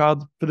happiest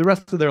child for the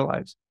rest of their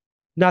lives,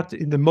 not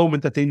in the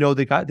moment that they know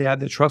they have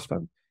their trust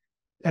fund.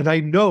 And I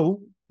know,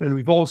 and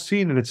we've all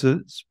seen, and it's a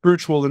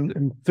spiritual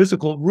and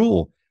physical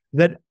rule,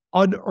 that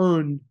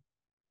unearned,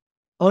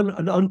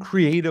 an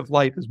uncreative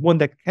life is one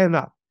that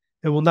cannot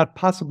and will not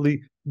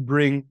possibly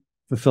bring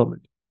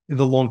fulfillment in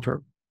the long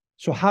term.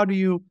 So how do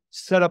you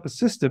set up a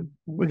system,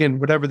 again,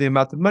 whatever the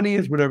amount of money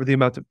is, whatever the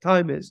amount of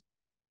time is,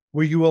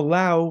 where you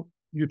allow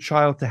your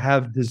child to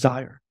have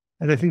desire?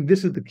 And I think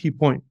this is the key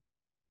point.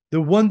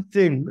 The one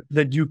thing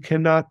that you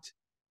cannot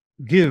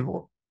give,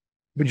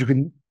 but you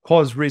can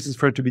cause reasons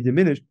for it to be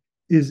diminished,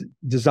 is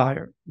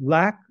desire.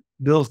 Lack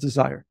builds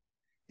desire.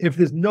 If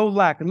there's no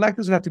lack, and lack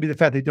doesn't have to be the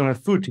fact they don't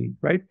have food to eat,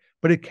 right?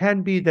 But it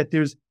can be that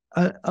there's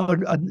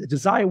a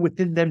desire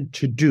within them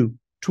to do,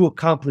 to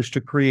accomplish,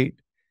 to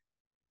create.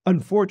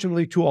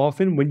 Unfortunately, too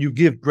often, when you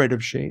give bread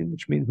of shame,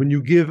 which means when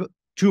you give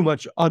too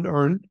much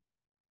unearned,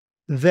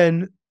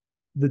 then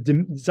the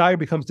desire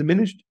becomes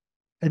diminished.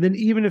 And then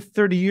even if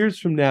 30 years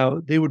from now,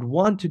 they would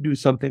want to do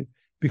something,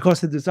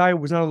 because the desire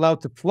was not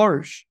allowed to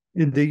flourish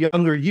in the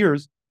younger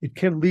years, it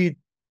can lead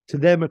to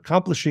them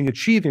accomplishing,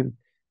 achieving,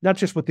 not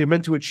just what they're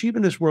meant to achieve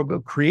in this world,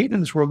 but create in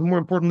this world, and more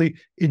importantly,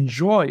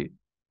 enjoy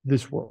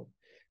this world.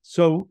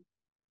 So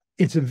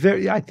it's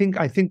I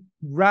think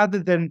rather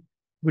than,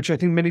 which I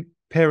think many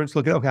parents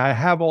look at, okay, I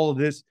have all of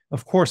this,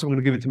 of course I'm going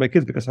to give it to my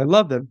kids because I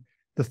love them.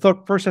 The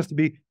thought first has to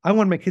be, I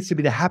want my kids to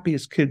be the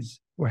happiest kids,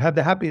 or have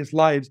the happiest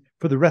lives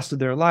for the rest of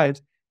their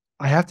lives.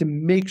 I have to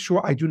make sure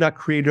I do not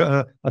create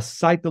a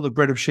cycle of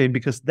bread of shame,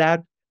 because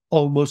that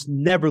almost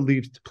never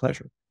leads to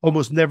pleasure,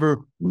 almost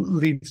never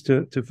leads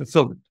to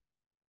fulfillment.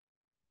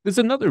 There's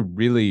another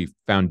really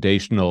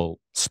foundational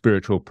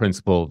spiritual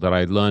principle that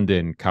I learned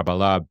in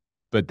Kabbalah,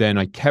 but then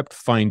I kept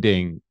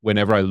finding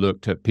whenever I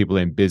looked at people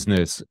in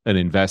business and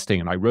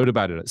investing, and I wrote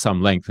about it at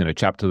some length in a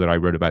chapter that I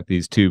wrote about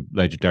these two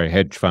legendary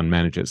hedge fund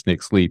managers,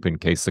 Nick Sleep and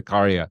Case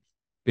Zakaria,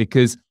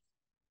 because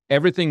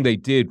everything they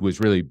did was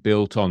really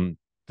built on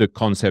the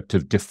concept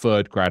of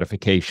deferred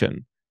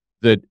gratification,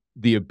 that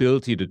the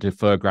ability to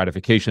defer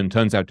gratification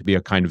turns out to be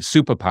a kind of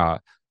superpower.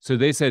 So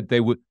they said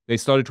they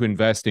started to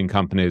invest in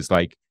companies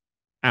like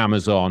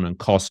Amazon and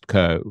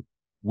Costco,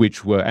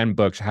 and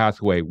Berkshire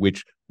Hathaway,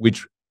 which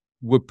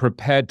were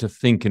prepared to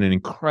think in an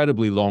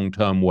incredibly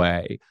long-term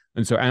way.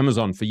 And so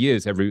Amazon, for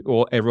years,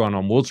 everyone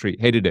on Wall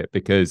Street hated it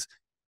because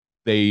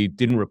they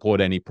didn't report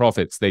any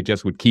profits. They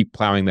just would keep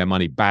plowing their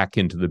money back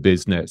into the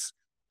business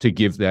to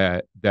give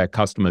their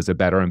customers a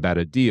better and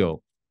better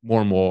deal,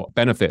 more and more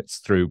benefits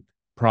through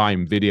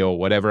Prime Video or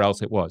whatever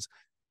else it was.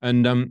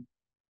 And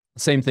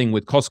same thing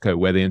with Costco,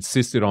 where they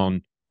insisted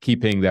on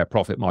keeping their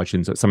profit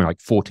margins at something like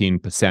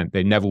 14%.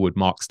 They never would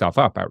mark stuff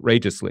up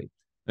outrageously.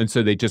 And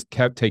so they just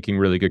kept taking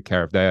really good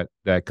care of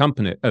their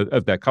company,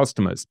 of their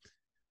customers.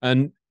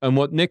 And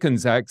what Nick and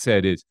Zach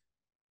said is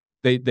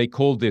they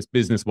called this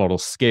business model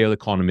scale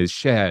economies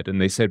shared.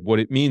 And they said what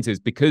it means is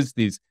because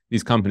these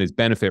companies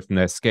benefit from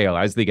their scale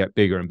as they get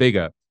bigger and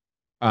bigger,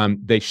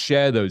 they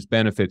share those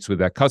benefits with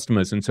their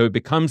customers. And so it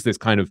becomes this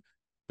kind of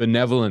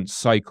benevolent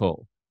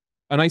cycle.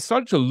 And I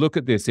started to look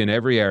at this in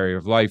every area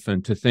of life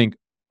and to think,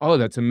 oh,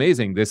 that's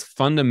amazing. This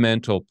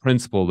fundamental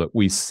principle that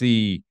we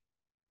see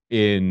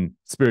in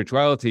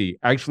spirituality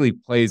actually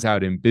plays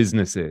out in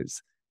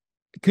businesses.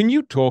 can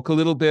you talk a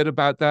little bit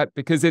about that?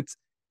 Because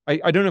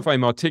I don't know if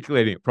I'm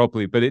articulating it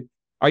properly, but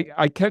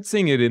I kept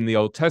seeing it in the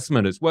Old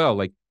Testament as well.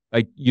 Like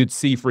you'd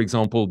see, for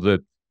example,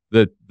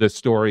 the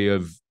story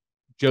of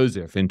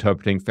Joseph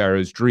interpreting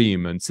Pharaoh's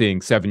dream and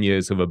seeing 7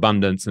 years of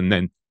abundance and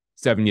then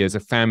 7 years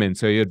of famine.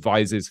 So he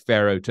advises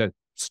Pharaoh to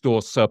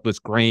store surplus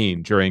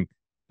grain during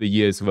the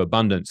years of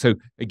abundance. So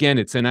again,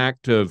 it's an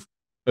act of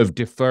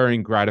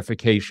deferring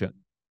gratification.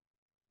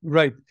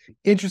 Right.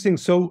 Interesting.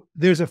 So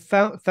there's a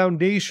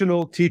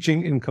foundational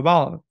teaching in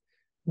Kabbalah,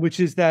 which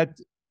is that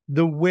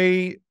the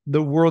way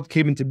the world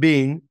came into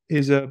being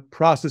is a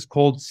process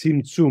called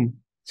tzimtzum.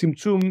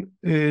 Tzimtzum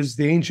is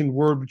the ancient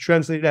word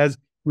translated as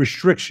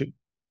restriction,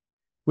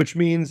 which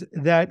means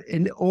that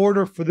in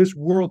order for this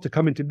world to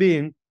come into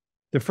being,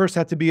 there first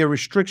had to be a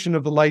restriction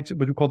of the light,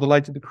 what we call the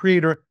light of the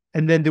Creator,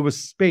 and then there was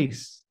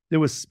space. There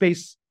was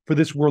space for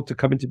this world to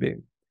come into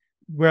being.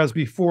 Whereas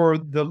before,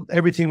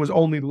 everything was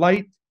only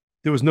light,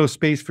 there was no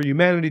space for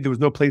humanity, there was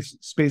no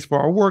space for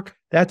our work.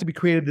 That had to be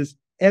created, this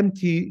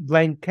empty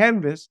blank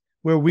canvas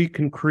where we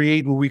can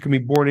create, where we can be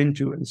born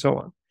into, and so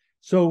on.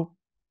 So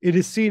it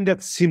is seen that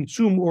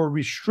tzimtzum, or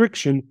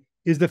restriction,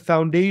 is the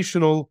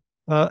foundational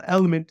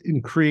element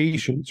in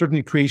creation,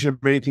 certainly creation of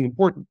anything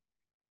important.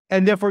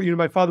 And therefore,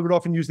 my father would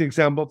often use the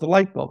example of the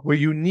light bulb, where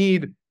you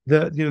need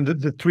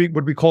the three,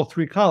 what we call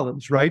three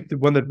columns, right? The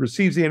one that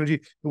receives the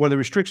energy, the one that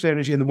restricts the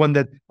energy, and the one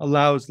that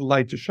allows the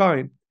light to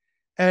shine.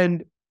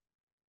 And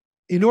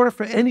in order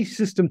for any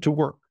system to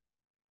work,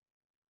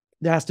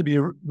 there has to be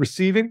a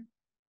receiving,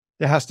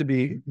 there has to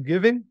be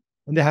giving,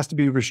 and there has to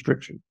be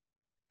restriction.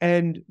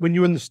 And when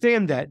you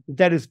understand that,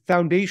 that is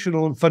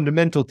foundational and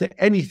fundamental to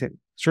anything,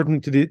 certainly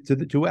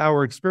to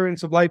our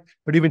experience of life,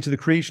 but even to the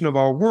creation of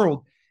our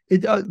world,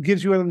 it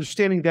gives you an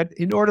understanding that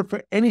in order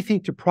for anything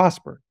to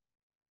prosper,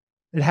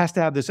 it has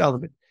to have this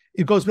element.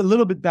 It goes a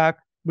little bit back,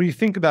 when you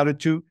think about it,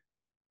 to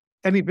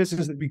any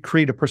business that we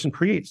create, a person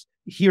creates.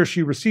 He or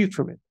she receives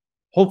from it.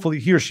 Hopefully,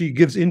 he or she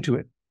gives into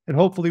it. And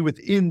hopefully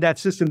within that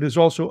system, there's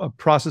also a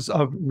process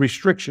of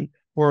restriction,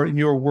 or in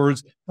your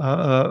words,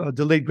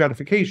 delayed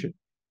gratification.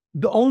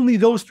 Only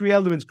those three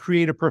elements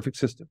create a perfect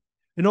system.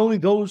 And only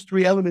those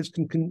three elements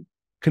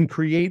can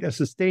create a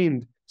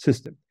sustained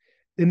system.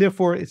 And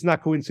therefore, it's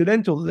not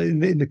coincidental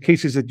in the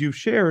cases that you've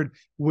shared,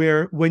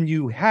 where when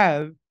you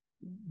have,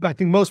 I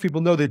think most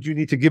people know that you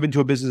need to give into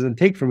a business and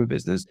take from a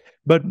business,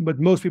 but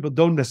most people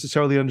don't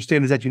necessarily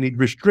understand is that you need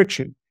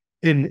restriction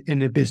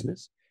in a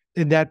business,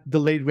 in that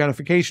delayed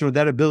gratification, or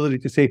that ability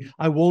to say,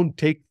 I won't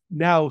take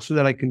now so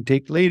that I can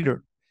take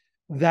later.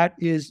 That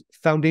is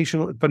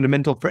foundational and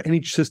fundamental for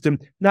any system.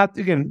 Not,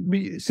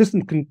 again,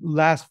 system can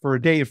last for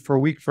a day, for a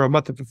week, for a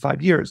month, or for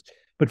 5 years,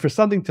 but for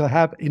something to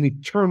have an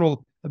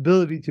eternal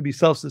ability to be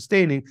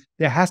self-sustaining,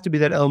 there has to be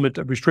that element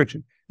of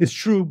restriction. It's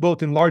true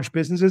both in large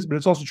businesses, but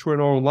it's also true in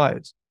our own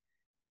lives.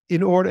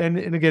 In order,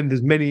 and again,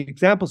 there's many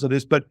examples of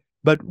this, but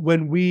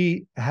when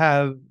we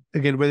have,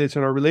 again, whether it's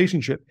in our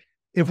relationship,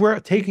 if we're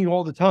taking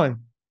all the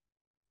time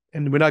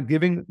and we're not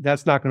giving,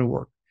 that's not going to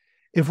work.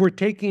 If we're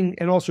taking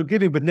and also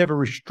giving, but never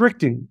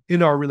restricting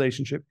in our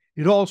relationship,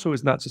 it also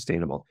is not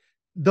sustainable.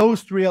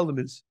 Those three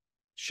elements,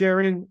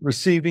 sharing,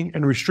 receiving,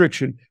 and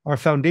restriction, are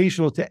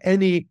foundational to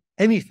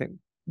anything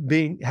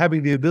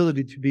having the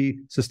ability to be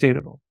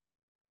sustainable.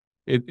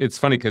 It's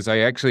funny because I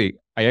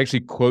actually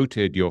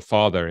quoted your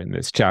father in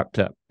this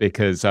chapter,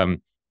 because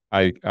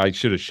I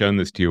should have shown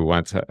this to you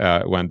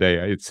one day.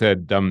 It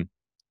said,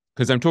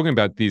 because I'm talking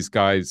about these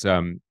guys,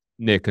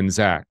 Nick and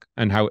Zach,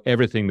 and how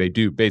everything they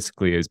do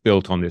basically is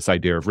built on this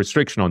idea of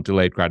restriction, on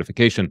delayed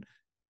gratification.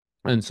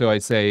 And so I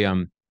say,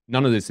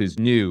 none of this is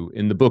new.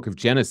 In the book of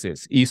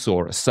Genesis,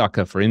 Esau, a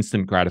sucker for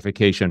instant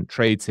gratification,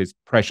 trades his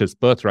precious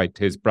birthright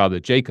to his brother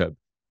Jacob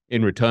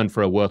in return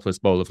for a worthless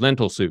bowl of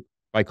lentil soup.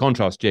 By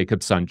contrast,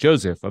 Jacob's son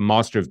Joseph, a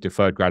master of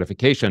deferred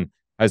gratification,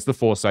 has the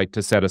foresight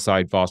to set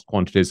aside vast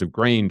quantities of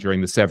grain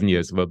during the 7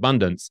 years of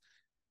abundance,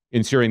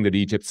 ensuring that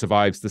Egypt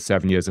survives the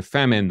 7 years of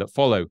famine that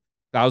follow.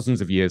 Thousands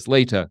of years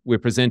later, we're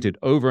presented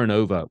over and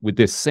over with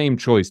this same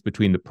choice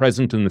between the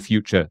present and the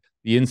future,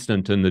 the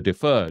instant and the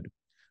deferred.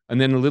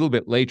 And then a little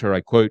bit later, I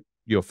quote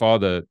your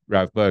father,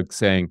 Rav Berg,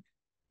 saying,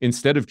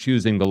 instead of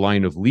choosing the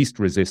line of least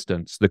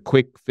resistance, the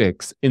quick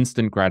fix,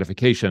 instant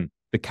gratification,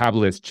 the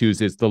Kabbalist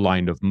chooses the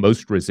line of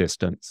most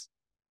resistance.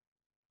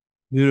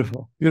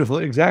 Beautiful, beautiful,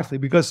 exactly.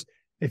 Because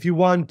if you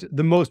want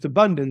the most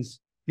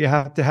abundance, you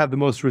have to have the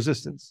most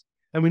resistance.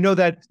 And we know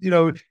that,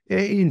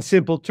 in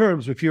simple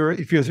terms, if you're,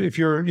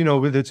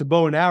 whether it's a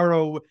bow and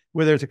arrow,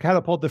 whether it's a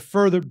catapult, the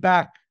further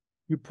back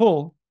you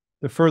pull,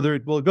 the further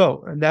it will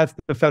go. And that's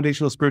the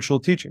foundational spiritual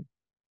teaching.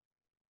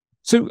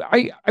 So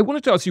I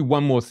wanted to ask you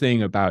one more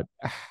thing about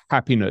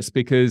happiness,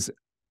 because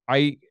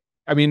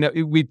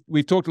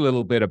we've talked a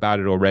little bit about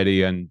it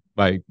already, and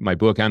my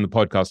book and the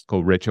podcast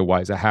called Richer,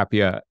 Wiser,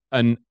 Happier.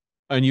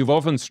 And you've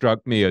often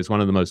struck me as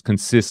one of the most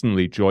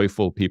consistently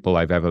joyful people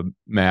I've ever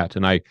met.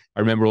 And I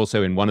remember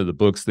also in one of the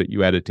books that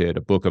you edited,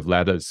 a book of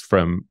letters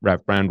from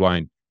Rav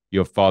Brandwein,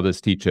 your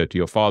father's teacher, to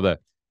your father,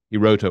 he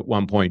wrote at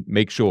one point,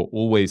 make sure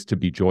always to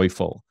be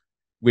joyful.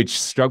 which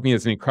struck me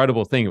as an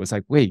incredible thing. It was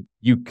like, wait,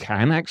 you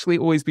can actually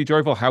always be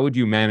joyful? How would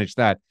you manage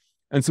that?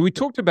 And so we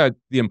talked about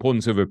the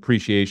importance of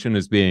appreciation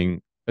as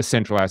being a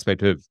central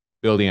aspect of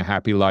building a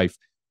happy life.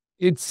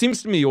 It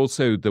seems to me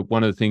also that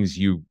one of the things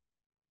you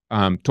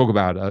talk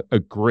about a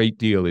great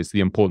deal is the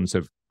importance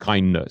of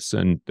kindness.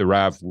 And the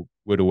Rav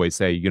would always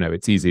say,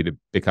 it's easy to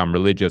become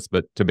religious,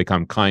 but to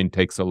become kind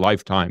takes a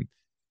lifetime.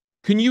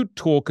 Can you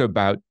talk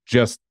about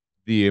just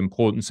the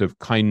importance of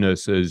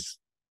kindness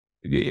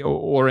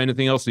or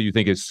anything else that you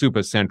think is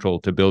super central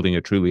to building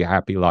a truly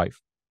happy life?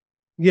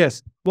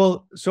 Yes.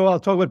 Well, so I'll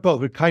talk about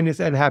both, with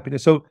kindness and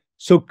happiness.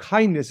 So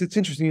kindness, it's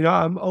interesting.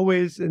 I'm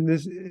always in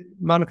this,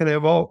 Monica and I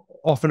have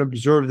often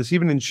observed this,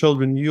 even in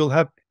children. You'll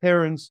have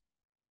parents,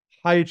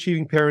 high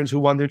achieving parents, who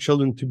want their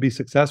children to be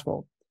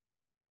successful.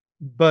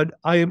 But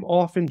I am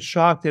often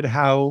shocked at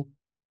how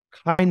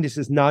kindness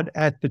is not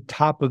at the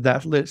top of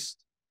that list.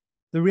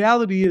 The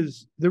reality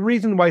is, the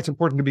reason why it's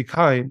important to be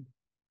kind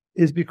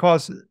is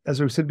because,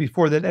 as I said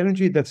before, that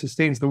energy that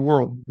sustains the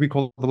world, we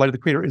call the light of the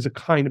Creator, is a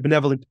kind of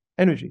benevolent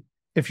energy.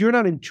 If you're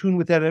not in tune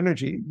with that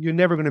energy, you're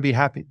never going to be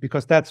happy,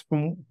 because that's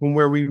from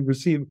where we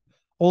receive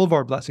all of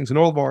our blessings and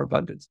all of our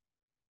abundance.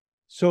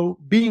 So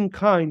being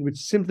kind, which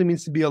simply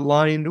means to be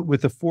aligned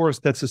with the force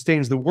that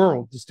sustains the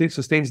world,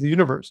 sustains the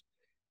universe,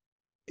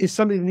 is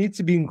something that needs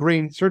to be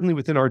ingrained, certainly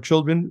within our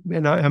children.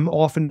 And I am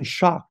often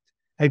shocked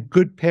at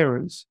good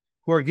parents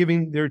who are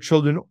giving their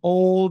children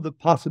all the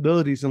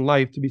possibilities in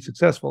life to be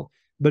successful,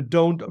 but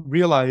don't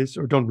realize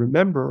or don't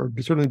remember, or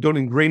certainly don't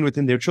ingrain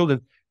within their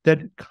children, that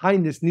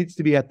kindness needs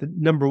to be at the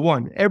number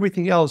one.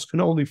 Everything else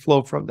can only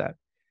flow from that.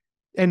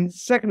 And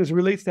second, as it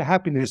relates to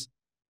happiness,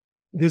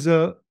 there's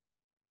a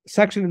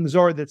section in the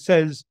Zohar that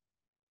says,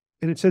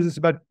 and it says this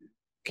about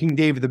King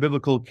David, the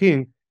biblical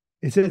king,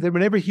 it says that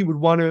whenever he would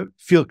want to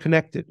feel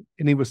connected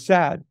and he was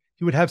sad,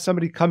 he would have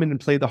somebody come in and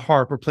play the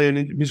harp or play a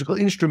musical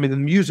instrument,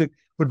 and music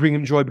would bring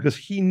him joy, because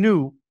he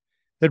knew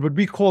that what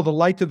we call the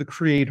light of the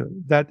Creator,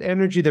 that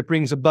energy that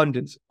brings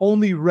abundance,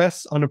 only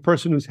rests on a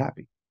person who's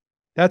happy.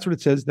 That's what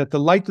it says, that the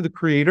light of the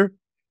Creator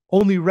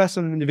only rests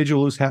on an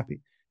individual who's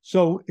happy.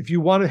 So if you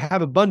want to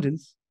have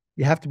abundance,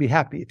 you have to be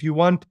happy. If you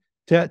want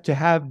to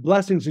have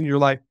blessings in your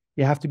life,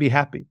 you have to be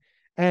happy.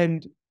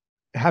 And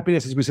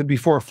happiness, as we said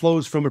before,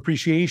 flows from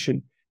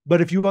appreciation. But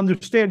if you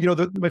understand,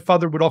 my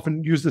father would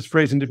often use this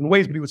phrase in different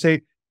ways, but he would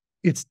say,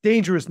 it's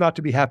dangerous not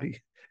to be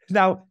happy.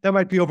 Now, that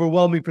might be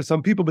overwhelming for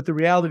some people, but the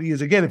reality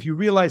is, again, if you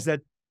realize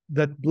that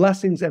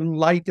blessings and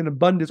light and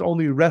abundance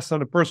only rests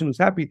on a person who's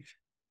happy,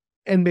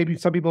 and maybe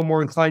some people are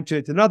more inclined to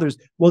it than others,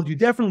 well, you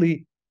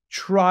definitely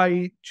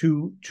try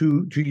to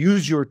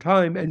use your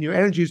time and your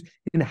energies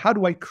in, how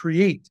do I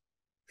create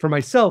for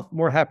myself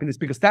more happiness?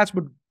 Because that's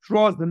what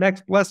draws the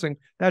next blessing.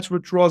 That's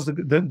what draws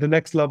the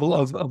next level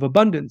of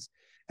abundance.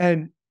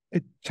 And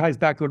it ties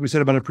back to what we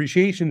said about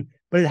appreciation,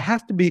 but it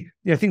has to be,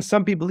 I think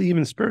some people,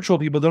 even spiritual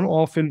people, don't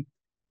often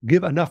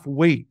give enough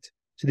weight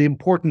to the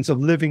importance of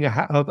living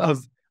I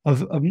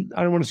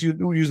don't want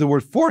to use the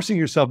word forcing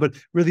yourself, but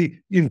really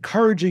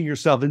encouraging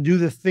yourself and do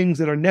the things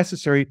that are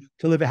necessary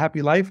to live a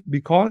happy life,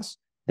 because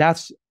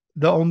that's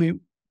the only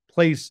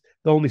place,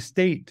 the only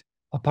state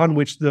upon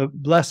which the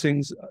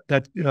blessings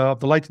that the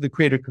light of the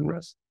Creator can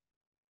rest.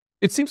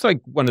 It seems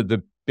like one of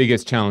the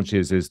biggest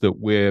challenges is that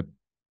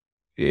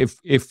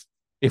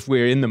if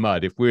we're in the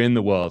mud, if we're in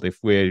the world, if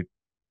we're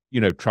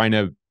trying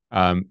to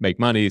make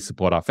money,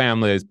 support our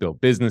families, build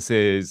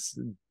businesses,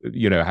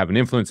 have an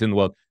influence in the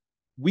world,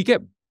 we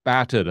get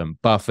battered and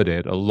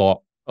buffeted a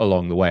lot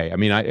along the way. I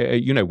mean,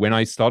 when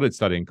I started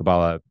studying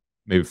Kabbalah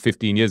maybe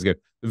 15 years ago,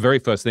 the very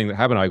first thing that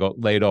happened, I got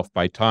laid off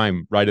by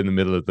Time right in the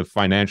middle of the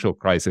financial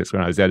crisis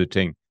when I was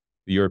editing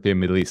the European,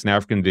 Middle East, and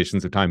African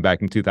editions of Time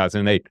back in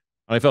 2008.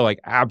 And I felt like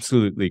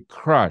absolutely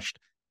crushed.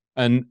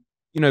 And,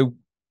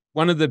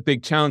 one of the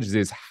big challenges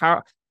is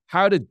how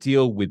to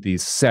deal with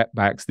these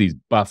setbacks, these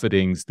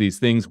buffetings, these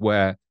things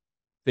where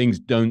things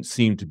don't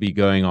seem to be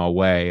going our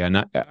way.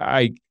 And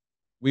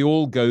we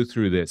all go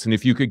through this. And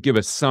if you could give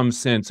us some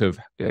sense of,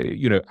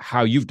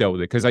 how you've dealt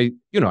with it, because I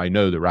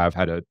know the Rav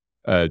had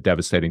a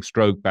devastating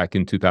stroke back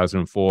in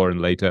 2004, and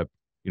later,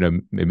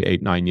 maybe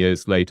 8-9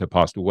 years later,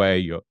 passed away.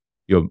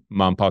 Your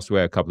mom passed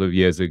away a couple of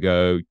years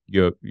ago.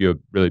 Your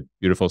really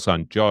beautiful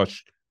son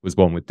Josh was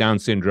born with Down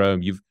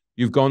syndrome.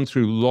 You've gone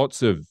through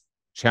lots of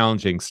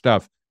challenging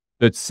stuff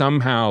that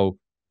somehow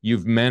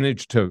you've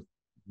managed to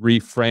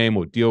reframe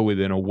or deal with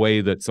in a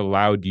way that's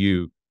allowed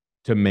you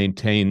to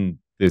maintain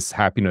this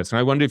happiness. And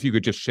I wonder if you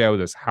could just share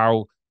with us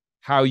how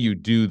you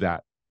do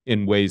that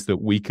in ways that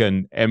we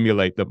can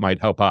emulate that might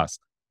help us.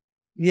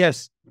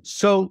 Yes.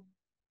 So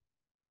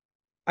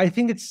I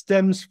think it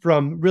stems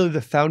from really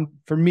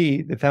for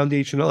me, the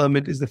foundational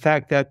element is the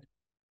fact that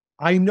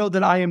I know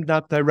that I am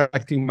not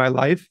directing my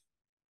life,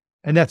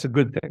 and that's a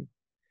good thing.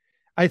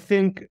 I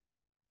think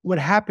what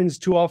happens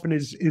too often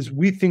is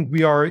we think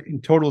we are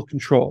in total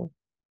control.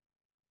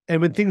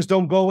 And when things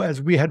don't go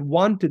as we had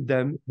wanted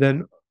them,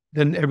 then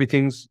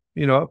everything's,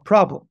 a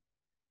problem.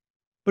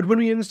 But when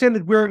we understand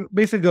that we're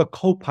basically a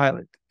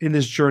co-pilot in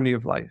this journey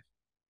of life,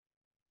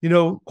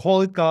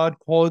 call it God,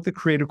 call it the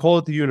creator, call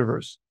it the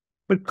universe.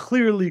 But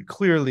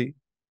clearly,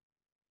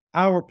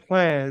 our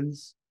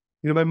plans,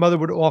 my mother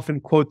would often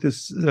quote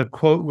this,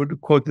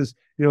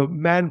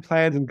 man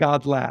plans and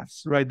God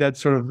laughs, right?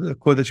 That's sort of a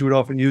quote that she would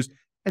often use.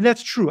 And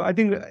that's true. I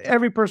think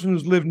every person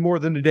who's lived more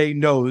than a day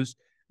knows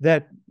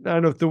that,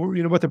 I don't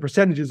know what the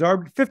percentages are,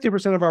 but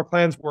 50% of our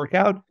plans work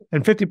out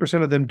and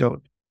 50% of them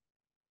don't.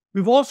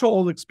 We've also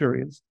all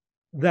experienced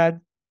that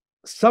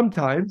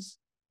sometimes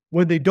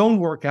when they don't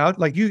work out,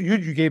 like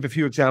you gave a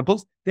few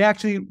examples, they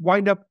actually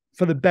wind up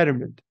for the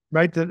betterment,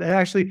 right? That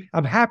actually,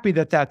 I'm happy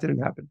that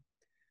didn't happen.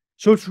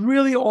 So it's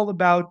really all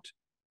about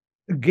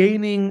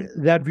gaining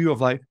that view of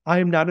life. I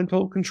am not in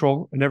total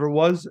control. I never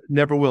was,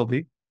 never will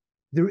be.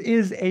 There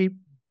is a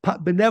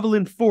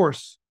benevolent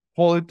force,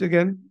 call it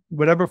again,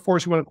 whatever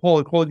force you want to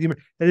call it human,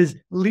 that is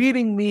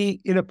leading me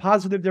in a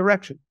positive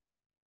direction.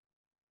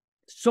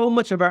 So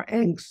much of our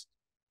angst,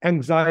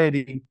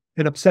 anxiety,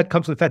 and upset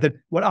comes from the fact that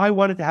what I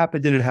wanted to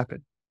happen didn't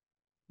happen.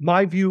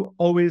 My view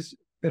always,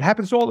 it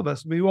happens to all of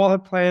us. We all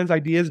have plans,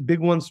 ideas, big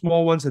ones,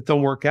 small ones that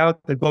don't work out,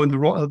 that go in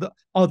the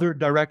other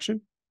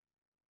direction.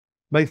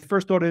 My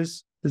first thought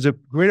is, there's a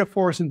greater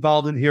force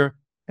involved in here,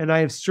 and I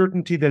have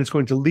certainty that it's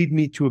going to lead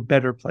me to a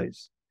better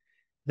place.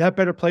 That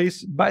better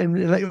place,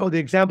 the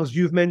examples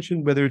you've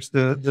mentioned, whether it's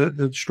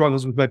the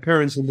struggles with my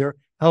parents and their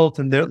health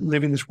and their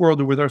living this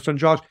world, or with our son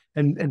Josh,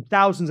 and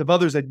thousands of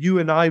others that you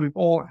and I, we've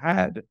all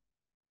had.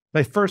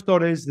 My first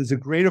thought is, there's a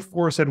greater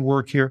force at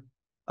work here,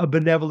 a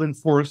benevolent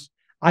force.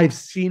 I've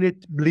seen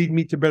it lead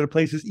me to better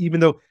places, even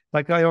though,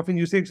 like I often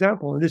use the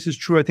example, and this is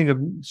true, I think,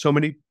 of so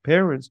many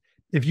parents.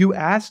 If you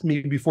asked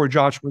me before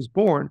Josh was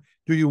born,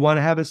 do you want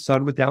to have a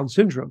son with Down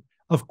syndrome?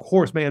 Of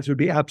course, my answer would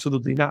be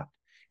absolutely not.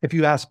 If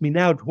you ask me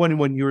now,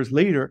 21 years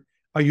later,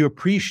 are you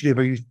appreciative?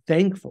 Are you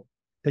thankful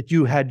that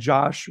you had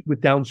Josh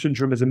with Down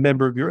syndrome as a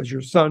member of as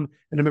your son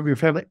and a member of your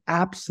family?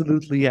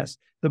 Absolutely, yes.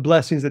 The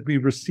blessings that we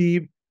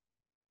received,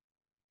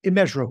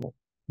 immeasurable.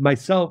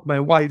 Myself, my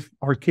wife,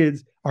 our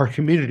kids, our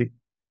community.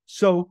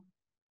 So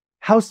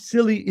how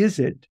silly is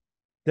it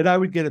that I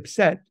would get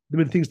upset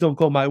when things don't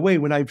go my way,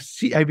 when I've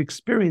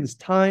experienced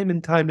time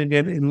and time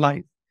again in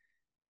life?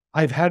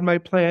 I've had my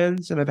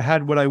plans and I've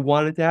had what I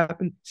wanted to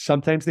happen.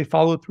 Sometimes they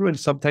follow through and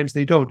sometimes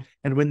they don't.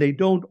 And when they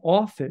don't,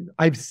 often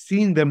I've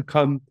seen them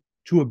come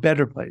to a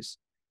better place.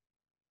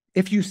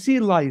 If you see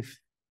life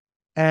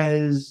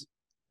as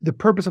the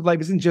purpose of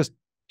life isn't just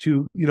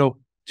to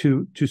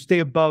stay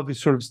above these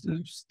sort of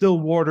still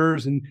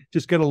waters and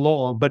just get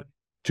along, but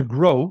to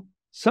grow.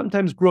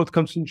 Sometimes growth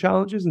comes from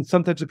challenges and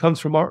sometimes it comes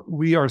from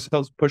we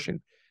ourselves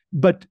pushing.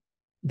 But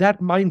that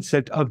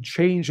mindset of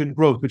change and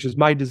growth, which is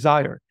my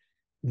desire,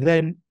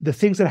 then the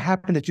things that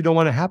happen that you don't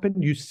want to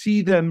happen, you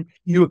see them,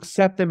 you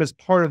accept them as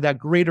part of that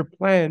greater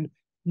plan,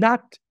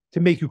 not to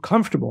make you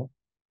comfortable,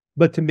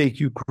 but to make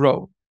you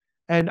grow.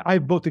 And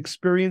I've both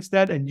experienced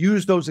that and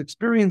used those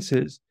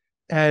experiences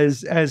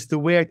as the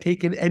way I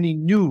take in any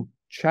new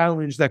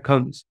challenge that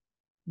comes.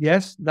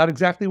 Yes, not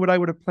exactly what I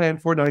would have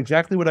planned for, not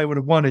exactly what I would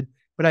have wanted,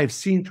 but I've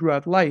seen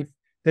throughout life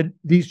that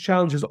these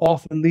challenges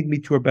often lead me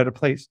to a better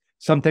place.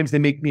 Sometimes they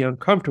make me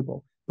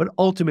uncomfortable, but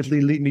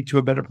ultimately lead me to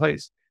a better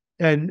place.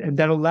 And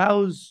that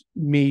allows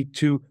me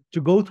to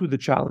go through the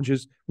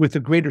challenges with a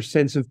greater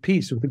sense of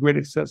peace, with a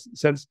greater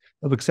sense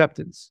of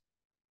acceptance.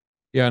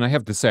 Yeah, and I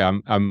have to say,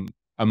 I'm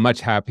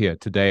much happier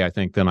today, I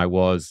think, than I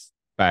was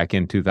back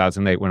in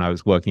 2008 when I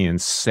was working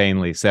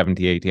insanely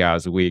 70, 80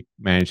 hours a week,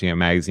 managing a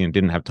magazine,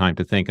 didn't have time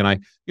to think.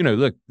 And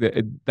look,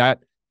 that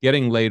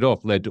getting laid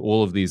off led to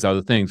all of these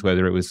other things,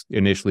 whether it was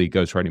initially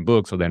ghostwriting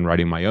books or then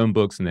writing my own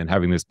books and then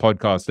having this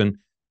podcast. And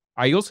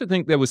I also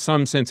think there was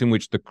some sense in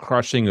which the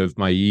crushing of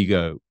my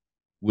ego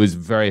was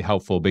very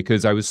helpful,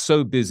 because I was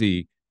so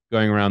busy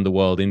going around the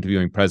world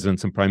interviewing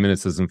presidents and prime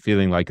ministers and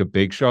feeling like a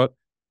big shot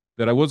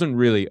that I wasn't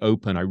really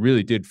open. I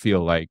really did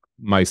feel like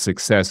my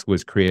success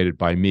was created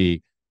by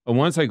me. And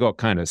once I got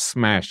kind of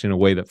smashed in a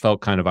way that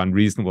felt kind of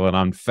unreasonable and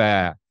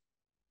unfair,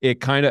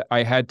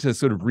 I had to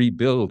sort of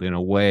rebuild in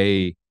a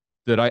way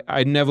that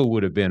I never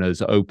would have been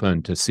as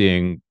open to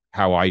seeing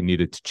how I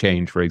needed to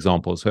change, for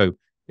example. So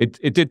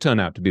it did turn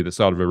out to be the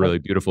start of a really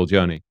beautiful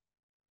journey.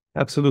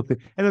 Absolutely.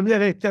 And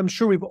I'm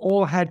sure we've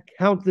all had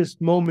countless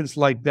moments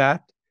like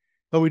that,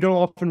 but we don't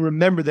often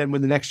remember them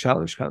when the next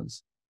challenge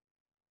comes.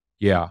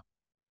 Yeah.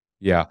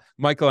 Yeah.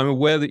 Michael, I'm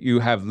aware that you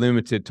have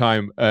limited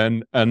time,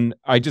 and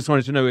I just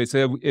wanted to know,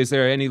 is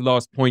there any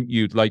last point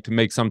you'd like to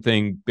make,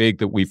 something big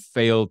that we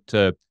failed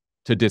to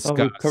discuss?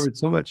 We've covered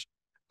so much.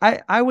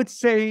 I would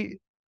say,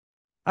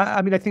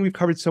 I think we've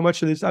covered so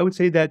much of this. I would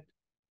say that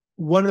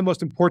one of the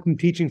most important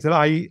teachings that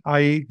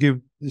I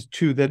give is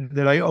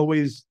that I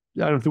always,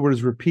 I don't know if the word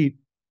is repeat,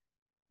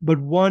 but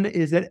one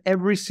is that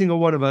every single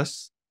one of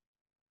us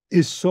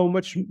is so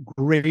much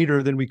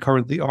greater than we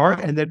currently are,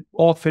 and that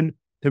often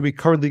that we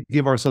currently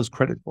give ourselves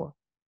credit for.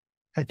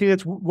 I think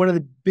that's one of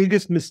the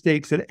biggest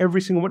mistakes that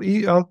every single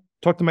one, I'll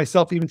talk to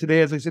myself even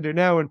today as I sit here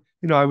now, and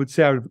I would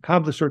say I would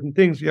accomplish certain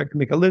things. I can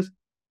make a list,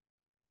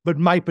 but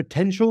my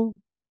potential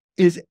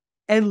is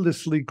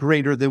endlessly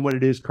greater than what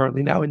it is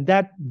currently now. And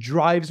that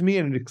drives me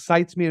and it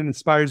excites me and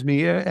inspires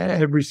me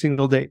every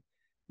single day.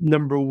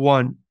 Number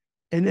one.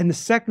 And the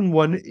second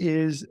one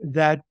is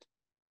that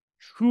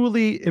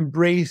truly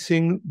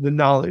embracing the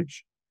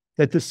knowledge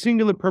that the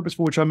singular purpose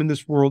for which I'm in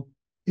this world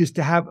is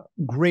to have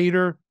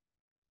greater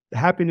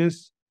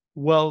happiness,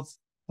 wealth,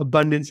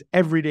 abundance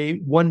every day,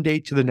 one day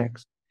to the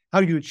next. How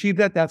do you achieve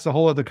that? That's a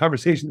whole other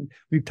conversation.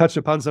 We've touched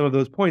upon some of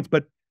those points,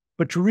 but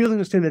to really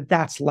understand that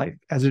that's life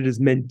as it is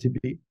meant to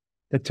be.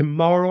 That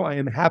tomorrow I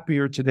am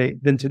happier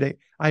than today.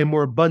 I am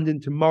more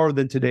abundant tomorrow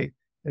than today.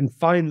 And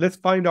let's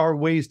find our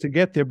ways to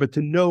get there, but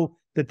to know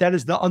that that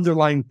is the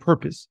underlying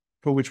purpose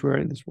for which we're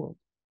in this world.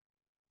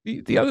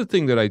 The other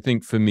thing that I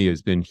think for me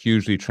has been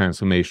hugely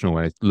transformational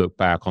when I look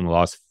back on the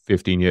last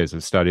 15 years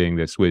of studying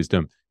this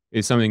wisdom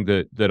is something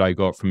that I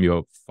got from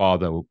your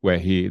father, where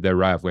he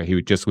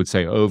would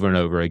say over and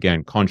over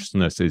again,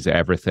 consciousness is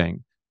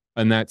everything.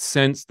 And that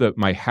sense that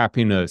my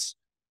happiness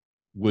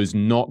was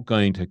not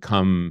going to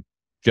come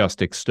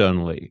just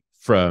externally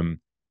from,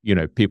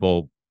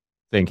 people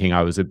thinking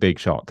I was a big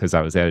shot because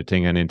I was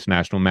editing an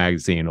international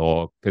magazine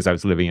or because I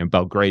was living in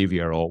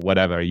Belgravia or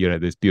whatever,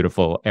 this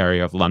beautiful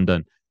area of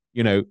London.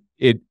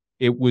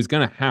 It was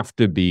going to have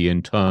to be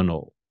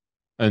internal.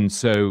 And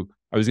so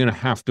I was going to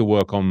have to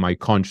work on my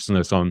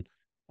consciousness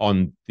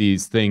on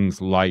these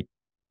things like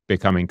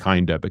becoming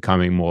kinder,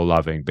 becoming more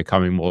loving,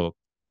 becoming more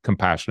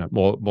compassionate,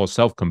 more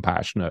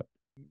self-compassionate,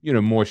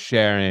 more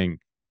sharing,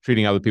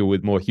 treating other people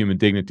with more human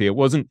dignity. It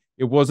wasn't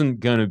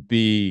going to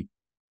be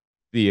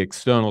the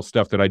external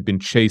stuff that I'd been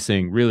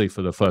chasing really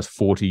for the first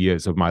 40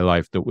 years of my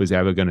life that was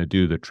ever going to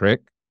do the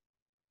trick.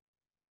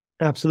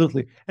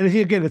 Absolutely. And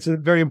again, it's a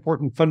very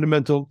important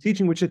fundamental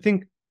teaching, which I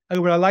think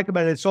what I like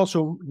about it, it's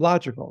also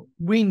logical.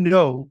 We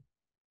know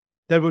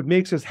that what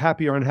makes us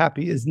happy or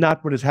unhappy is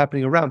not what is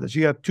happening around us.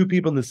 You have two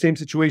people in the same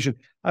situation.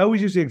 I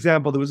always use the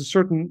example. There was a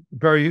certain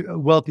very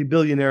wealthy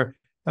billionaire.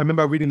 I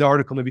remember reading the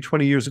article maybe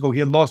 20 years ago. He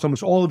had lost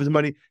almost all of his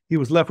money. He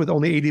was left with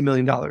only $80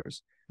 million.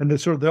 And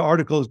the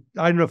article,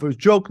 I don't know if it was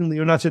jokingly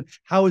or not, said,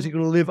 how is he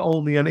going to live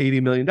only on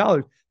 $80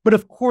 million? But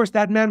of course,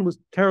 that man was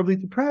terribly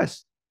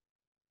depressed.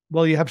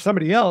 Well, you have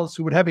somebody else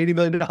who would have $80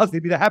 million.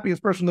 They'd be the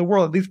happiest person in the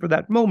world, at least for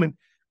that moment.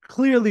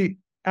 Clearly,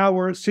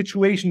 our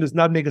situation does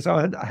not make us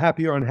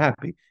happy or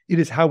unhappy. It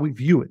is how we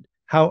view it,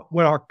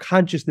 what our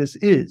consciousness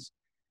is.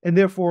 And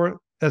therefore,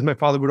 as my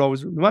father would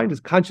always remind us,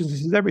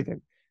 consciousness is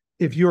everything.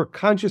 If your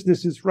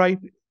consciousness is right,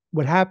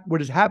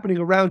 what is happening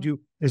around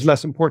you is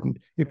less important.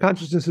 If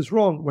consciousness is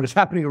wrong, what is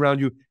happening around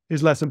you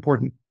is less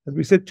important. As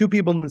we said, two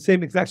people in the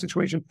same exact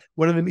situation,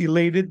 one of them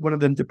elated, one of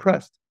them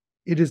depressed.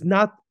 It is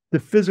not the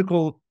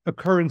physical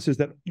occurrences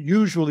that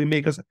usually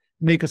make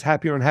us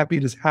happy or unhappy.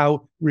 It is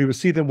how we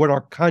receive them, what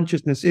our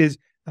consciousness is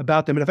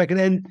about them. And if I can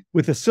end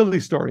with a silly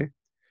story.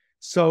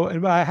 So,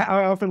 and I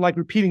often like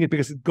repeating it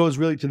because it goes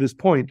really to this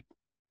point.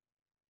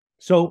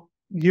 So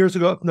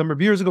a number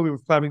of years ago, we were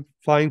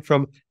flying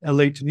from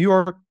LA to New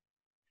York.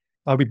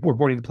 We were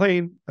boarding the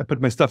plane. I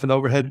put my stuff in the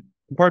overhead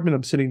compartment.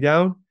 I'm sitting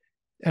down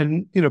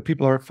and,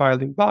 people are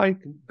filing by,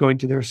 going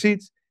to their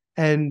seats.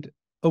 And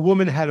a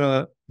woman had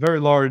a very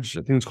large,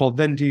 I think it's called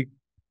venti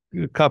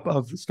cup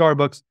of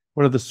Starbucks,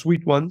 one of the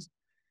sweet ones.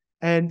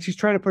 And she's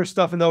trying to put her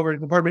stuff in the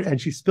overhead compartment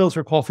and she spills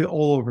her coffee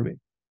all over me.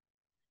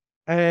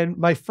 And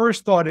my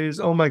first thought is,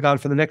 oh my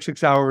God, for the next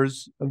 6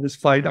 hours of this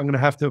flight,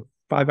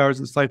 5 hours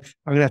of this flight,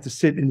 I'm going to have to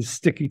sit in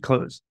sticky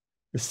clothes.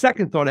 The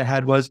second thought I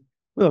had was,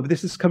 well,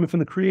 this is coming from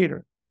the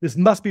Creator. This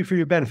must be for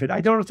your benefit.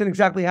 I don't understand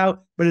exactly how,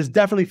 but it's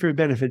definitely for your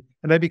benefit.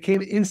 And I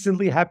became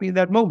instantly happy in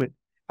that moment.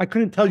 I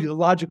couldn't tell you the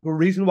logical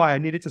reason why I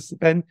needed to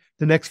spend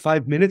the next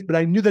 5 minutes, but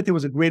I knew that there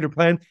was a greater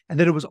plan and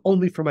that it was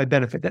only for my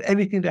benefit, that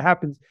anything that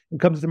happens and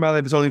comes into my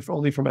life is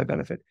only for my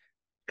benefit.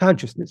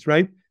 Consciousness,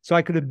 right? So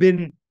I could have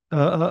been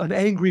an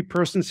angry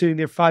person sitting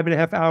there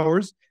 5.5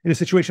 hours in a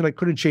situation I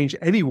couldn't change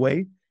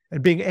anyway,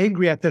 and being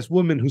angry at this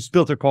woman who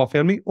spilled her coffee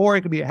on me, or I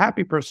could be a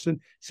happy person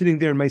sitting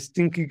there in my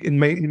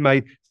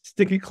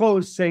sticky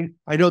clothes saying,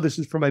 I know this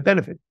is for my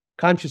benefit.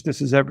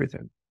 Consciousness is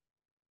everything.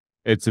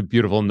 It's a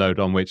beautiful note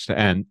on which to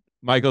end.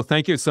 Michael,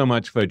 thank you so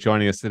much for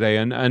joining us today.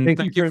 And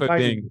thank you for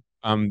being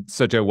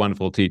such a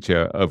wonderful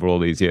teacher over all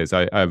these years.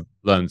 I've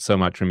learned so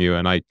much from you.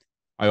 And I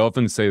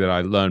often say that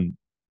I learn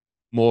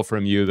more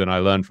from you than I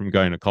learned from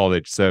going to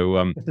college.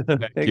 So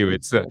thank you.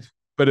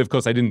 But of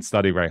course, I didn't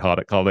study very hard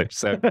at college.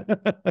 So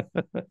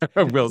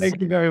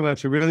thank you very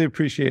much. I really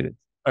appreciate it.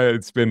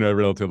 It's been a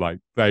real delight.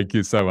 Thank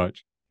you so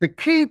much. The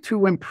key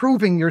to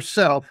improving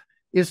yourself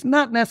is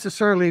not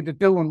necessarily to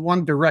do in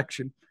one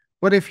direction,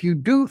 but if you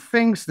do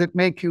things that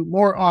make you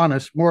more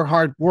honest, more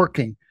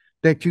hardworking,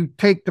 that you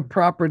take the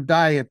proper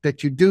diet,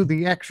 that you do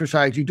the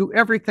exercise, you do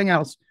everything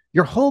else,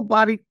 your whole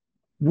body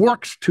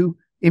works to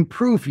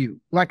improve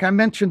you. Like I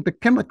mentioned, the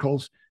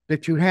chemicals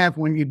that you have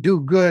when you do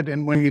good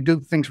and when you do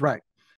things right.